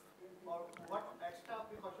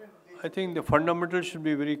I think the fundamentals should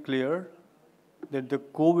be very clear that the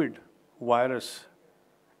COVID virus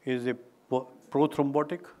is a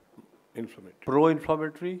pro-thrombotic,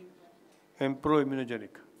 pro-inflammatory and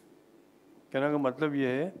pro-immunogenic. कहने का मतलब ये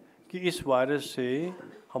है कि इस virus से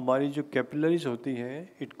हमारी जो कैपिलरीज होती हैं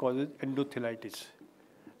इट कॉजेज एंडोथेलाइटिस,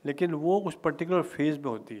 लेकिन वो उस पर्टिकुलर फेज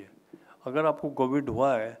में होती है. अगर आपको कोविड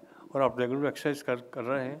हुआ है और आप रेगुलर एक्सरसाइज कर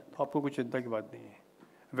रहे हैं तो आपको कोई चिंता की बात नहीं है.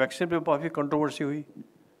 वैक्सीन पे काफ़ी कंट्रोवर्सी हुई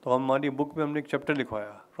तो हमारी बुक में हमने एक चैप्टर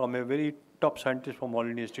लिखवाया from a very top scientist from all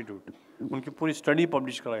India institute. उनकी पूरी स्टडी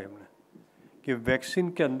पब्लिश कराई हमने कि वैक्सीन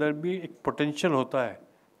के अंदर भी एक पोटेंशियल होता है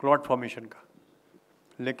क्लॉट फॉर्मेशन का,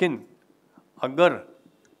 लेकिन अगर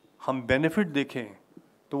हम बेनिफिट देखें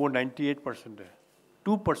तो वो 98% है.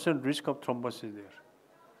 2% risk of thrombus is there.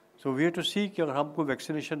 So we have to सी कि अगर हमको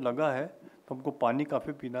वैक्सीनेशन लगा है तो हमको पानी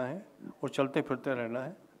काफ़ी पीना है और चलते फिरते रहना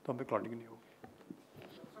है तो हमें क्लॉटिंग नहीं होगी.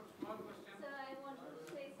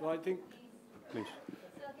 I think, please.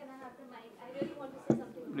 Sir, can I have the mic? I really want to say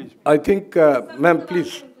something. Please. I think, ma'am,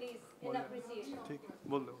 please. In appreciation.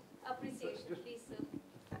 Appreciation, please, sir.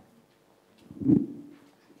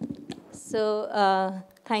 So,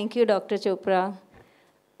 thank you, Dr. Chopra.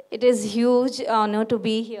 It is huge honor to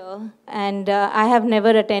be here, and I have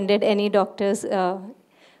never attended any doctor's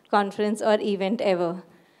conference or event ever.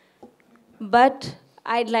 But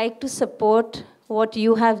I'd like to support what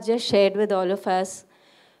you have just shared with all of us,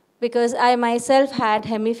 because I myself had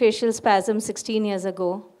hemifacial spasm 16 years ago,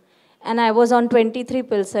 and I was on 23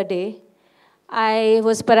 pills a day. I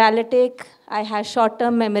was paralytic, I had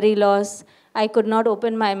short-term memory loss, I could not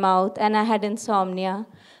open my mouth, and I had insomnia,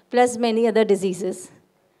 plus many other diseases.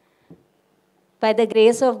 By the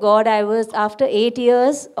grace of God, after 8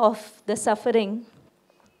 years of the suffering,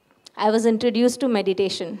 I was introduced to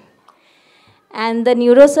meditation. And the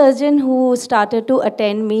neurosurgeon who started to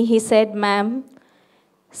attend me, he said, "Ma'am,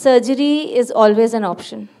 surgery is always an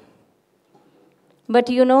option. But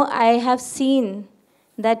you know, I have seen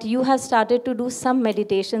that you have started to do some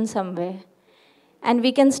meditation somewhere, and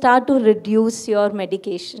we can start to reduce your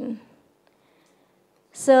medication."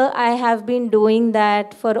 Sir, I have been doing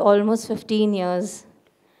that for almost 15 years.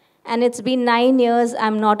 And it's been 9 years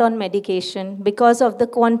I'm not on medication because of the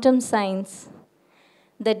quantum science.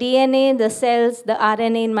 The DNA, the cells, the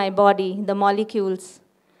RNA in my body, the molecules,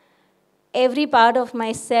 every part of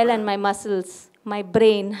my cell and my muscles, my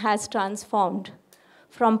brain has transformed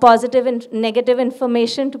from negative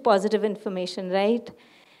information to positive information, right?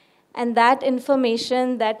 And that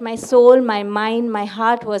information that my soul, my mind, my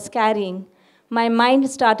heart was carrying, my mind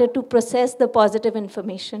started to process the positive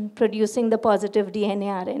information, producing the positive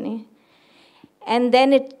DNA, RNA. And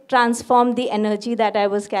then it transformed the energy that I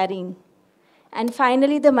was carrying. And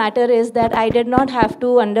finally, the matter is that I did not have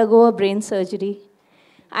to undergo a brain surgery.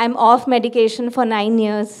 I'm off medication for 9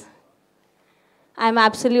 years. I'm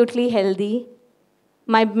absolutely healthy.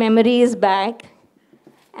 My memory is back.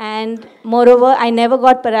 And moreover, I never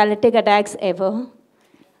got paralytic attacks ever.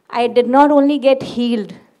 I did not only get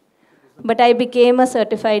healed, but I became a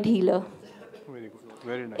certified healer. Very good.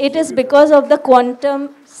 Very nice. It is because of the quantum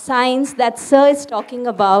science that Sir is talking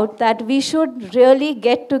about that we should really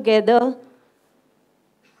get together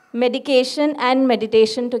medication and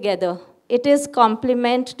meditation together. It is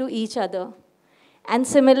complement to each other. And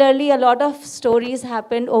similarly, a lot of stories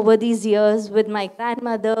happened over these years with my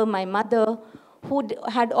grandmother, my mother, who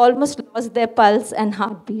had almost lost their pulse and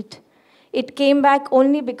heartbeat. It came back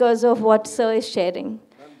only because of what Sir is sharing.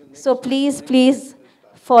 So please, please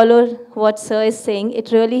follow what Sir is saying.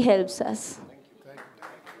 It really helps us.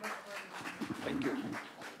 Thank you.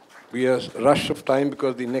 We are rushed of time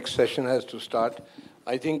because the next session has to start.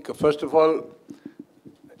 I think, first of all,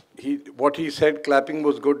 what he said, clapping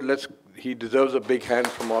was good. He deserves a big hand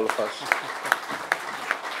from all of us.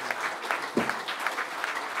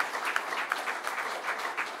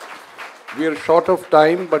 We are short of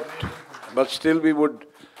time, but still we would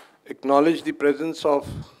acknowledge the presence of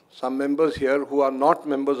some members here who are not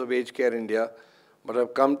members of Aged Care India, but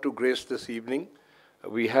have come to grace this evening.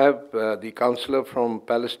 We have the counselor from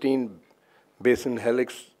Palestine Basin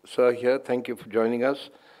Helix, sir, here. Thank you for joining us.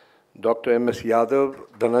 Dr. M.S. Yadav,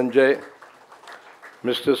 Dhananjay,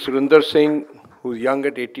 Mr. Surinder Singh, who's young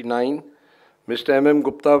at 89, Mr. M.M.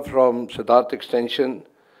 Gupta from Siddharth Extension,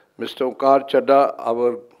 Mr. Okar Chadda,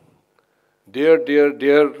 our dear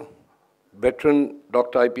veteran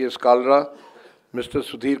Dr. IPS Kalra, Mr.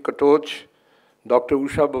 Sudhir Katoch, Dr.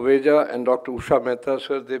 Usha Baveja and Dr. Usha Mehta,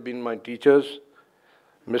 sir, they've been my teachers,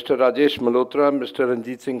 Mr. Rajesh Malhotra, Mr.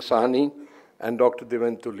 Ranjit Singh Sahni, and Dr.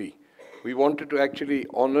 Deventuli. We wanted to actually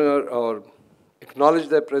honor or acknowledge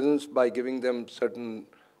their presence by giving them certain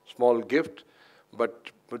small gift,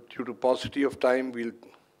 but due to paucity of time, we'll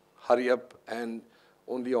hurry up and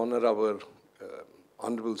only honor our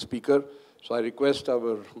honorable speaker. So I request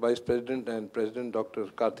our Vice President and President, Dr.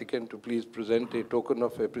 Kaarthikeyan, to please present a token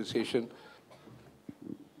of appreciation.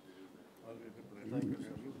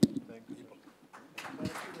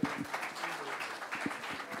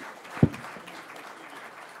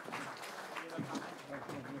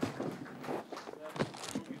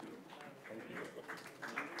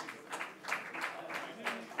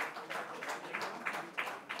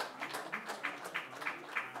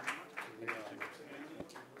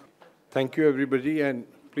 Thank you, everybody, and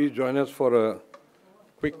please join us for a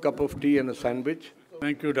quick cup of tea and a sandwich.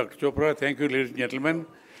 Thank you, Dr. Chopra. Thank you, ladies and gentlemen.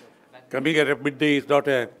 Coming at midday is not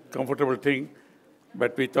a comfortable thing,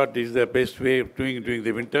 but we thought this is the best way of doing it during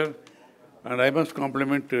the winter. And I must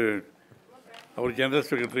compliment our General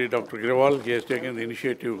Secretary, Dr. Agrawal. He has taken the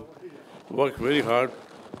initiative, worked very hard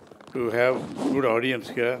to have good audience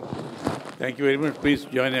here. Thank you very much. Please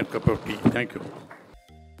join a cup of tea. Thank you.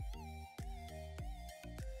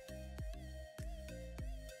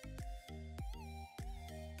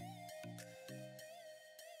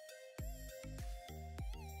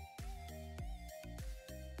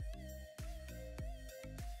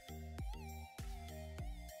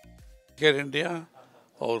 Here India,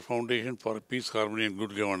 our Foundation for Peace, Harmony and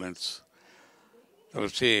Good Governance. I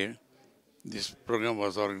would say this program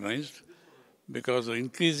was organized because the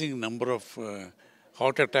increasing number of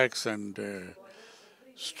heart attacks and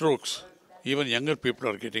strokes, even younger people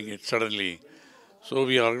are getting it suddenly. So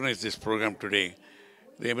we organized this program today.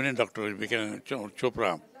 The eminent Dr.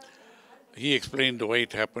 H.K.Chopra, he explained why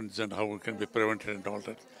it happens and how it can be prevented and all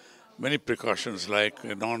that. Many precautions like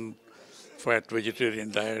a non-fat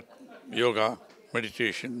vegetarian diet, yoga,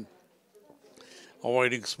 meditation,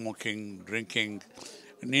 avoiding smoking, drinking,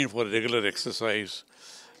 need for regular exercise,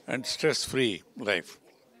 and stress-free life.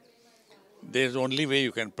 There's the only way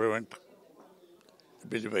you can prevent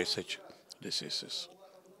by such diseases.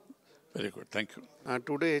 Very good. Thank you.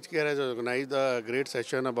 Today, HKR has organized a great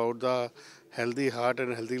session about the healthy heart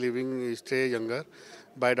and healthy living, stay younger,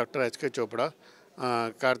 by Dr. H.K.Chopra.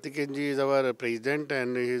 Kaarthikeyan ji is our president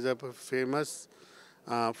and he is a famous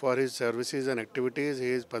for his services and activities. He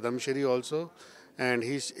is Padma Shri also, and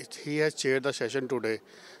he has chaired the session today.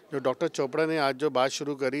 जो doctor Chopra ने आज जो बात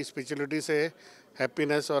शुरू करी spirituality से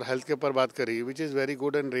happiness और health के ऊपर बात करी, which is very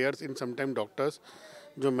good and rare in sometime doctors.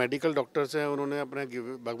 जो मेडिकल डॉक्टर्स हैं उन्होंने अपने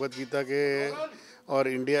भगवत गीता के और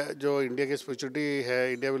इंडिया की स्पिरिचुअलिटी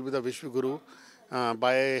है, इंडिया विल बी द विश्व गुरु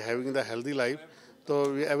by having the healthy life.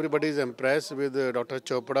 तो everybody is impress with doctor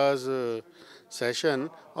Chopra's session.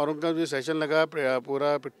 और उनका जो सेशन लगा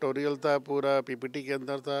पूरा पिक्टोरियल था, पूरा पीपीटी के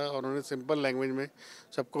अंदर था और उन्होंने सिंपल लैंग्वेज में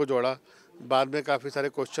सबको जोड़ा. बाद में काफ़ी सारे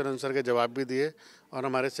क्वेश्चन आंसर के जवाब भी दिए और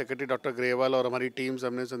हमारे सेक्रेटरी डॉक्टर ग्रेवाल और हमारी टीम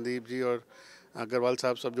हमने संदीप जी और अग्रवाल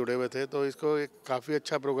साहब सब जुड़े हुए थे. तो इसको एक काफ़ी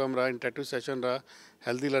अच्छा प्रोग्राम रहा, इंटरेक्टिव सेशन रहा,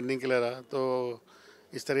 हेल्दी लर्निंग के लिए रहा. तो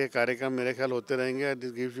इस तरह के कार्यक्रम मेरे ख्याल होते रहेंगे.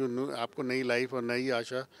 दिस गिव्स यू आपको नई लाइफ और नई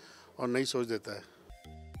आशा और नई सोच देता है.